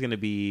nobody's gonna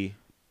be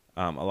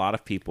a lot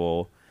of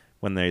people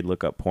when they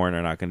look up porn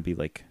are not gonna be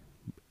like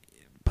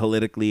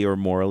politically or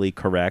morally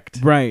correct,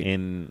 right?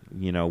 In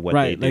you know what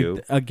they do.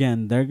 Like,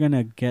 again, they're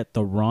gonna get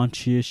the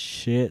raunchiest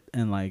shit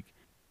and like.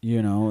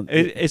 You know,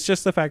 it's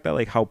just the fact that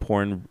like how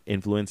porn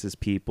influences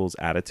people's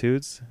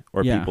attitudes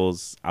or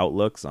people's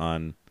outlooks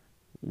on,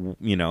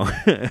 you know,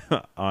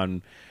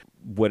 on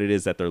what it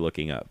is that they're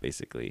looking up.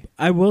 Basically,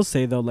 I will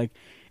say though, like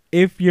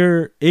if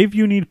you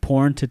need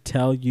porn to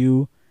tell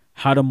you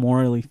how to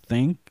morally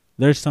think,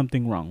 there's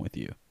something wrong with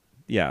you.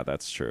 Yeah,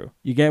 that's true.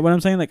 You get what I'm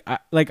saying?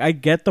 Like I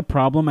get the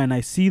problem and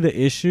I see the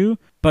issue,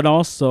 but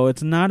also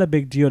it's not a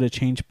big deal to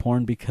change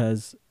porn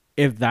because.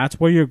 If that's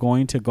where you're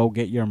going to go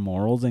get your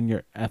morals and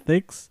your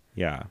ethics,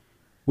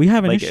 we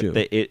have an issue.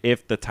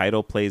 If the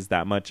title plays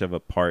that much of a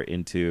part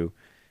into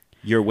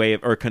your way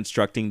of, or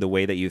constructing the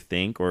way that you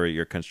think, or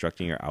you're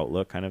constructing your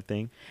outlook, kind of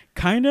thing.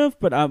 Kind of,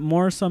 but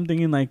more something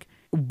in like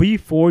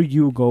before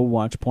you go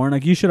watch porn,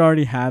 like you should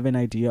already have an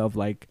idea of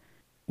like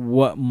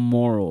what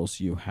morals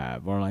you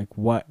have, or like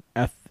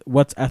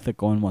what's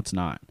ethical and what's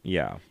not.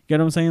 Yeah, you get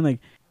what I'm saying? Like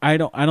I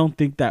don't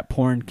think that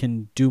porn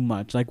can do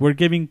much. Like we're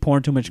giving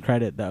porn too much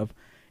credit of.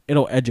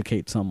 It'll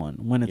educate someone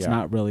when it's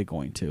not really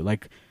going to.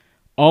 Like,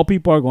 all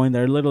people are going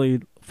there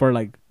literally for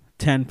like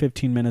 10,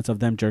 15 minutes of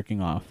them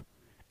jerking off,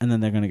 and then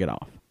they're going to get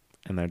off.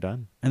 And they're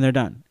done. And they're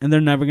done. And they're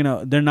not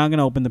going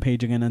to open the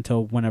page again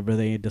until whenever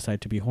they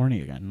decide to be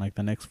horny again, like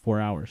the next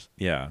 4 hours.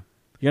 Yeah.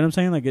 You know what I'm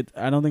saying? Like,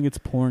 I don't think it's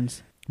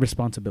porn's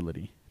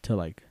responsibility to,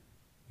 like,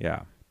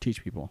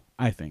 teach people,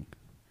 I think.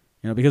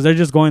 You know, because they're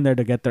just going there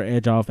to get their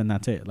edge off, and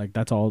that's it. Like,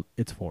 that's all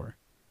it's for.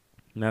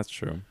 That's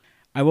true.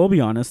 I will be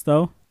honest,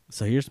 though.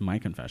 So here's my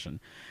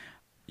confession.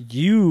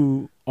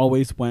 You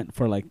always went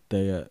for like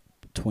the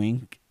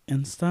twink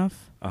and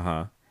stuff.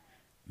 Uh-huh.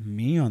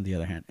 Me on the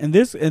other hand. And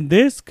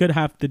this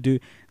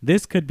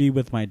could be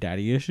with my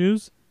daddy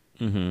issues.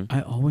 Mm-hmm.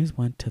 I always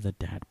went to the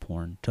dad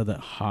porn, to the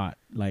hot,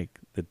 like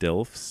the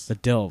DILFs. The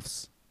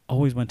DILFs.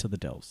 Always went to the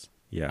DILFs.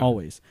 Yeah.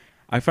 Always.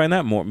 I find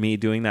that me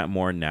doing that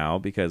more now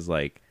because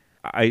like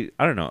I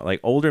don't know, like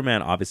older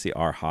men obviously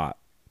are hot.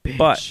 Bitch.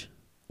 But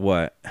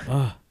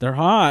what? They're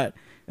hot.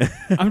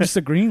 I'm just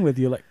agreeing with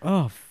you. Like,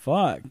 oh,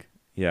 fuck.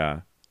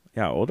 Yeah.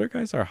 Yeah, older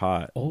guys are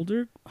hot.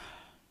 Older?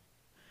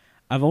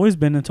 I've always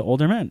been into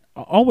older men.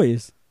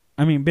 Always.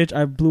 I mean, bitch,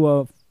 I blew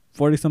a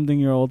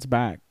 40-something-year-old's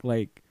back.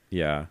 Like,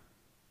 yeah.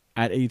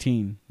 At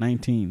 18,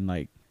 19.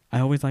 Like, I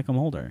always like them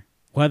older.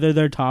 Whether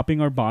they're topping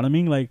or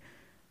bottoming, like,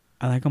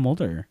 I like them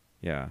older.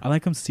 Yeah. I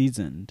like them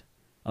seasoned.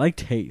 I like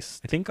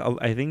taste. I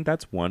think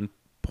that's one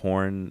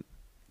porn.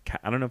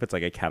 I don't know if it's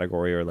like a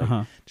category or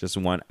like just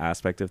one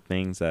aspect of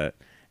things that...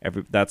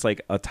 that's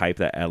like a type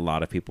that a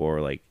lot of people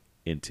are like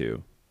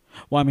into.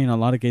 Well, I mean, a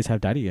lot of gays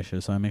have daddy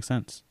issues, so that makes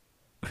sense.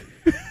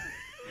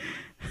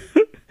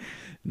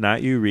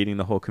 Not you reading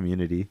the whole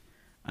community.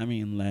 I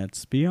mean,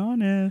 let's be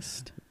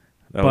honest.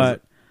 That was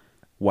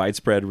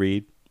widespread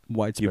read.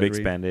 Widespread You've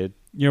expanded.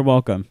 You're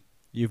welcome.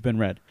 You've been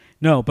read.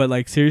 No, but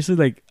like seriously,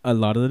 like a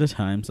lot of the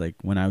times, like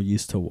when I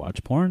used to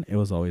watch porn, it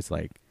was always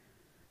like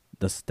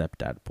the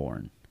stepdad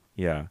porn.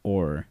 Yeah.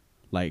 Or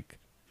like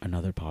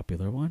another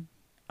popular one.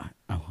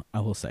 I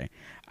will say,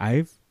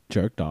 I've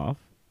jerked off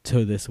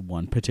to this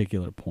one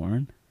particular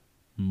porn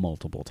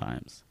multiple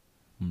times.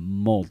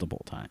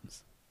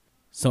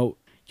 So,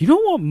 you know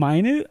what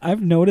mine is?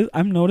 I'm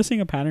noticing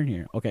a pattern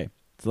here. Okay,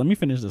 so let me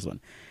finish this one.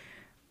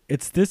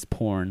 It's this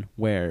porn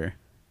where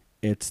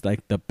it's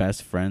like the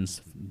best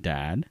friend's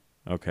dad.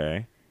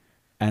 Okay.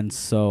 And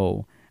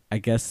so, I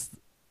guess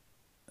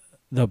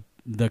the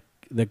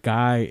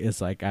guy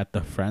is like at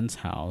the friend's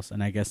house,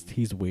 and I guess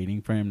he's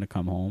waiting for him to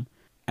come home.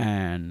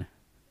 And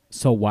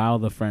so while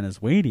the friend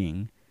is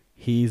waiting,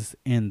 he's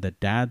in the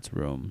dad's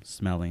room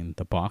smelling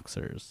the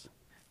boxers.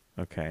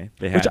 Okay.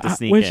 They had to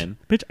sneak in.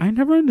 Bitch, I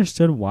never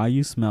understood why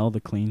you smell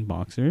the clean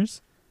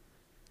boxers.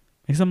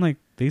 Because I'm like,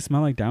 they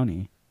smell like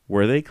Downy.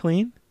 Were they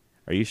clean?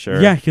 Are you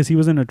sure? Yeah, because he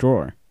was in a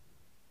drawer.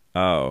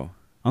 Oh.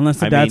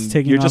 Unless the I dad's mean,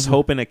 taking you're off just the-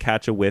 hoping to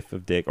catch a whiff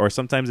of dick, or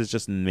sometimes it's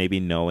just maybe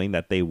knowing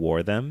that they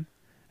wore them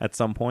at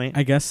some point.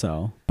 I guess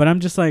so. But I'm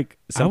just like,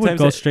 I would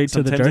Sometimes go straight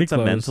to the sometimes dirty it's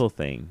clothes. a mental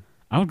thing.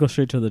 I would go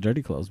straight to the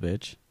dirty clothes,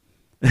 bitch.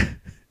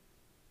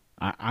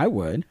 I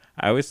would.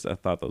 I always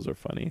thought those were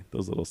funny.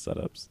 Those little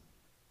setups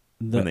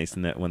when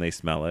they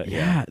smell it.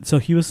 Yeah. So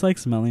he was like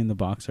smelling the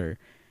boxer,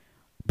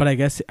 but I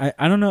guess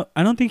I don't know.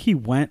 I don't think he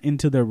went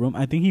into their room.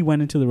 I think he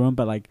went into the room,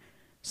 but like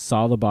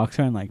saw the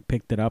boxer and like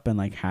picked it up and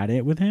like had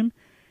it with him.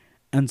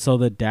 And so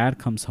the dad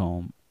comes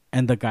home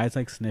and the guy's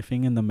like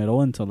sniffing in the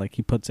middle until like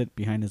he puts it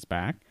behind his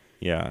back.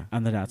 Yeah.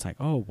 And the dad's like,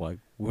 "Oh,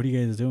 what are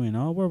you guys doing?"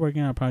 "Oh, we're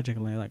working on a project."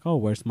 And they're like, "Oh,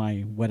 where's my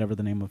whatever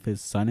the name of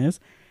his son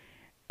is?"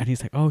 And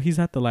he's like, "Oh, he's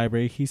at the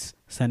library. He's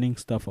sending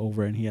stuff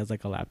over, and he has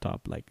like a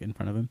laptop like in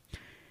front of him."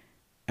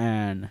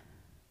 And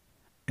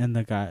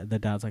the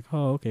dad's like,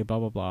 "Oh, okay, blah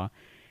blah blah."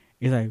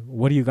 He's like,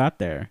 "What do you got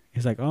there?"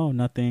 He's like, "Oh,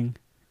 nothing."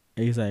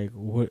 And he's like,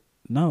 "What?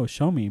 No,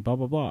 show me." Blah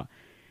blah blah.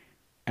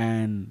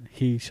 And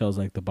he shows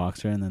like the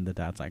boxer, and then the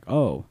dad's like,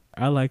 "Oh,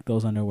 I like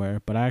those underwear,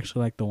 but I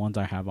actually like the ones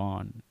I have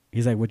on."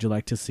 He's like, "Would you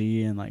like to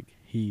see?" And like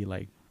he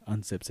like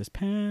unzips his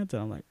pants,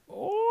 and I'm like,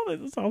 "Oh,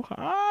 this is so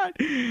hot,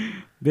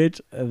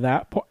 bitch!"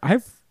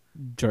 I've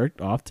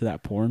jerked off to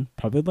that porn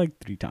probably like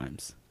 3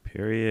 times.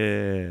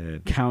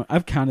 Period.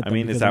 I've counted. I them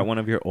mean, is because that one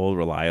of your old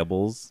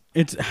reliables?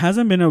 It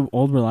hasn't been an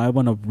old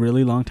reliable in a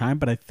really long time,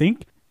 but I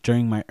think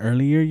during my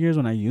earlier years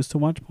when I used to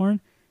watch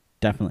porn,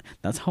 definitely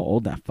that's how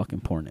old that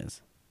fucking porn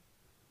is.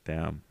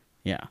 Damn.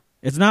 Yeah,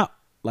 it's not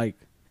like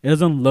it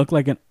doesn't look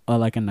like a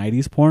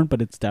 90s porn,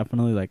 but it's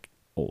definitely like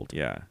old.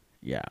 Yeah.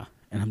 Yeah,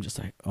 and I'm just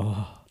like,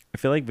 oh. I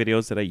feel like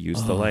videos that I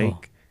used to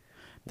like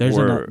There's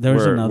were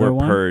another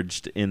one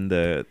purged in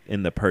the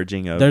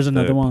purging of There's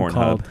another the one Pornhub.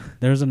 called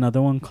There's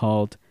another one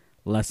called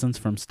Lessons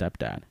from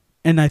Stepdad.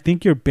 And I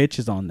think your bitch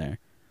is on there.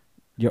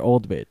 Your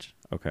old bitch.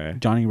 Okay.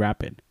 Johnny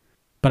Rapid.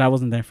 But I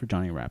wasn't there for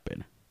Johnny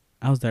Rapid.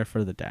 I was there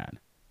for the dad.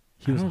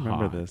 He was I don't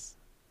remember hot. this.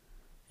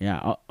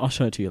 Yeah, I'll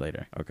show it to you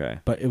later. Okay.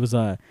 But it was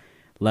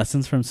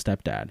Lessons from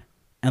Stepdad.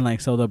 And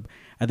like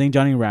I think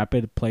Johnny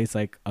Rapid plays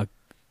like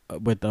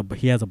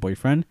he has a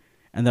boyfriend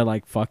and they're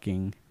like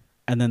fucking,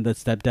 and then the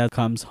stepdad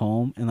comes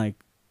home and like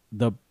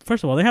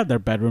first of all they have their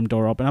bedroom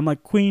door open. I'm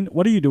like, "Queen,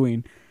 what are you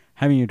doing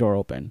having your door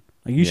open?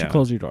 Like you should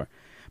close your door."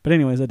 But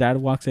anyways, the dad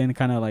walks in and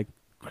kind of like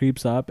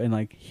creeps up and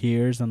like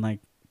hears and like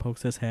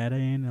pokes his head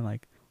in and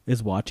like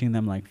is watching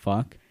them like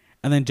fuck.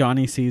 And then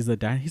Johnny sees the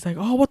dad. He's like,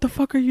 "Oh, what the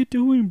fuck are you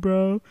doing,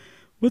 bro?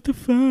 What the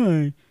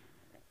fuck?"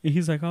 And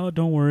he's like, "Oh,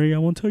 don't worry, I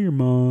won't tell your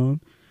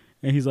mom."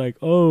 And he's like,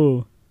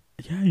 "Oh,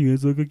 yeah, you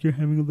guys look like you're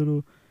having a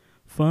little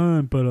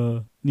fun,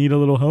 but need a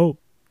little help."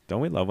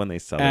 Don't we love when they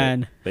sell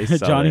And it? They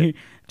sell it.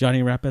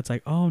 Johnny Rapid's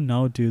like, "Oh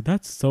no, dude,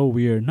 that's so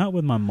weird. Not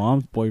with my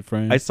mom's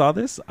boyfriend." I saw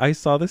this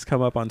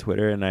come up on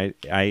Twitter, and I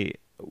I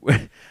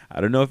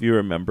don't know if you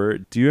remember.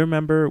 Do you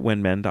remember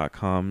when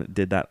Men.com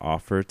did that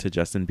offer to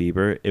Justin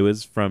Bieber? It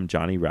was from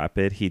Johnny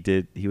Rapid. He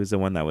was the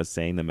one that was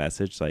saying the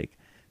message, like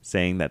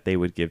saying that they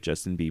would give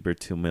Justin Bieber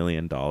 $2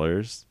 million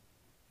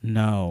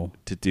No.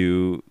 to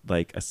do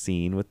like a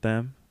scene with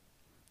them.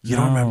 You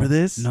don't remember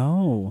this?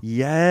 No.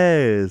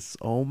 Yes.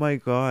 Oh my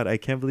God. I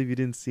can't believe you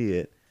didn't see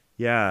it.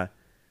 Yeah.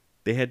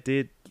 They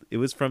it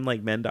was from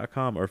like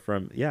Men.com or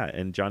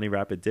and Johnny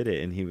Rapid did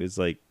it, and he was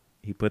like,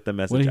 he put the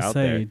message out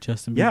there. What did he say?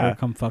 Justin Bieber,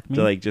 come fuck me?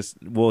 So like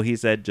he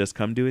said, just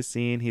come do a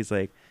scene. He's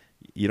like,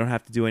 you don't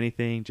have to do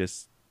anything.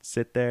 Just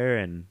sit there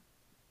and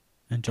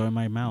enjoy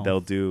my mouth. They'll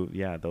do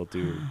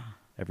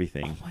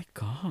everything. Oh my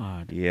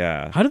God.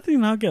 Yeah. How did they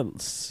not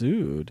get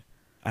sued?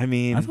 I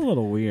mean, that's a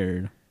little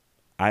weird.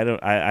 I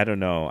don't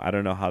know. I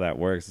don't know how that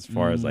works as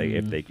far as like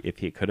if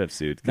he could have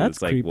sued. 'Cause That's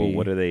it's like, creepy. well,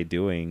 what are they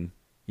doing?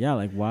 Yeah,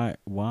 like why?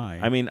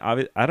 I mean,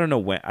 I don't know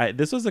when.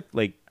 This was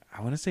like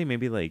I want to say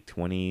maybe like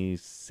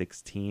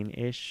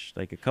 2016-ish,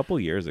 like a couple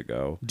years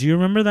ago. Do you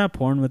remember that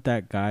porn with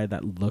that guy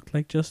that looked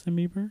like Justin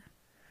Bieber?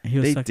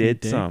 They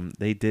did some.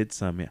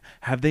 Yeah.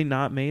 Have they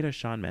not made a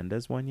Shawn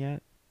Mendes one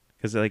yet?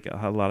 Because like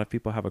a lot of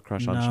people have a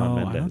crush on Shawn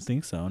Mendes. I don't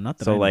think so. Not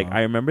that. So I like know.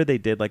 I remember they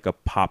did like a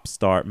pop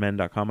star.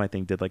 Men.com I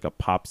think did like a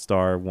pop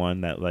star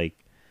one that like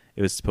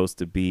it was supposed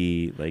to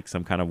be like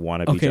some kind of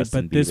wannabe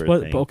Justin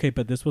Bieber thing.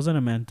 But this wasn't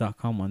a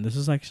Men.com one. This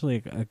is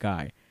actually a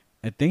guy.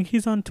 I think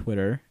he's on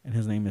Twitter and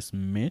his name is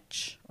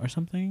Mitch or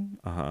something.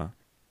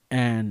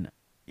 And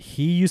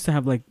he used to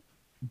have like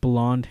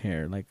blonde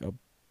hair,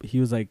 he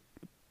was like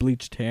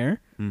bleached hair.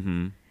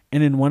 Mm-hmm.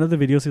 And in one of the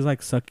videos, he's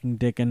like sucking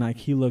dick, and like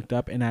he looked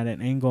up, and at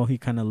an angle, he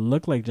kind of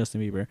looked like Justin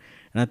Bieber.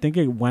 And I think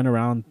it went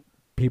around.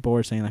 People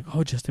were saying like,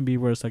 "Oh, Justin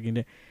Bieber is sucking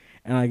dick,"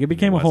 and like it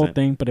became a whole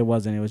thing. But it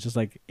wasn't. It was just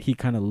like he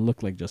kind of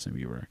looked like Justin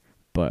Bieber.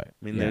 But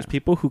I mean, there's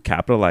people who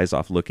capitalize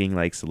off looking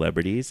like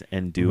celebrities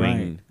and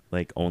doing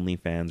like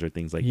OnlyFans or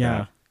things like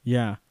that.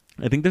 Yeah.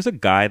 I think there's a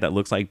guy that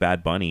looks like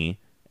Bad Bunny,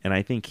 and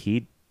I think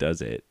he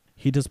does it.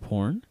 He does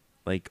porn,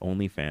 like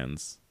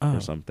OnlyFans or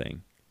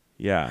something.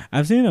 Yeah.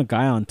 I've seen a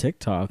guy on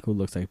TikTok who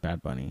looks like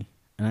Bad Bunny,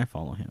 and I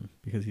follow him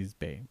because he's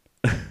babe.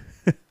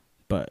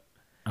 But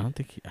I don't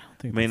think.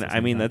 I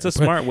mean, that's a But-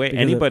 smart way.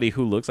 because Anybody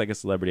who looks like a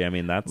celebrity, I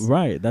mean, that's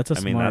right. That's a I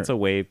smart. mean, that's a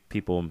way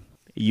people.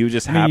 You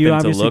just I mean, happen you to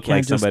obviously look like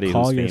can't just somebody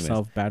call who's famous.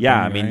 yourself Bad Yeah,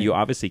 I Bunny, mean, right? you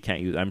obviously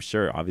can't use. I'm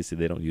sure, obviously,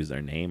 they don't use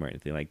their name or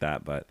anything like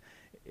that. But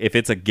if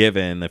it's a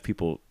given, if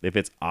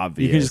it's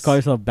obvious, You can just call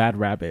yourself Bad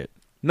Rabbit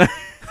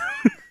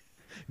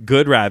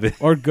Good Rabbit.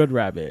 or Good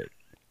Rabbit,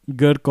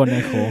 Good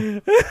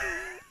Conejo,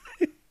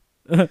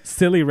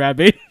 Silly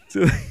Rabbit.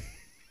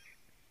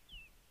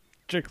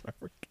 Tricks are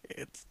for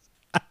kids.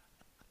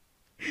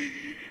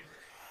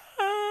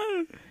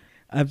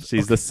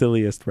 She's the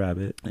silliest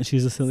rabbit.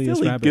 She's the silliest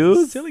Silly rabbit.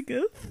 goose. Silly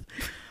goose.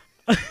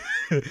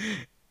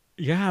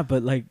 Yeah,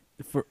 but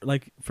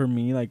for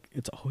me, like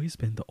it's always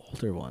been the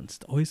older ones.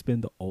 It's always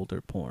been the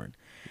older porn.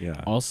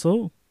 Yeah.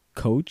 Also,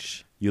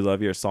 Coach. You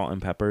love your salt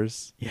and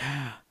peppers.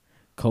 Yeah,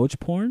 Coach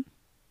porn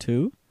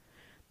too.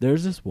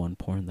 There's this one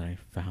porn that I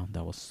found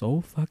that was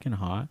so fucking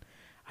hot.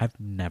 I've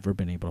never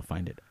been able to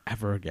find it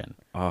ever again.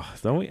 Oh,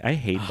 don't we? I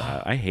hate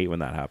that. I hate when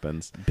that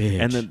happens. Bitch.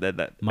 And then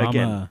that Mama.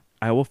 again,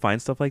 I will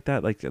find stuff like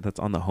that, like that's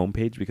on the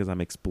homepage because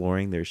I'm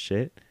exploring their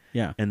shit,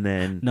 Yeah. and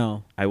then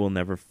No. I will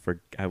never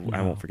forget. I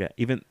No. won't forget.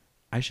 Even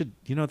I should.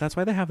 That's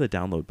why they have the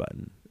download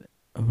button.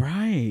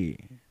 Right.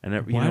 And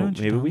Why don't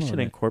you maybe we download should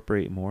it?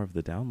 incorporate more of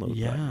the download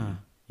Yeah. button.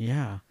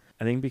 Yeah.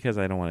 I think because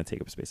I don't want to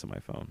take up space on my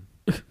phone.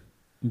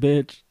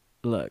 Bitch,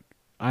 look,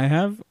 I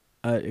have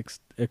a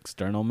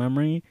external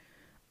memory.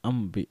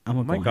 I'm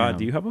Oh my god,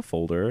 do you have a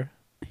folder?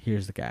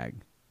 Here's the gag.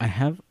 I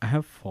have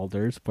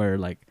folders where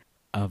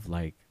of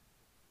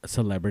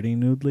celebrity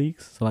nude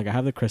leaks. So like I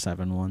have the Chris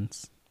Evans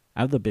ones.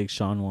 I have the Big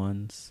Sean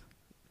ones.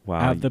 Wow,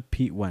 I have the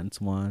Pete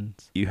Wentz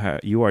ones. you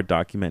are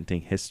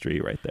documenting history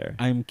right there.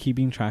 I'm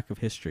keeping track of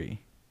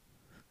history.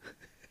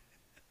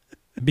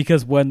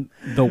 Because when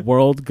the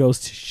world goes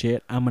to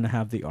shit, I'm gonna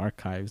have the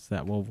archives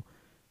that will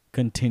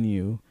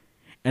continue,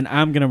 and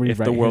I'm gonna rewrite.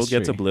 If the world history.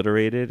 gets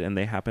obliterated and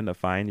they happen to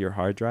find your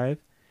hard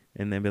drive,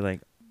 and they'll be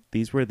like,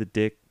 "These were the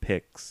dick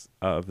pics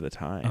of the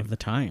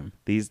time.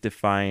 These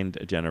defined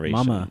a generation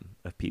Mama,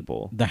 of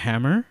people." The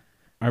Hammer.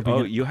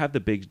 You have the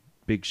Big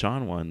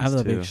Sean ones. I have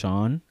the too. Big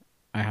Sean.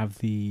 I have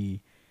the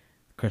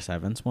Chris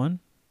Evans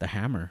one. The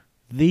Hammer.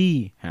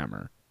 The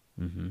Hammer.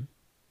 Mm-hmm.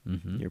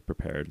 Mm-hmm. You're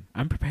prepared.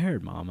 I'm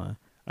prepared, Mama.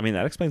 I mean,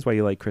 that explains why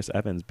you like Chris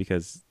Evans,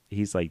 because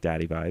he's like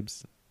daddy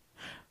vibes.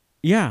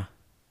 Yeah.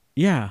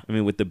 Yeah. I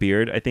mean, with the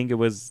beard, I think it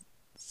was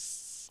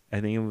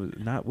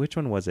not. Which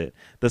one was it?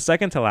 The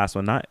second to last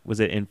one. Not was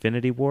it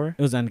Infinity War?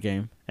 It was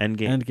Endgame.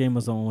 Endgame. Endgame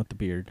was the one with the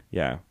beard.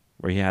 Yeah,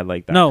 where he had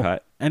like that No.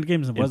 cut. Endgame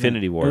wasn't.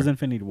 Infinity War. It was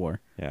Infinity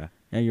War. Yeah,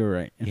 Yeah, you were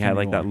right. he had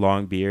like Infinity that War.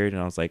 long beard,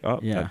 and I was like, oh,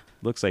 Yeah. that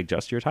looks like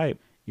just your type.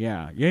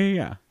 Yeah.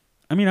 Yeah.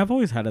 I mean, I've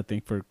always had a thing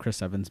for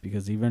Chris Evans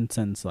because even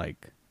since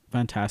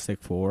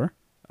Fantastic Four,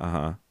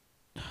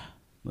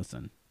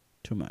 listen,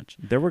 too much.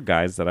 There were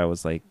guys that I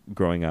was like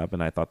growing up,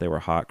 and I thought they were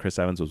hot. Chris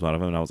Evans was one of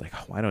them, and I was like,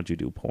 oh, why don't you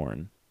do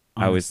porn?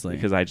 Honestly.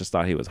 Because I just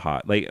thought he was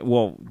hot.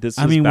 This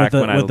I was mean, back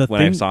with when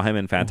I thing- saw him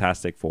in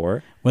Fantastic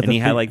Four, with and the he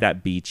had thing- like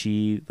that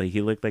beachy, like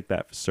he looked like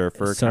that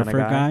surfer kind of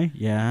guy.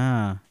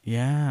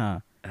 Yeah.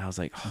 And I was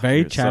like, oh, Very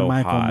you're Chad so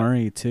Michael hot.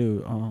 Murray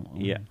too. Oh,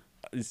 Yeah.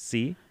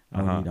 See,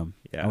 I would Uh-huh. eat him.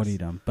 Yes. I would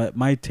eat him. But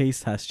my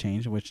taste has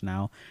changed, which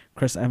now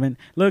Chris Evans.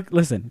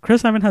 Listen.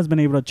 Chris Evans has been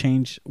able to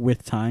change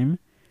with time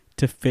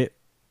to fit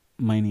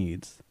my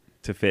needs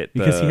to fit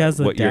because he has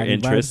the what your daddy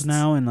interests vibes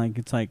now, and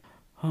it's like,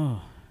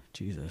 oh,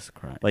 Jesus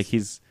Christ. Like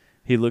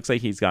he looks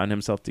like he's gotten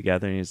himself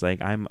together, and he's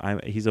like,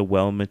 he's a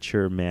well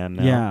mature man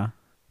now. Yeah,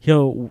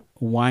 he'll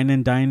wine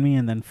and dine me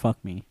and then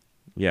fuck me,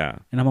 Yeah.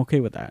 and I'm okay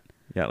with that.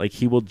 Yeah, like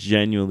he will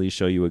genuinely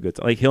show you a good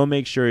time. Like he'll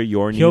make sure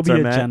your He'll needs be are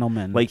a met.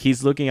 gentleman. Like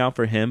he's looking out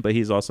for him, but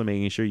he's also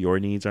making sure your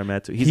needs are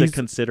met too. He's a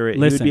considerate.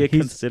 Listen, he would be a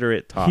he's-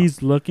 considerate top.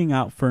 He's looking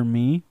out for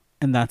me,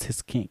 and that's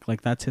his kink.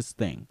 Like that's his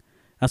thing.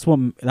 That's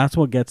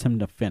what gets him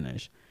to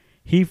finish.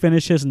 He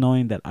finishes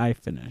knowing that I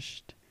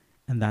finished,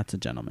 and that's a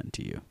gentleman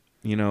to you.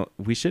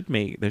 There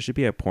should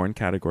be a porn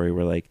category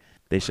where like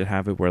they should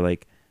have it where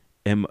like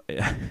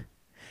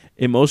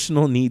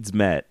emotional needs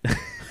met.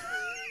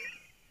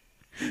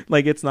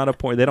 Like it's not a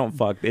porn. They don't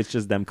fuck. It's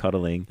just them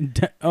cuddling.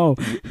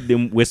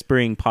 Them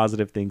whispering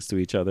positive things to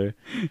each other.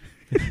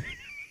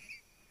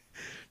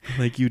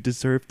 Like you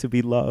deserve to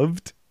be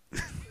loved.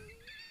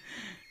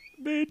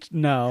 Bitch,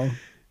 no.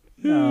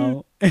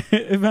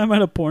 If I'm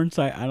at a porn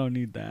site, I don't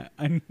need that.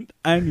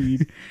 I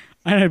need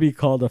to be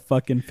called a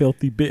fucking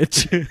filthy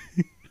bitch.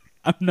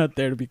 I'm not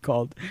there to be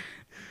called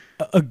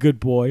a good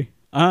boy.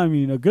 I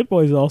mean, a good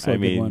boy is also a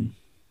good one.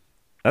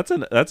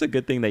 That's a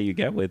good thing that you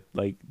get with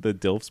like the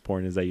DILFs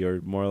porn is that you're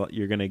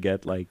gonna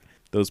get like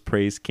those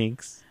praise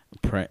kinks.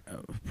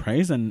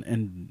 Praise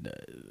and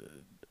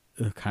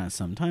kind of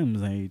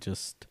sometimes they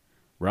just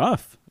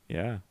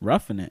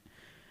roughing it.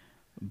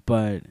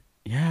 But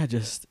yeah,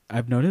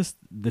 I've noticed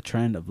the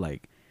trend of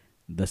like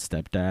the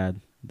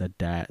stepdad, the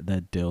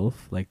DILF,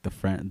 like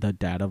the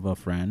dad of a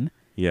friend.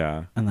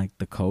 Yeah. And like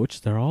the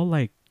coach, they're all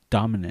like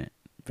dominant,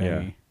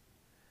 very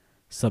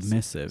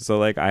submissive. So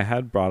like I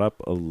had brought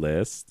up a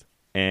list,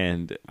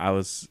 and I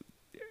was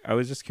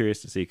just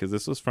curious to see, because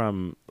this was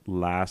from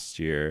last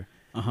year,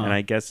 Uh-huh. And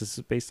I guess this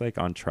is based like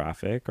on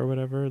traffic or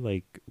whatever,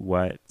 like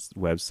what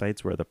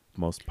websites were the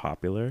most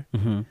popular.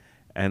 Mm-hmm.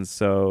 And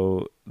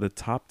so the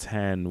top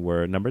 10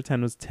 were, number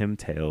 10 was Tim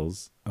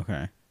Tales.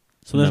 Okay.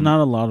 So there's not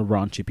a lot of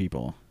raunchy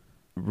people.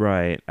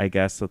 Right. I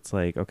guess it's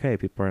like, okay,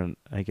 people are,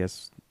 I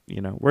guess,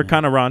 we're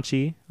kind of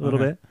raunchy a little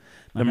Okay. bit.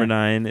 Number Okay.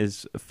 9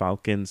 is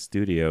Falcon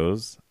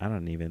Studios. I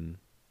don't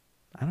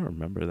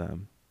remember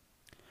them.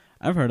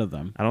 I've heard of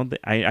them. I don't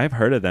think I've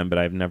heard of them, but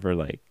I've never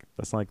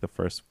that's not like the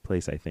first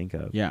place I think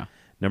of. Yeah.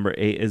 Number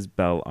 8 is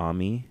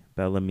Bellamy.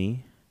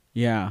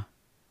 Yeah.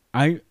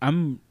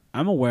 I'm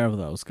aware of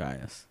those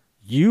guys.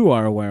 You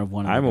are aware of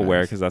one of them. I'm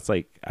aware because that's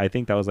I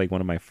think that was like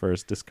one of my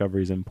first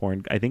discoveries in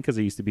porn. I think because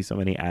there used to be so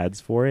many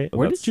ads for it.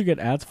 Where did you get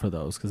ads for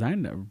those? Because I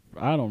don't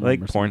remember. Like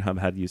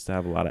Pornhub used to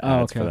have a lot of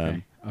ads for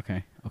them.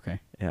 Okay.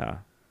 Yeah.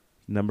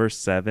 Number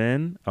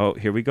 7. Oh,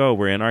 here we go.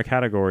 We're in our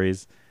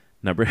categories.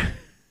 Number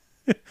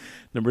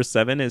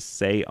 7 is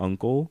Say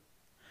Uncle.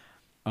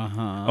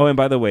 Uh-huh. Oh, and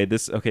by the way,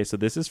 so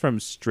this is from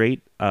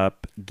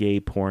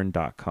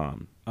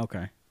straightupgayporn.com.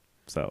 Okay.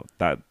 So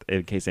that,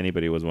 in case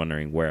anybody was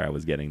wondering where I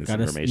was getting this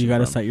information You got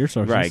to from. cite your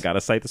sources. Right, got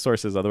to cite the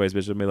sources. Otherwise,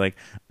 bitch will be like,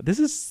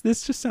 this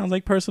just sounds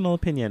like personal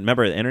opinion.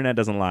 Remember, the internet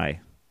doesn't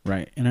lie.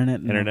 Right.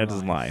 Internet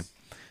doesn't lie.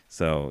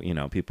 So,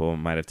 people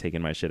might have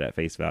taken my shit at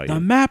face value. The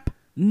map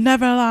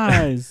never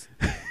lies.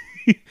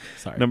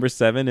 Sorry. Number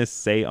 7 is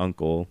Say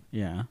Uncle.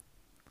 Yeah.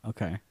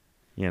 Okay.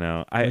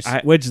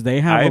 Which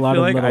they have a lot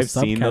feel of like little I've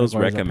seen those subcategories,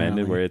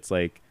 recommended apparently. where it's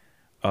like,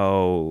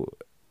 oh,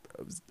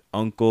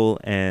 uncle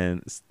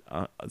and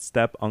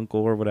step uncle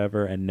or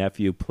whatever and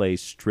nephew play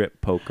strip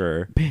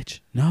poker. Bitch,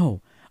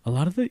 no. A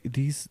lot of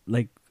these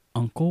like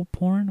uncle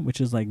porn, which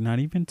is like not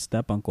even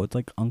step uncle, it's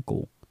like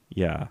uncle.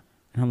 Yeah.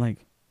 And I'm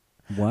like,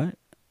 what?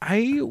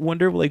 I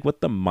wonder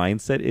what the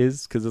mindset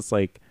is, because it's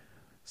like,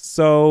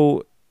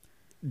 so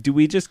do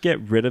we just get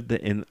rid of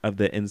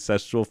the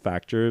ancestral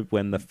factor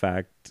when the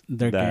fact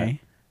They're that,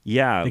 gay?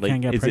 yeah, They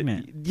can't get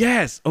pregnant.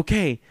 Yes,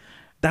 okay.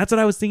 That's what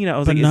I was thinking. I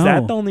was But like, is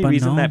that no, the only but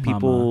reason no, that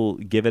people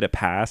give it a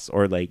pass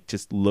or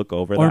just look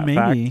over that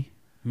fact?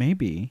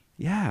 Maybe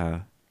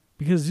Yeah.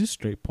 because you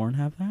straight porn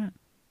have that.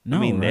 No,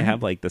 I mean, they right?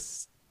 have the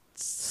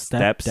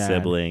step Stepdad.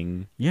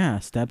 sibling Yeah,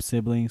 step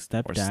sibling,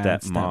 stepdad, or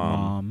stepmom.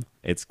 stepmom.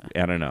 It's,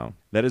 I don't know.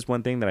 That is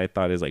one thing that I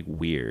thought is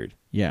weird,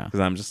 Yeah, because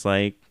I'm just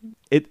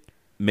it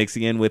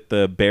mixing in with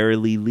the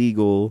barely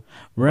legal.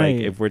 right.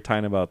 If we're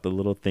talking about the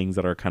little things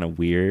that are kind of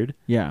weird,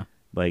 Yeah,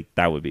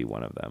 that would be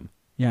one of them.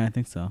 yeah, I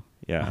think so.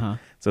 Yeah. Uh-huh.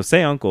 So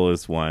Say Uncle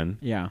is one.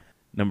 Yeah.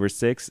 Number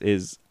 6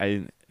 is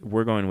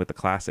we're going with the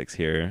classics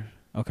here.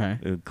 Okay.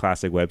 The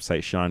classic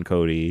website, Sean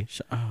Cody.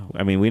 Oh,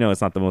 I mean, we know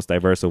it's not the most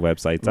diverse of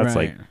websites. That's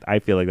Right. I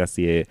feel like that's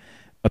the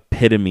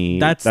epitome.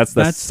 That's the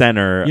that's-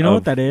 center. you know of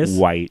what that is?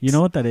 White. You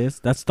know what that is?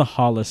 That's the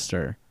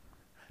Hollister.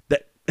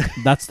 That-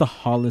 That's the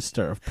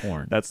Hollister of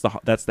porn. That's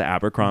the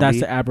Abercrombie. That's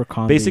the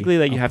Abercrombie. Basically,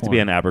 you of have to be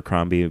porn. an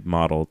Abercrombie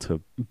model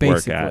to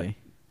Basically.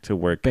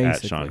 work at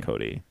Basically. Sean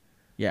Cody.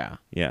 Yeah.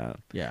 Yeah.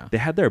 Yeah. They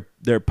had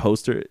their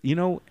poster.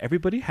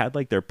 Everybody had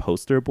their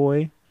poster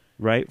boy,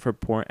 right, for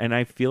porn. And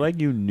I feel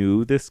like you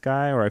knew this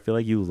guy, or I feel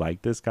like you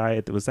liked this guy.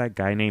 It was that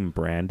guy named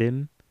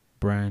Brandon. His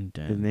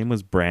Brandon. name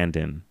was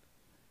Brandon,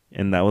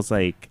 and that was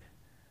that.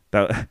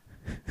 That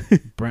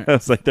Brand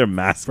was their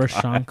mascot.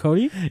 for Sean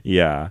Cody?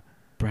 Yeah.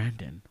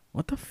 Brandon.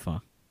 What the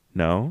fuck?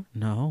 No.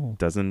 No.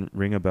 Doesn't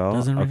ring a bell.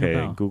 Doesn't ring a okay,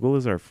 bell. Google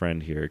is our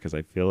friend here because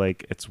I feel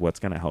like it's what's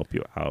gonna help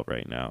you out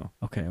right now.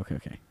 Okay.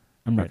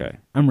 I'm ready. Okay.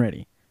 I'm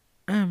ready.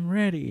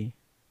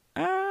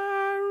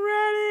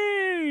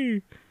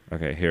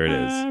 Okay, here it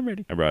is. I'm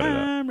ready. I brought it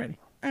up.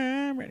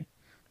 I'm ready.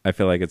 I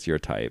feel like it's your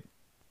type.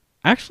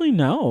 Actually,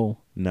 no.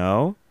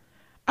 No?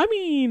 I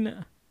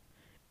mean,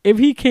 if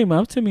he came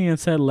up to me and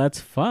said, let's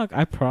fuck,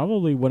 I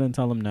probably wouldn't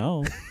tell him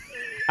no.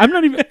 I'm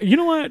not even, you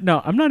know what?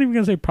 No, I'm not even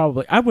going to say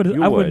probably. I would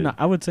not.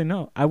 I would say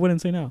no. I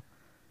wouldn't say no.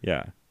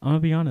 Yeah. I'm going to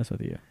be honest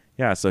with you.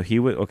 Yeah, so he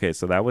would, okay,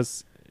 so that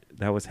was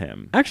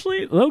him.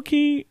 Actually, low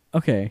key,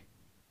 okay.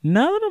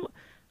 Now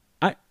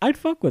that I'd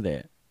fuck with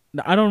it.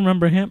 I don't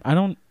remember him. I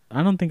don't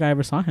think I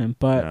ever saw him,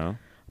 No?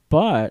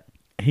 but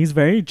he's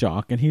very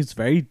jock and he's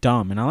very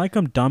dumb, and I like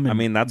him dumb. And, I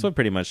mean, that's what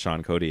pretty much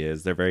Sean Cody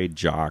is. They're very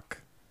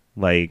jock.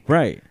 right.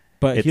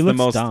 But it's he looks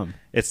the most dumb.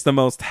 It's the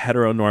most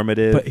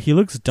heteronormative. But he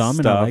looks dumb,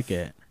 and I stuff. like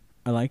it.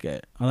 I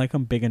like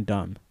him big and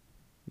dumb.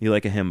 You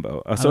like a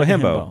himbo. Oh, I so like a a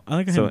himbo. himbo. I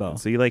like a himbo.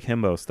 So you like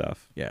himbo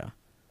stuff. Yeah.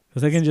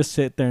 Because I can just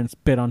sit there and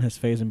spit on his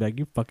face and be like,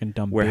 you fucking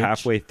dumb We're bitch.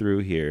 halfway through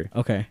here.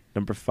 Okay.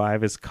 Number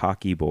 5 is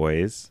Cocky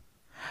Boys,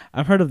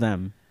 I've heard of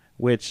them.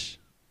 which,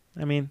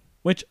 I mean,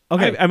 Which,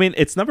 okay. I mean,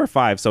 it's number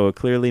 5, so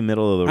clearly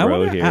middle of the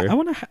road here. I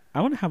want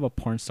to have a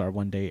porn star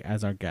one day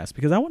as our guest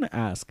because I want to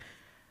ask,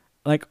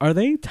 are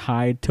they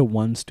tied to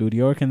one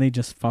studio or can they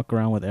just fuck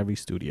around with every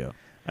studio?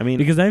 I mean,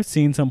 Because I've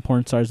seen some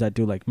porn stars that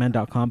do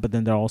men.com, but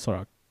then they're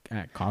also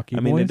at Cocky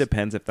Boys. it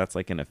depends if that's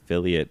an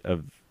affiliate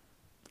of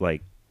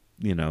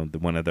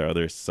one of their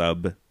other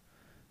sub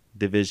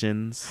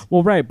divisions.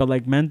 Well, right,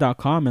 but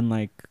men.com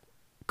and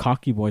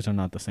Cocky Boys are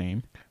not the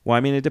same. Well, I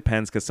mean, it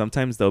depends because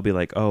sometimes they'll be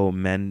like, oh,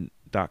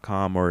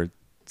 men.com or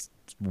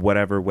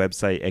whatever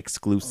website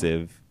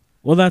exclusive.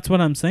 Well, that's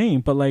what I'm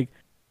saying. But like,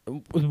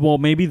 well,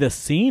 maybe the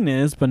scene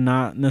is, but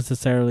not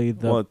necessarily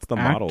the. Well, it's the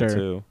actor. model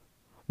too.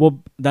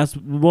 Well, that's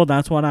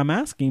what I'm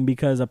asking,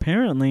 because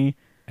apparently,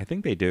 I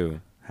think they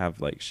do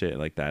have like shit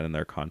like that in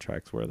their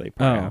contracts where they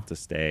probably Oh. have to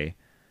stay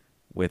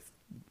with,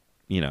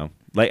 you know,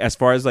 like as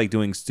far as like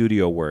doing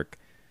studio work,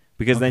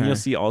 because then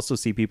Okay. you'll also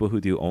see people who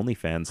do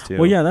OnlyFans too.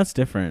 well, yeah, that's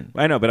different.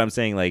 I know, but I'm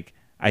saying like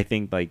I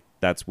think like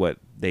that's what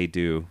they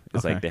do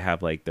is Okay. like they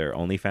have like their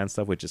OnlyFans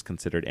stuff, which is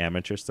considered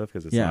amateur stuff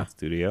because it's Yeah. not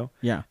studio,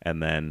 Yeah.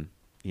 and then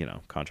you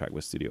know contract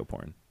with studio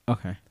porn,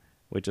 Okay.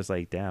 which is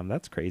like damn,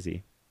 that's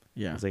crazy.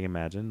 Yeah. It's like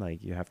imagine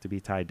like you have to be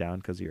tied down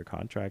because of your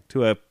contract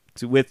to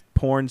with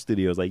porn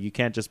studios. Like you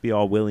can't just be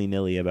all willy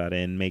nilly about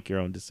it and make your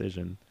own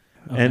decision.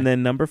 Okay. And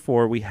then number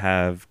 4 we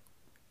have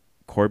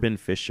Corbin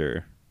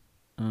Fisher.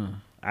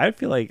 I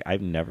feel like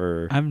I've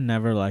never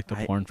liked the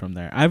porn from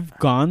there. I've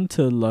gone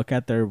to look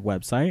at their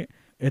website.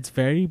 It's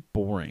very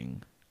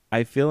boring.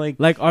 I feel like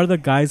Are the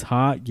guys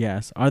hot?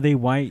 Yes. Are they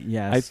white?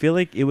 Yes. I feel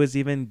like it was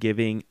even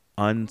giving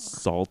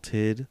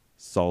unsalted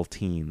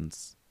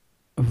saltines.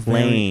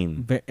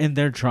 Plain. And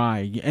they're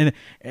dry. And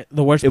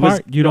the worst It was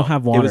part, you don't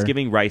have water. It was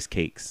giving rice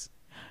cakes.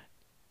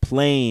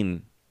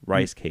 Plain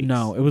rice cakes.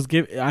 No, it was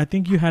I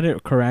think you had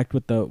it correct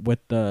with the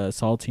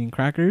saltine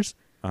crackers,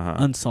 Uh-huh.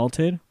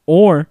 unsalted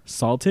or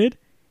salted,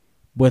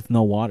 with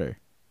no water.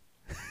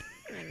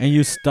 And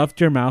you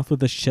stuffed your mouth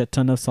with a shit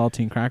ton of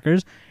saltine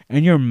crackers,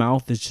 and your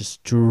mouth is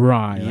just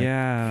dry.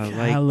 Yeah,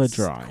 hella like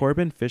dry.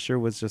 Corbin Fisher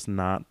was just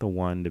not the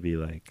one to be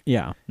like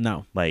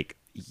No.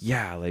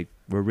 yeah, like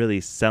we're really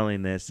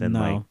selling this and No.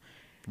 like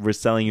we're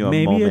selling you a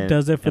Maybe moment it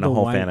does it for and the a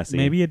whole white. fantasy.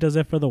 Maybe it does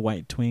it for the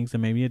white twinks,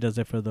 and maybe it does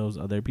it for those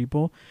other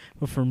people.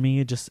 But for me,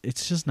 it's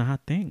just not a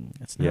thing.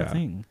 It's not Yeah. a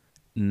thing.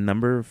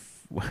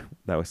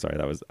 I was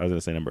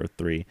gonna say number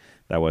 3.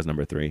 That was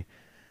number 3.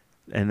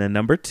 And then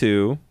number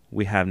 2,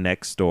 we have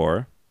Next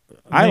Door.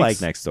 I like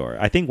Next Door.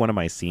 I think one of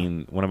my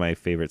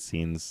favorite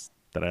scenes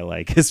that I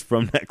like is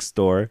from Next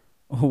Door.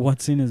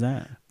 What scene is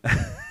that?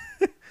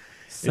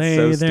 Say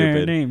It's so their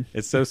stupid. name.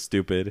 It's so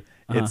stupid.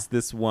 Uh-huh. It's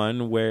this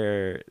one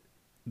where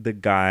the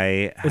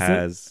guy Is it?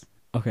 has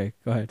Okay,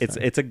 go ahead.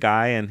 sorry. it's a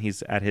guy and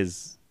he's at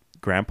his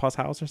grandpa's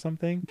house or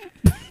something.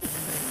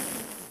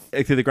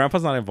 Actually, the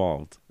grandpa's not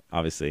involved,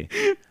 obviously.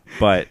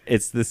 But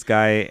it's this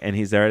guy and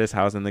he's there at his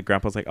house and the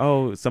grandpa's like,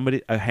 "Oh,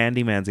 a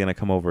handyman's going to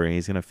come over and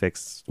he's going to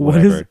fix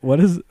whatever." What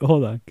is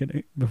hold on,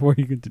 before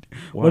you continue.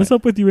 What? What is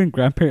up with you in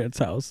grandparents'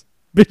 house?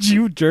 Bitch,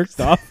 you jerked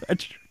off.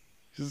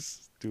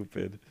 Just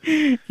stupid.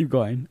 Keep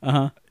going.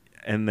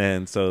 And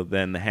then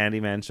the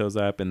handyman shows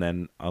up and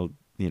then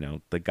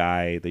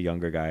the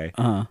younger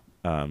guy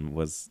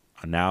was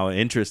now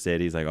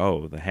interested. He's like,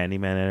 "Oh, the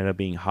handyman ended up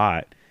being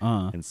hot."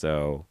 And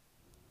so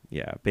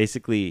yeah,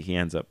 basically he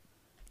ends up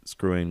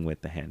screwing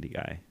with the handy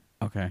guy.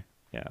 Okay.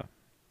 Yeah.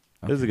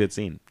 It was a good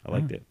scene. I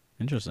liked it.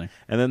 Interesting.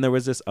 And then there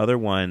was this other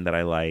one that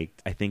I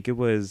liked. I think it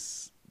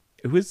was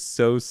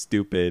so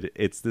stupid.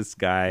 It's this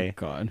guy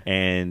God.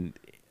 and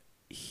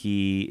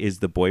he is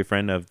the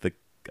boyfriend of the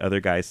other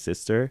guy's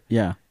sister.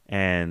 Yeah.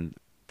 And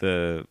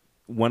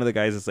one of the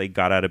guys is like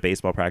got out of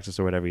baseball practice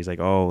or whatever. He's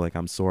like, "Oh, like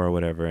I'm sore or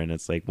whatever." And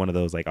it's like one of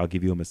those like I'll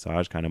give you a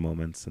massage kind of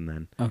moments. And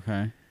then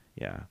Okay.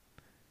 yeah,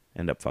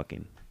 end up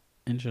fucking.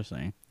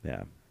 Interesting.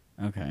 Yeah.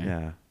 Okay.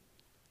 Yeah.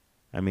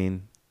 I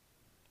mean,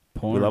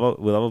 Porn. we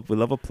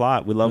love a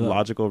plot. We love We lo-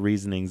 logical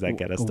reasonings that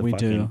get us to we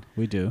fucking.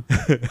 We do.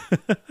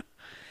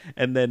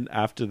 And then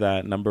after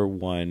that, number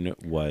 1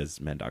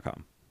 was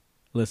men.com.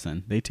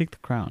 Listen, they take the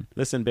crown.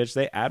 Listen, bitch,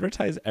 they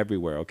advertise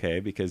everywhere, okay?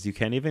 Because you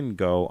can't even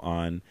go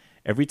on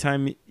every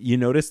time you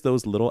notice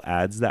those little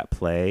ads that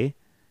play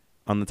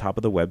on the top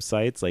of the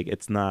websites, like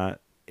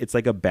it's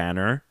like a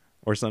banner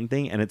or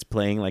something and it's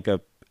playing like a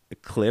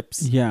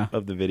clips Yeah.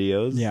 of the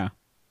videos. Yeah.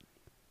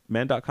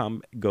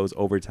 Men.com goes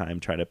overtime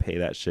trying to pay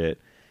that shit.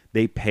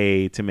 They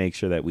pay to make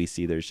sure that we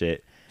see their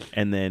shit.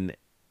 And then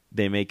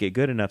they make it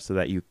good enough so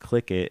that you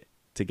click it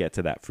to get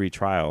to that free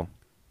trial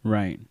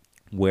Right.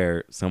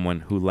 where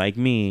someone who, like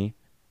me,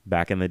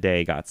 back in the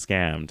day got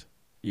scammed.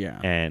 Yeah.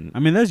 And I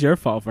mean, that's your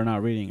fault for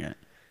not reading it.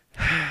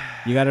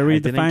 You got to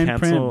read the fine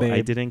print, babe.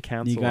 I didn't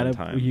cancel on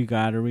time. You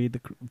got to read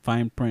the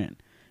fine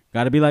print.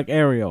 Got to be like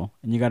Ariel,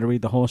 and you got to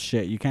read the whole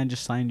shit. You can't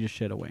just sign your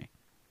shit away.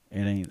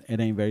 It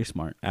ain't very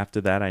smart.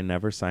 After that, I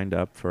never signed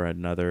up for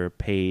another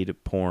paid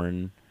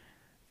porn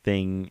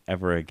thing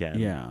ever again.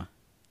 Yeah.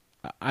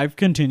 I've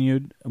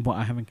continued. Well,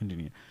 I haven't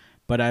continued,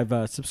 but I've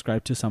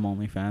subscribed to some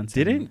OnlyFans.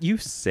 Didn't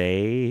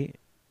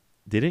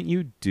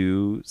you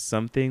do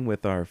something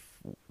with our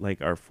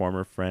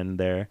former friend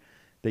there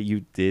that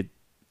you did,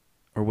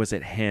 or was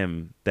it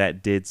him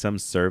that did some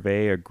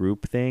survey or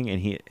group thing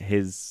and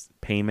his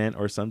payment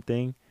or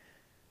something?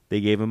 They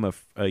gave him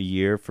a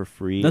year for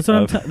free. That's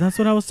what that's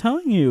what I was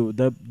telling you.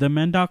 The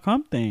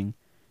men.com thing.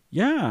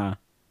 Yeah.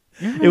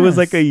 It was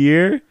like a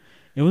year.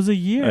 It was a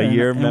year. A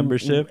year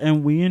membership.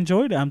 And we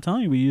enjoyed it. I'm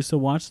telling you, we used to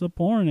watch the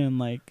porn and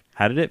like.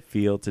 How did it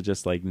feel to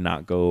just like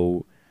not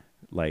go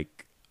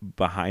like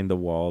behind the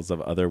walls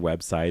of other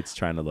websites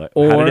trying to look?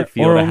 Or How did it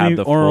feel or to only have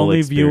the or full only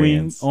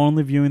experience?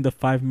 only viewing the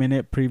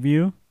 5-minute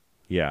preview.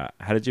 Yeah.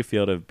 How did you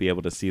feel to be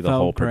able to see the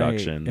Felt whole great.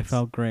 production? It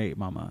felt great,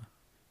 mama.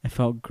 It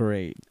felt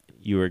great.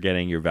 You were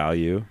getting your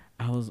value.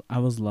 I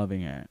was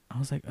loving it. I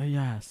was like, oh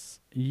yes,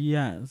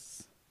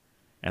 yes.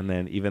 And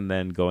then even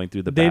then going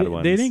through the They bad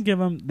ones. they didn't give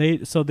them they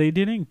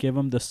didn't give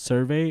them the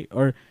survey,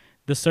 or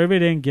the survey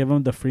didn't give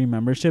them the free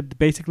membership.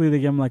 Basically, they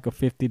gave them like a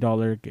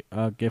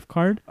 $50 gift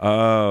card.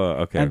 Oh,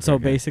 okay. And so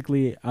okay.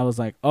 basically, I was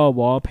like, oh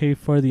well, I'll pay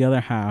for the other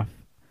half.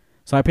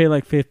 So I paid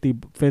like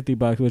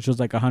 $50, which was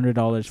like $100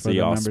 for So the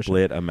you all membership.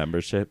 split a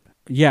membership?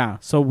 Yeah,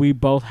 so we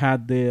both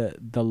had the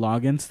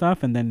login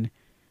stuff, and then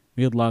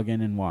we would log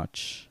in and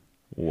watch.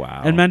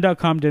 Wow. And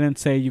Men.com didn't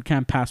say you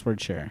can't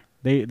password share.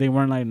 They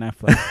weren't like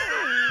Netflix.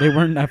 They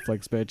weren't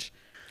Netflix, bitch.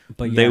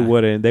 But yeah, They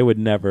wouldn't. They would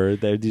never.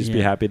 They'd just be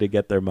Yeah. happy to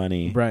get their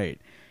money.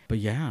 right. But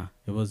yeah,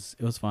 it was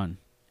fun.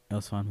 It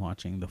was fun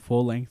watching the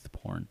full length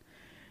porn.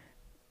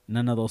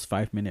 None of those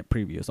 5-minute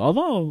previews.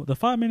 Although the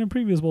 5-minute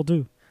previews will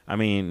do. I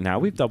mean, now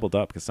we've doubled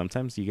up because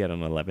sometimes you get an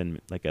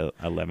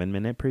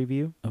 11-minute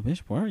preview. Oh,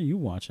 bitch, what are you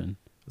watching?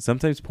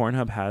 Sometimes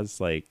Pornhub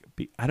has I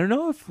don't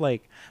know if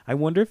I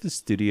wonder if the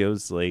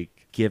studios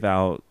give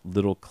out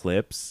little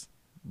clips.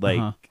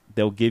 Uh-huh.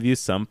 They'll give you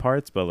some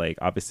parts, but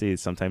obviously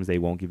sometimes they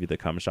won't give you the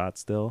cum shot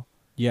still.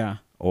 Yeah.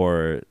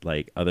 Or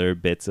other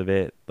bits of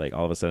it.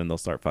 All of a sudden they'll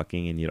start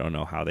fucking and you don't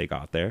know how they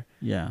got there.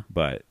 Yeah.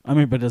 But I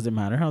mean, but does it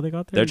matter how they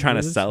got there? they're trying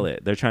to sell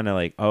it. They're trying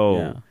to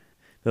Yeah.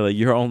 they're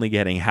you're only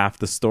getting half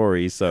the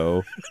story,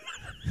 so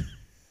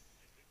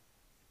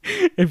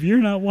If you're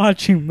not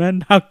watching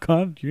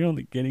Men.com, you're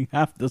only getting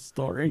half the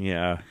story.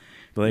 yeah.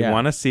 But Yeah.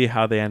 want to see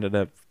how they ended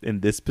up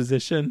in this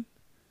position.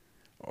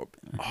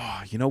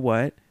 Oh, you know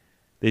what?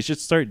 They should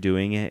start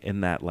doing it in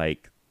that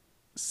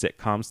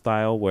sitcom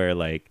style where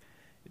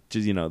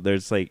just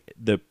there's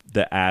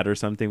the ad or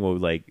something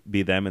will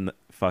be them and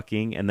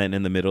fucking, and then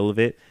in the middle of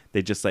it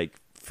they just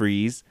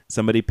freeze.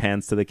 Somebody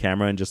pans to the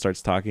camera and just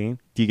starts talking.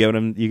 Do you get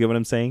what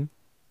I'm saying?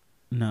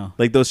 No.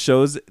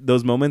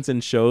 Those moments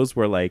in shows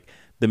where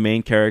the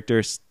main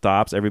character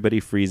stops, everybody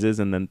freezes,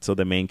 and then so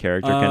the main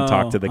character can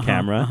talk to the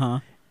camera. Uh-huh.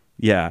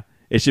 Yeah,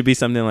 it should be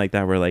something like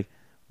that where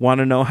want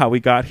to know how we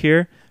got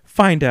here?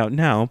 Find out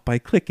now by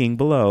clicking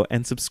below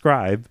and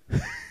subscribe.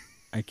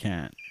 I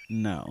can't.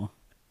 No.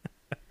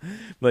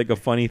 A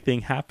funny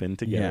thing happened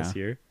to get Yeah. us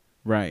here.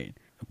 Right.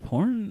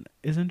 Porn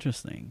is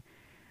interesting.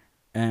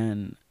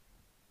 And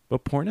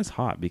But porn is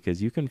hot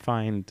because you can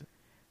find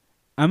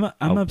I'm A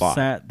lot.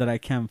 upset that I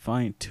can't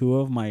find 2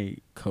 of my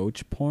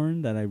coach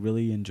porn that I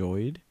really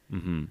enjoyed,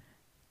 mm-hmm.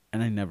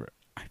 and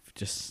I've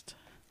just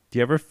Do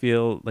you ever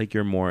feel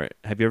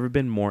have you ever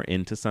been more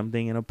into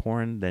something in a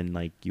porn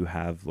than you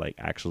have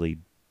actually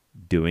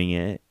doing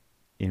it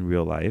in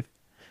real life?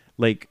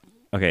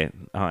 Okay,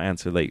 I'll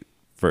answer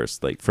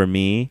first. For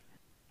me,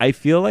 I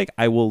feel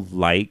I will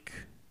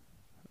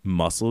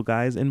muscle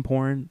guys in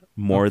porn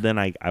more than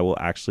I will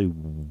actually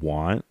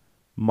want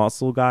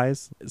muscle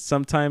guys.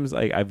 Sometimes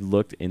I've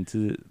looked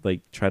into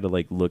try to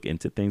look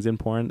into things in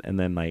porn, and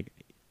then I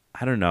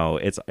don't know,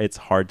 it's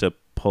hard to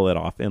pull it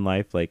off in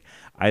life.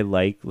 I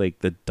like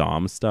the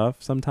dom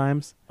stuff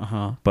sometimes,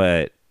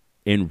 but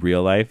in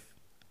real life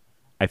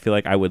I feel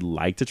I would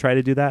like to try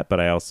to do that, but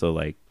I also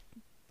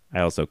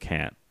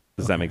can't.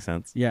 Does that make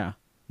sense? yeah.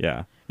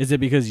 Yeah. Is it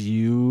because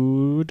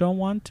you don't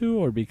want to,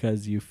 or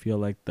because you feel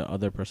like the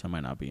other person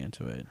might not be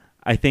into it?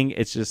 I think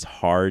it's just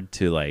hard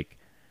to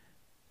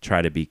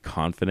try to be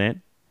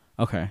confident.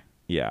 Okay.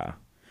 Yeah.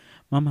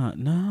 Mama,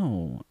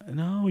 no,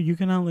 you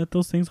cannot let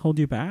those things hold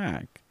you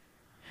back.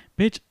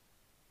 Bitch,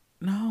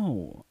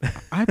 no.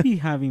 I be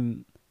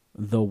having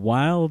the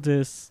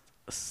wildest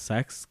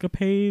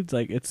sexcapades.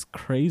 It's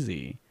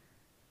crazy.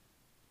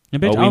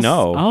 And bitch, Oh, we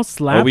know. I'll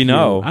slap we you.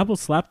 know. I will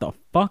slap the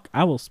fuck.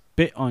 I will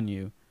spit on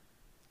you.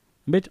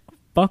 Bitch,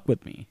 fuck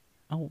with me.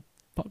 I will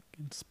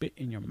fucking spit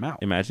in your mouth.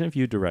 Imagine if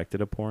you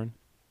directed a porn.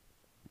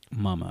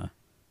 Mama,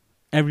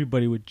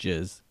 everybody would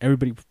jizz.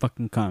 Everybody would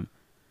fucking come.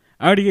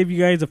 I already gave you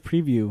guys a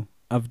preview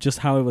of just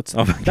how it would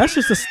start. Oh my God. That's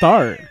just a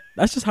start.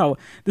 That's just how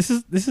this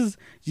is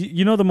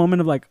you know the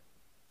moment of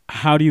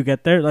how do you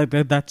get there?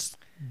 That's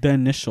the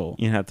initial.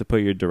 You have to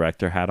put your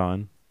director hat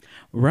on.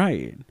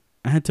 Right.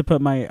 I had to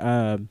put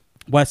my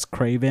Wes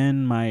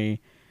Craven, my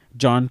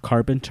John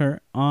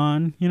Carpenter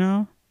on,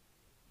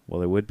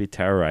 Well, it would be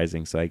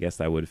terrorizing, so I guess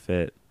that would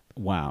fit.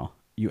 Wow.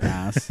 You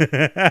ass.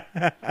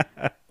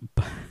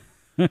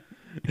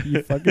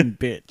 You fucking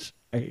bitch.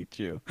 I hate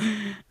you.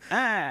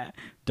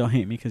 Don't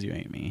hate me because you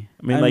hate me.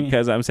 I mean,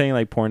 because I'm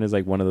saying porn is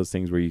one of those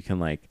things where you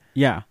can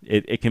yeah.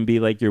 it can be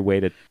your way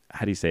to,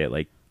 how do you say it?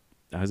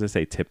 I was gonna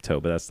say tiptoe,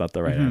 but that's not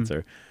the right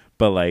answer.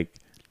 But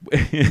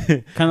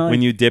kind of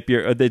when you dip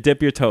your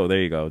toe,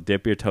 there you go.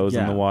 Dip your toes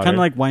in the water. Kind of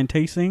like wine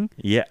tasting.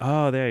 Yeah.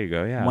 Oh, there you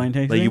go. Yeah. Wine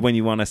tasting. When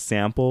you want to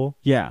sample.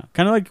 Yeah.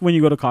 Kind of like when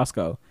you go to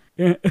Costco.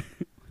 You know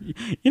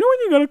when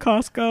you go to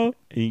Costco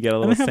And you get a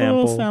and little they have sample.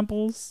 little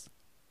samples,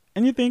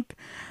 and you think,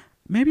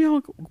 maybe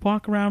I'll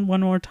walk around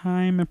one more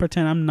time and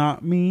pretend I'm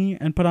not me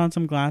and put on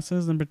some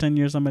glasses and pretend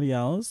you're somebody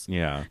else.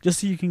 Yeah. Just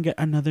so you can get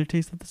another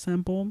taste of the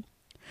sample.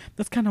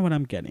 That's kind of what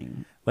I'm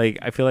getting. Like,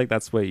 I feel like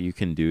that's what you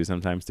can do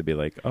sometimes to be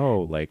like,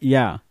 oh, like,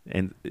 Yeah.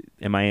 and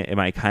am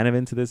I kind of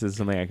into this? Is this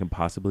something I can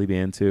possibly be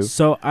into?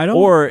 So I don't.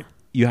 Or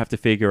you have to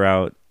figure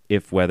out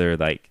if whether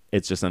like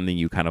it's just something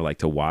you kind of like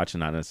to watch and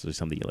not necessarily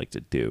something you like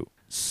to do.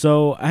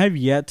 So I have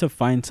yet to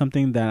find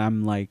something that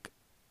I'm like,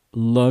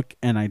 look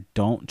and I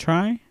don't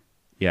try.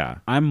 Yeah.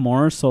 I'm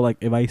more so like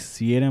if I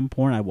see it in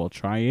porn, I will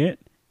try it,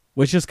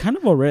 which is kind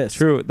of a risk.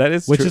 True. That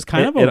is Which true. is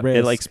kind of a risk.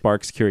 It like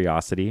sparks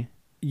curiosity.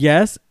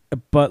 Yes,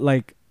 but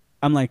like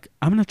I'm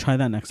gonna try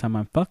that next time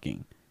I'm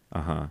fucking.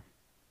 Uh-huh.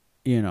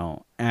 You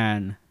know,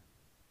 and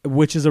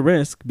which is a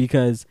risk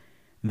because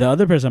the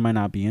other person might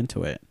not be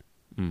into it,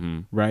 Mm-hmm.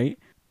 right?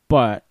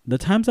 But the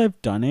times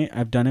I've done it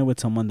with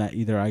someone that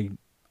either I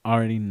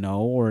already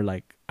know or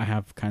like I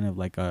have kind of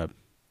like a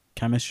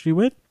chemistry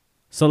with.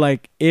 So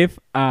like if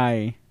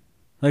I,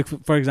 like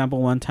for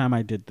example, one time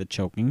I did the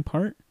choking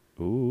part.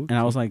 Ooh. And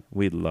I was like,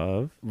 we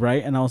love.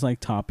 right, and I was like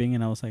topping,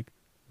 and I was like,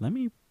 let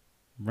me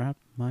wrap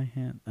my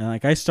hand, and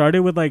like I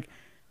started with like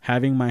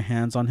having my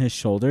hands on his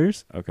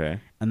shoulders, Okay.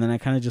 and then I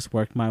kind of just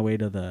worked my way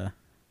to the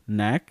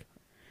neck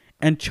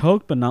and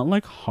choked, but not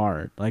like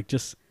hard, like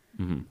just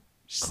Mm-hmm.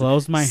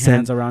 closed my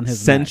hands around his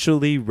neck.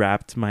 Essentially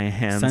wrapped my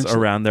hands Essentially-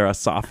 around their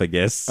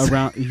esophagus.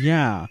 Around,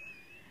 yeah,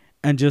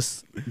 and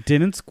just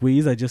didn't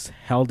squeeze. I just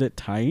held it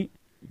tight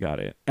Got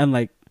it. and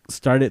like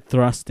started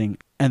thrusting,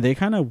 and they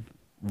kind of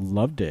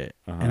loved it,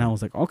 and I Uh-huh.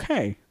 was like,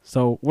 okay,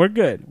 so we're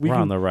good. We're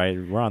on the right I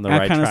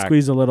right kind of track.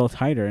 squeezed a little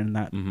tighter, and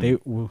that Mhm. they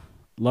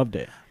loved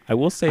it. I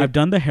will say I've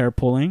done the hair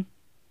pulling,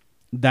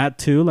 that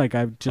too. Like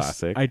I've just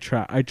Classic.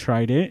 I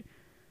tried it,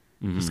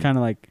 mhm. just kind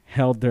of like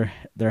held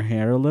their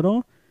hair a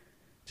little,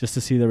 just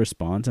to see the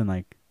response, and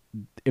like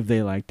if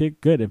they liked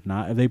it, good. If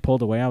not, if they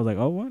pulled away, I was like,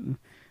 oh what?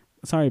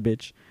 Sorry,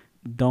 bitch.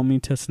 Don't mean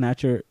to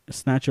snatch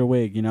your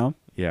wig. You know.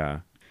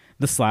 Yeah.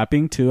 The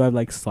slapping too. I've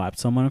like slapped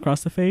someone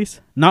across the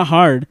face, not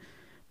hard,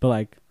 but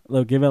like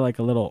they'll give it like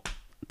a little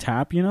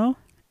tap. You know.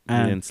 You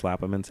And didn't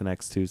slap them into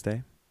next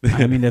Tuesday.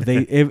 I mean,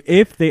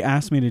 if they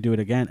ask me to do it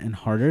again and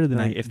harder, then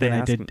Like, if they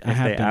ask, I if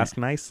have they done ask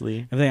it.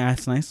 nicely, If they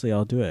ask nicely,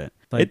 I'll do it.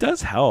 Like, it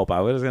does help. I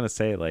was gonna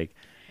say like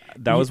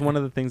that was one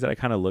of the things that I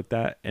kind of looked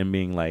at and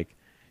being like,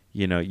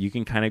 you know, you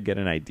can kind of get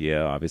an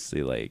idea.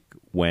 Obviously, like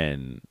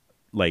when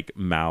like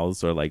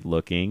mouths are like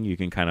looking, you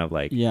can kind of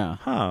like, yeah,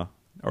 huh,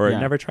 or Yeah.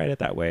 never tried it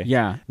that way.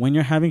 yeah. When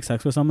you're having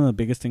sex with someone, the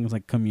biggest thing is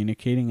like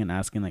communicating and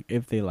asking like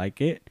if they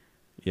like it.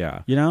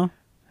 Yeah. You know?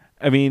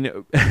 I mean,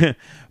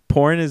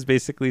 porn is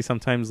basically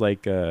sometimes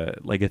like a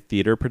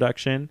theater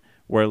production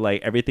where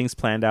like everything's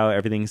planned out,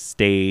 everything's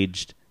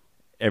staged,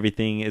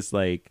 everything is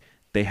like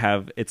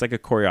it's like a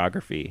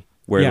choreography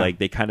where Yeah. like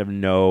they kind of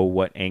know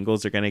what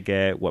angles they're gonna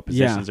get, what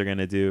positions they're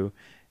gonna do.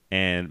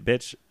 And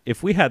bitch,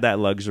 if we had that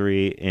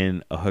luxury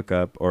in a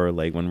hookup or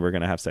like when we're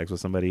gonna have sex with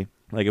somebody,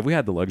 like if we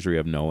had the luxury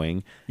of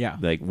knowing Yeah.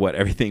 like what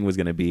everything was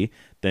gonna be,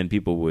 then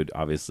people would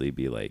obviously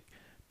be like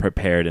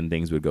prepared and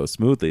things would go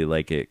smoothly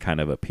like it kind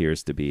of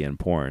appears to be in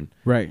porn.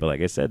 Right. But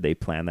like I said, they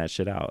plan that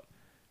shit out,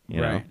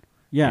 you know? Right.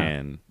 Yeah.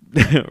 And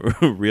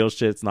real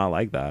shit's not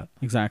like that.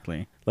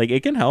 Exactly. Like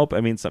it can help.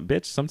 I mean,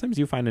 sometimes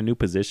you find a new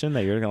position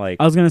that you're gonna like.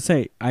 I was gonna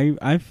say I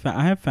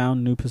have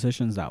found new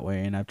positions that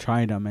way, and I've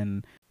tried them,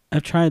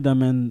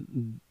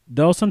 and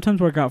they'll sometimes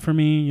work out for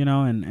me, you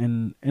know,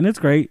 and it's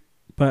great.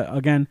 But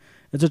again,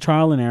 it's a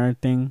trial and error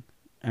thing,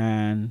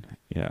 and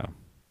Yeah.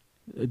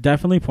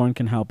 definitely porn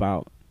can help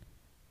out.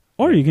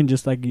 Or you can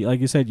just like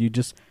you said, you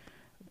just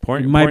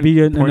Porn You might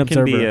be an porn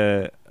can be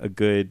observer.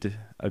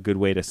 a good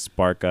way to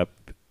spark up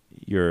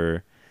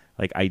your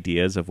like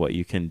ideas of what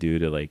you can do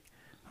to like,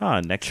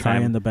 next try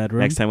time in the bedroom.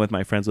 next time with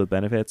my friends with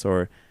benefits,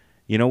 or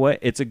you know what,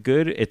 it's a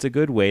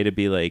good way to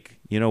be like,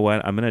 you know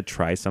what, I'm gonna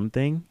try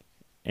something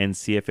and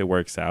see if it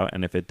works out,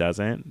 and if it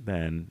doesn't,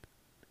 then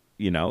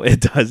you know it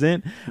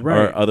doesn't. Right.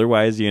 Or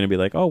otherwise you're gonna be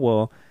like, oh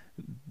well,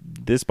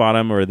 this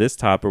bottom or this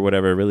top or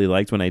whatever really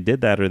liked when I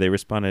did that, or they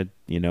responded,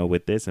 you know,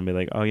 with this, and be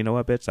like, oh, you know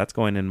what, bitch, that's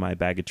going in my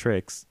bag of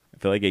tricks. I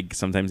feel like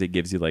sometimes it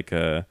gives you like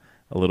a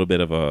little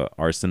bit of a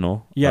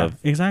arsenal Yeah, of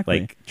exactly.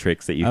 like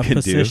tricks that you of can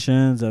do.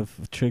 positions,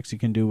 of tricks you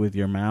can do with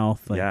your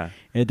mouth. Like, Yeah.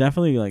 it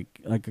definitely like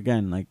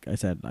again, like I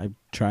said, I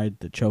tried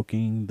the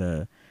choking,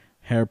 the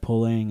hair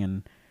pulling,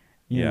 and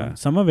you know,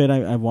 some of it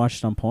I've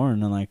watched on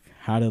porn and like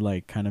how to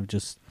like kind of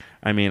just.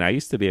 I mean, I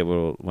used to be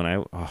able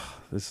to,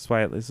 this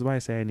is why I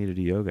say I need to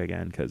do yoga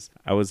again, because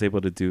I was able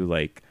to do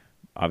like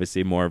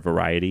obviously more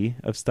variety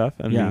of stuff,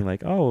 and being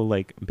like, oh,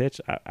 like bitch,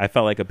 I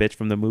felt like a bitch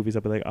from the movies.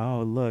 I'd be like,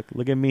 oh,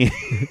 look at me.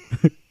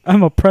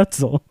 I'm a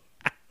pretzel.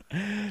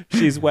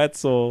 She's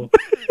Wetzel.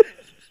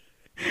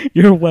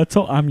 You're a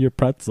Wetzel. I'm your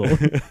pretzel.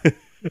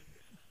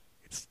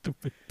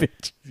 Stupid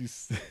bitch.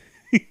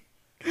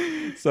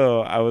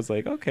 So I was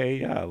like, okay,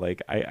 yeah,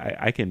 like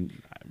I can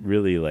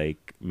really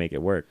like make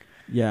it work.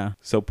 Yeah.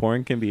 So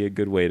porn can be a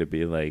good way to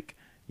be like,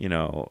 you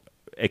know,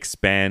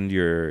 expand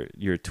your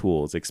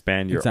tools,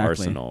 expand your Exactly.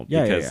 arsenal,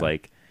 Yeah, because yeah.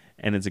 like,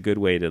 and it's a good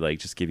way to like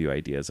just give you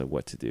ideas of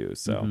what to do.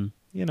 So Mhm.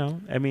 you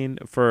know, I mean,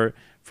 for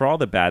all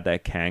the bad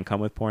that can come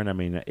with porn, I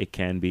mean, it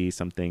can be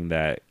something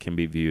that can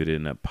be viewed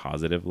in a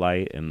positive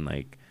light and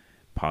like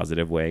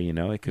positive way. You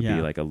know, it could be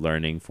Yeah. like a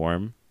learning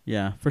form.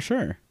 Yeah, for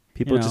sure.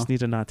 People You just know. need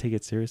to not take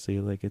it seriously.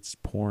 Like it's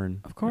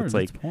porn. Of course, it's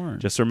like porn.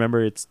 just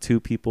remember it's two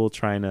people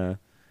trying to,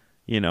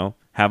 you know,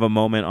 have a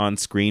moment on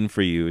screen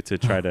for you to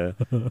try to,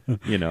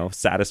 you know,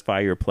 satisfy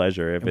your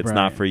pleasure. If it's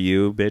not Right. for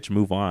you, bitch,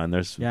 move on.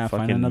 There's Yeah,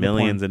 find fucking another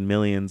millions porn. and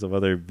millions of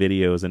other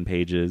videos and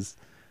pages,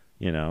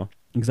 you know.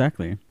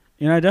 Exactly.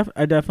 You know,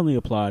 I definitely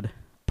applaud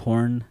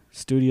porn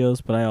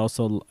studios, but I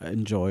also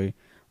enjoy,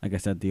 like I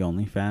said, the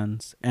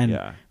OnlyFans. And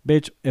Yeah.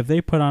 bitch, if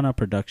they put on a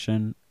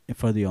production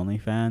for the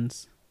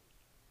OnlyFans,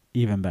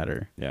 even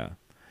better. Yeah.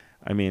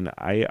 I mean,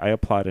 I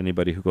applaud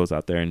anybody who goes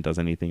out there and does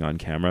anything on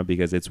camera,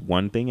 because it's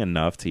one thing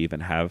enough to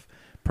even have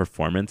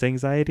performance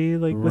anxiety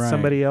like with Right.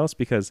 somebody else,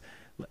 because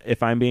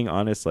if I'm being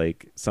honest,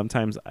 like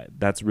sometimes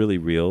that's really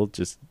real,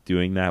 just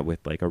doing that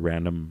with like a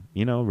random,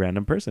 you know,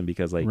 random person,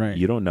 because like Right.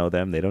 you don't know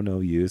them, they don't know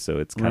you, so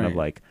it's kind of Right.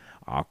 like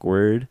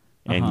awkward.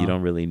 And you Uh-huh.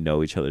 don't really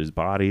know each other's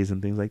bodies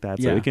and things like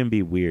that. So Yeah. it can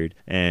be weird.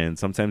 And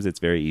sometimes it's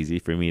very easy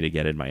for me to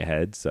get in my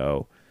head.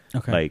 So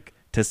Okay. like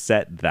to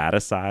set that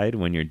aside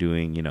when you're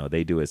doing, you know,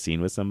 they do a scene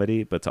with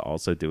somebody, but to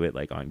also do it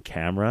like on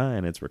camera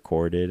and it's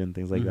recorded and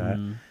things like that.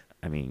 Mhm.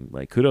 I mean,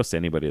 like kudos to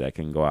anybody that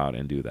can go out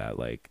and do that.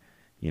 Like,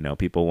 you know,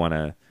 people want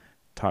to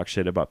talk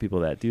shit about people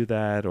that do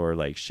that or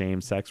like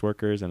shame sex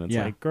workers. And it's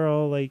Yeah. like,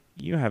 girl, like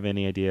you have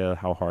any idea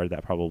how hard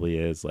that probably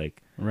is?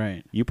 Like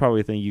Right. you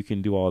probably think you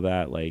can do all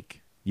that. Like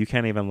you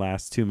can't even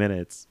last 2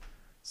 minutes.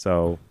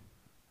 So,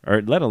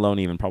 or let alone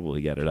even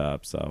probably get it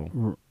up.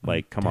 So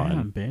like, come Damn,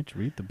 on. bitch.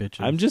 Read the bitches.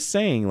 I'm just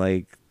saying,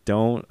 like,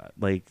 don't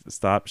like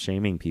stop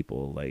shaming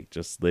people. Like,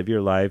 just live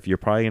your life. You're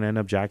probably gonna end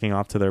up jacking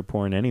off to their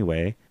porn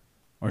anyway.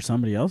 or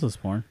somebody else's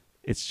porn.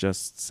 It's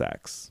just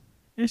sex.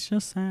 It's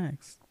just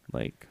sex.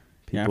 Like,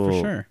 Yeah, people, for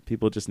sure.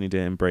 people just need to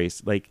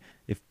embrace. Like,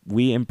 if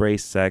we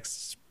embrace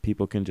sex,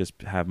 people can just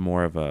have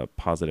more of a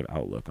positive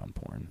outlook on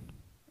porn.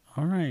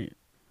 All right.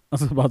 I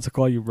was about to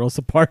call you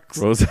Rosa Parks.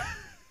 Rose,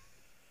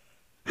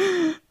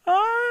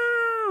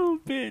 Oh,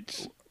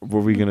 bitch. what were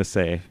we gonna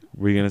say?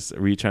 Were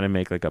you trying to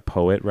make like a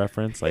poet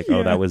reference? Like, oh,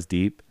 Yeah. that was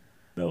deep.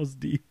 That was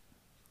deep.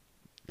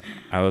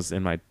 I was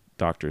in my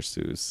Dr.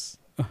 Seuss.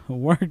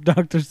 Work,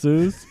 Dr.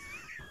 Seuss.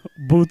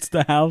 Boots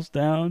the house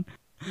down.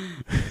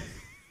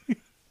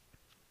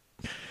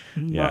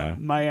 Yeah.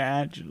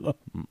 Maya Angelou.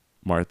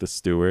 Martha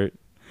Stewart.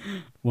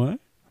 What?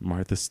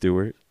 Martha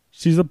Stewart.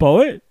 She's a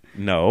poet?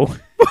 No.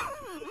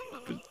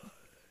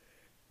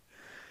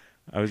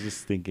 I was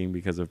just thinking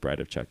because of Bride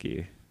of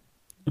Chucky.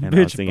 And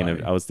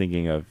Bitch I was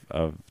thinking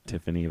of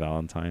Tiffany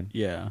Valentine.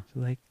 Yeah.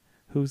 Like,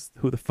 who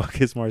the fuck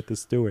is Martha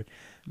Stewart?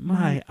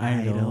 My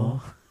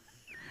idol.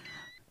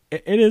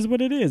 It is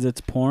what it is.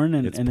 It's porn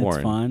and It's it's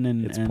porn. fun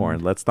and It's and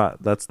porn. Let's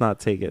not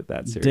take it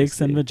that seriously.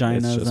 dicks and It's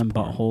vaginas just and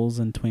porn. buttholes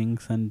and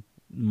twinks and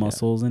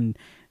muscles and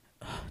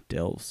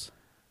dilfs.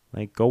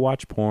 Like, go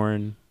watch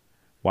porn.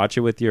 Watch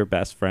it with your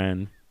best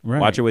friend. Right.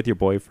 Watch it with your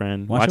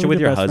boyfriend. Watch it with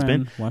your best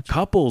husband. friend. Watch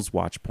Couples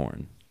watch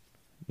porn.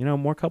 You know,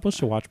 more couples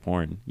should watch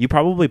porn. You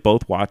probably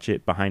both watch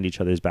it behind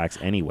each other's backs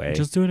anyway.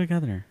 Just do it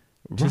together.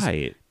 just-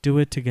 right. Do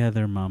it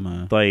together,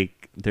 mama.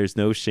 Like, there's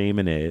no shame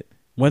in it.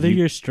 Whether you-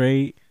 you're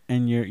straight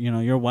and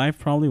your wife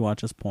probably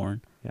watches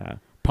porn. Yeah.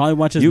 Probably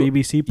watches You-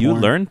 BBC porn. You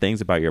learn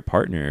things about your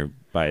partner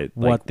by like,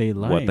 what they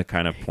like. what the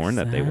kind of porn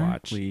that they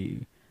watch.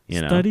 Exactly.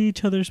 You know, Study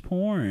each other's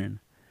porn.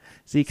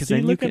 see, because See,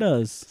 then look you at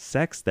can, us.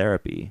 sex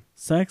therapy.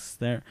 Sex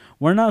there.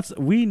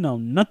 We know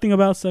nothing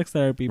about sex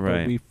therapy, but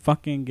Right. we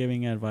fucking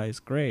giving advice.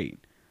 Great.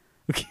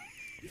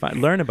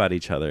 Learn about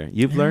each other.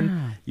 You've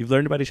Yeah.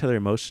 learned about each other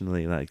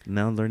emotionally. Like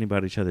now, learning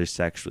about each other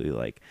sexually.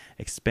 Like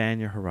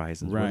expand your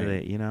horizons. What Right. are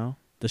they? You know.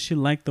 Does she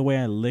like the way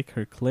I lick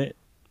her clit?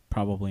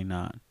 Probably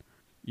not.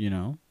 You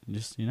know,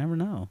 just you never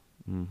know.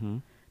 Mm-hmm.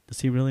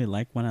 Does he really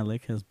like when I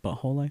lick his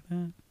butthole like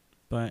that?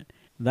 But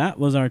that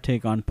was our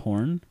take on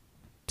porn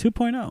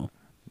 2.0.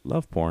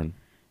 Love porn.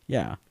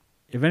 Yeah.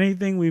 If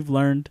anything we've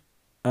learned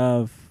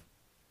of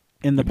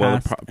in the Well,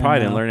 past. probably and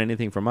didn't now- learn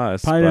anything from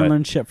us. Probably but, didn't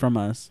learn shit from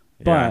us.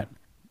 Yeah.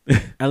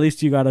 But at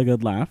least you got a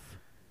good laugh.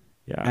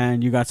 Yeah.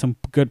 And you got some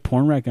good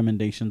porn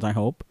recommendations, I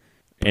hope.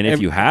 And if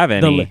ev- you have The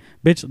any,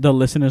 bitch, the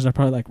listeners are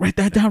probably like, write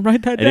that down,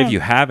 write that and down. if you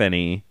have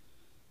any,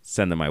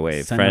 send them my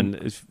way.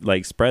 Send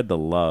Like spread the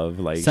love.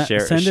 Like send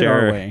it our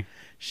share way.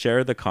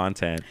 share the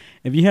content.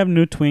 If you have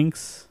new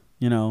twinks,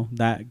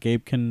 that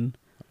Gabe can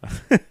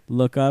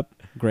look up,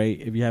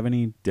 great. If you have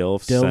any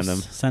Dilfs,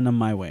 dills, send them.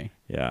 my way.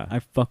 Yeah. I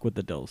fuck with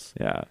the dills.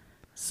 Yeah.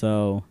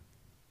 So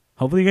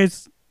hopefully you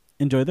guys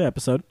enjoyed the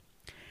episode.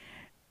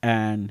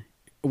 And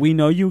we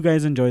know you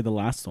guys enjoyed the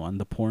last one,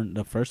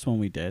 the first one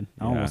we did.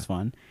 That one Yeah. was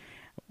fun.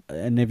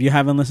 And if you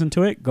haven't listened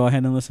to it, go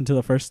ahead and listen to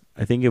the first.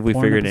 I think if we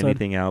Porn figured episode.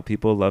 anything out,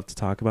 people love to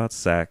talk about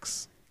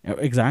sex.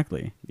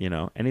 Exactly. You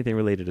know, anything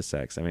related to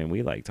sex. I mean,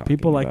 we like talking.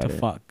 People like to about it.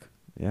 fuck.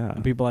 Yeah.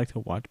 And people like to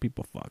watch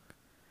people fuck.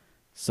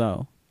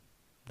 So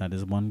that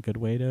is one good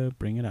way to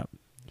bring it up.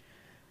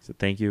 So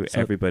thank you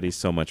So- everybody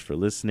so much for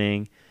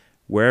listening.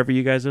 wherever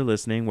you guys are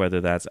listening, whether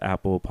that's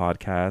Apple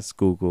Podcasts,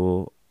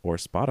 Google, or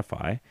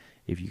Spotify,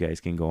 if you guys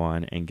can go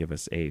on and give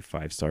us a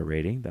 5-star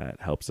rating,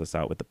 that helps us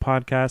out with the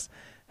podcast,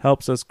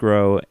 helps us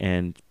grow,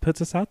 and puts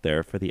us out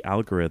there for the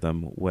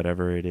algorithm,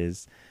 whatever it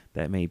is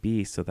that may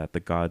be, so that the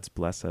gods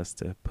bless us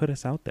to put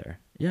us out there.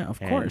 Yeah,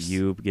 of And course.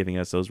 you giving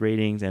us those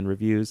ratings and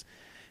reviews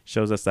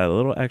shows us that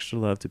little extra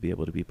love to be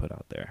able to be put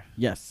out there.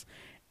 Yes.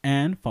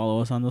 And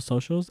follow us on the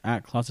socials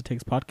at Closet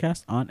Takes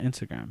Podcast on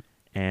Instagram.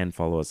 And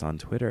follow us on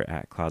Twitter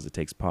at Closet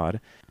Takes Pod.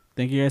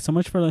 Thank you guys so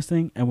much for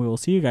listening, and we will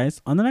see you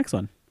guys on the next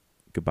one.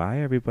 Goodbye,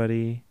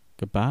 everybody.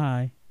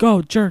 Goodbye.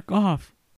 Go jerk off.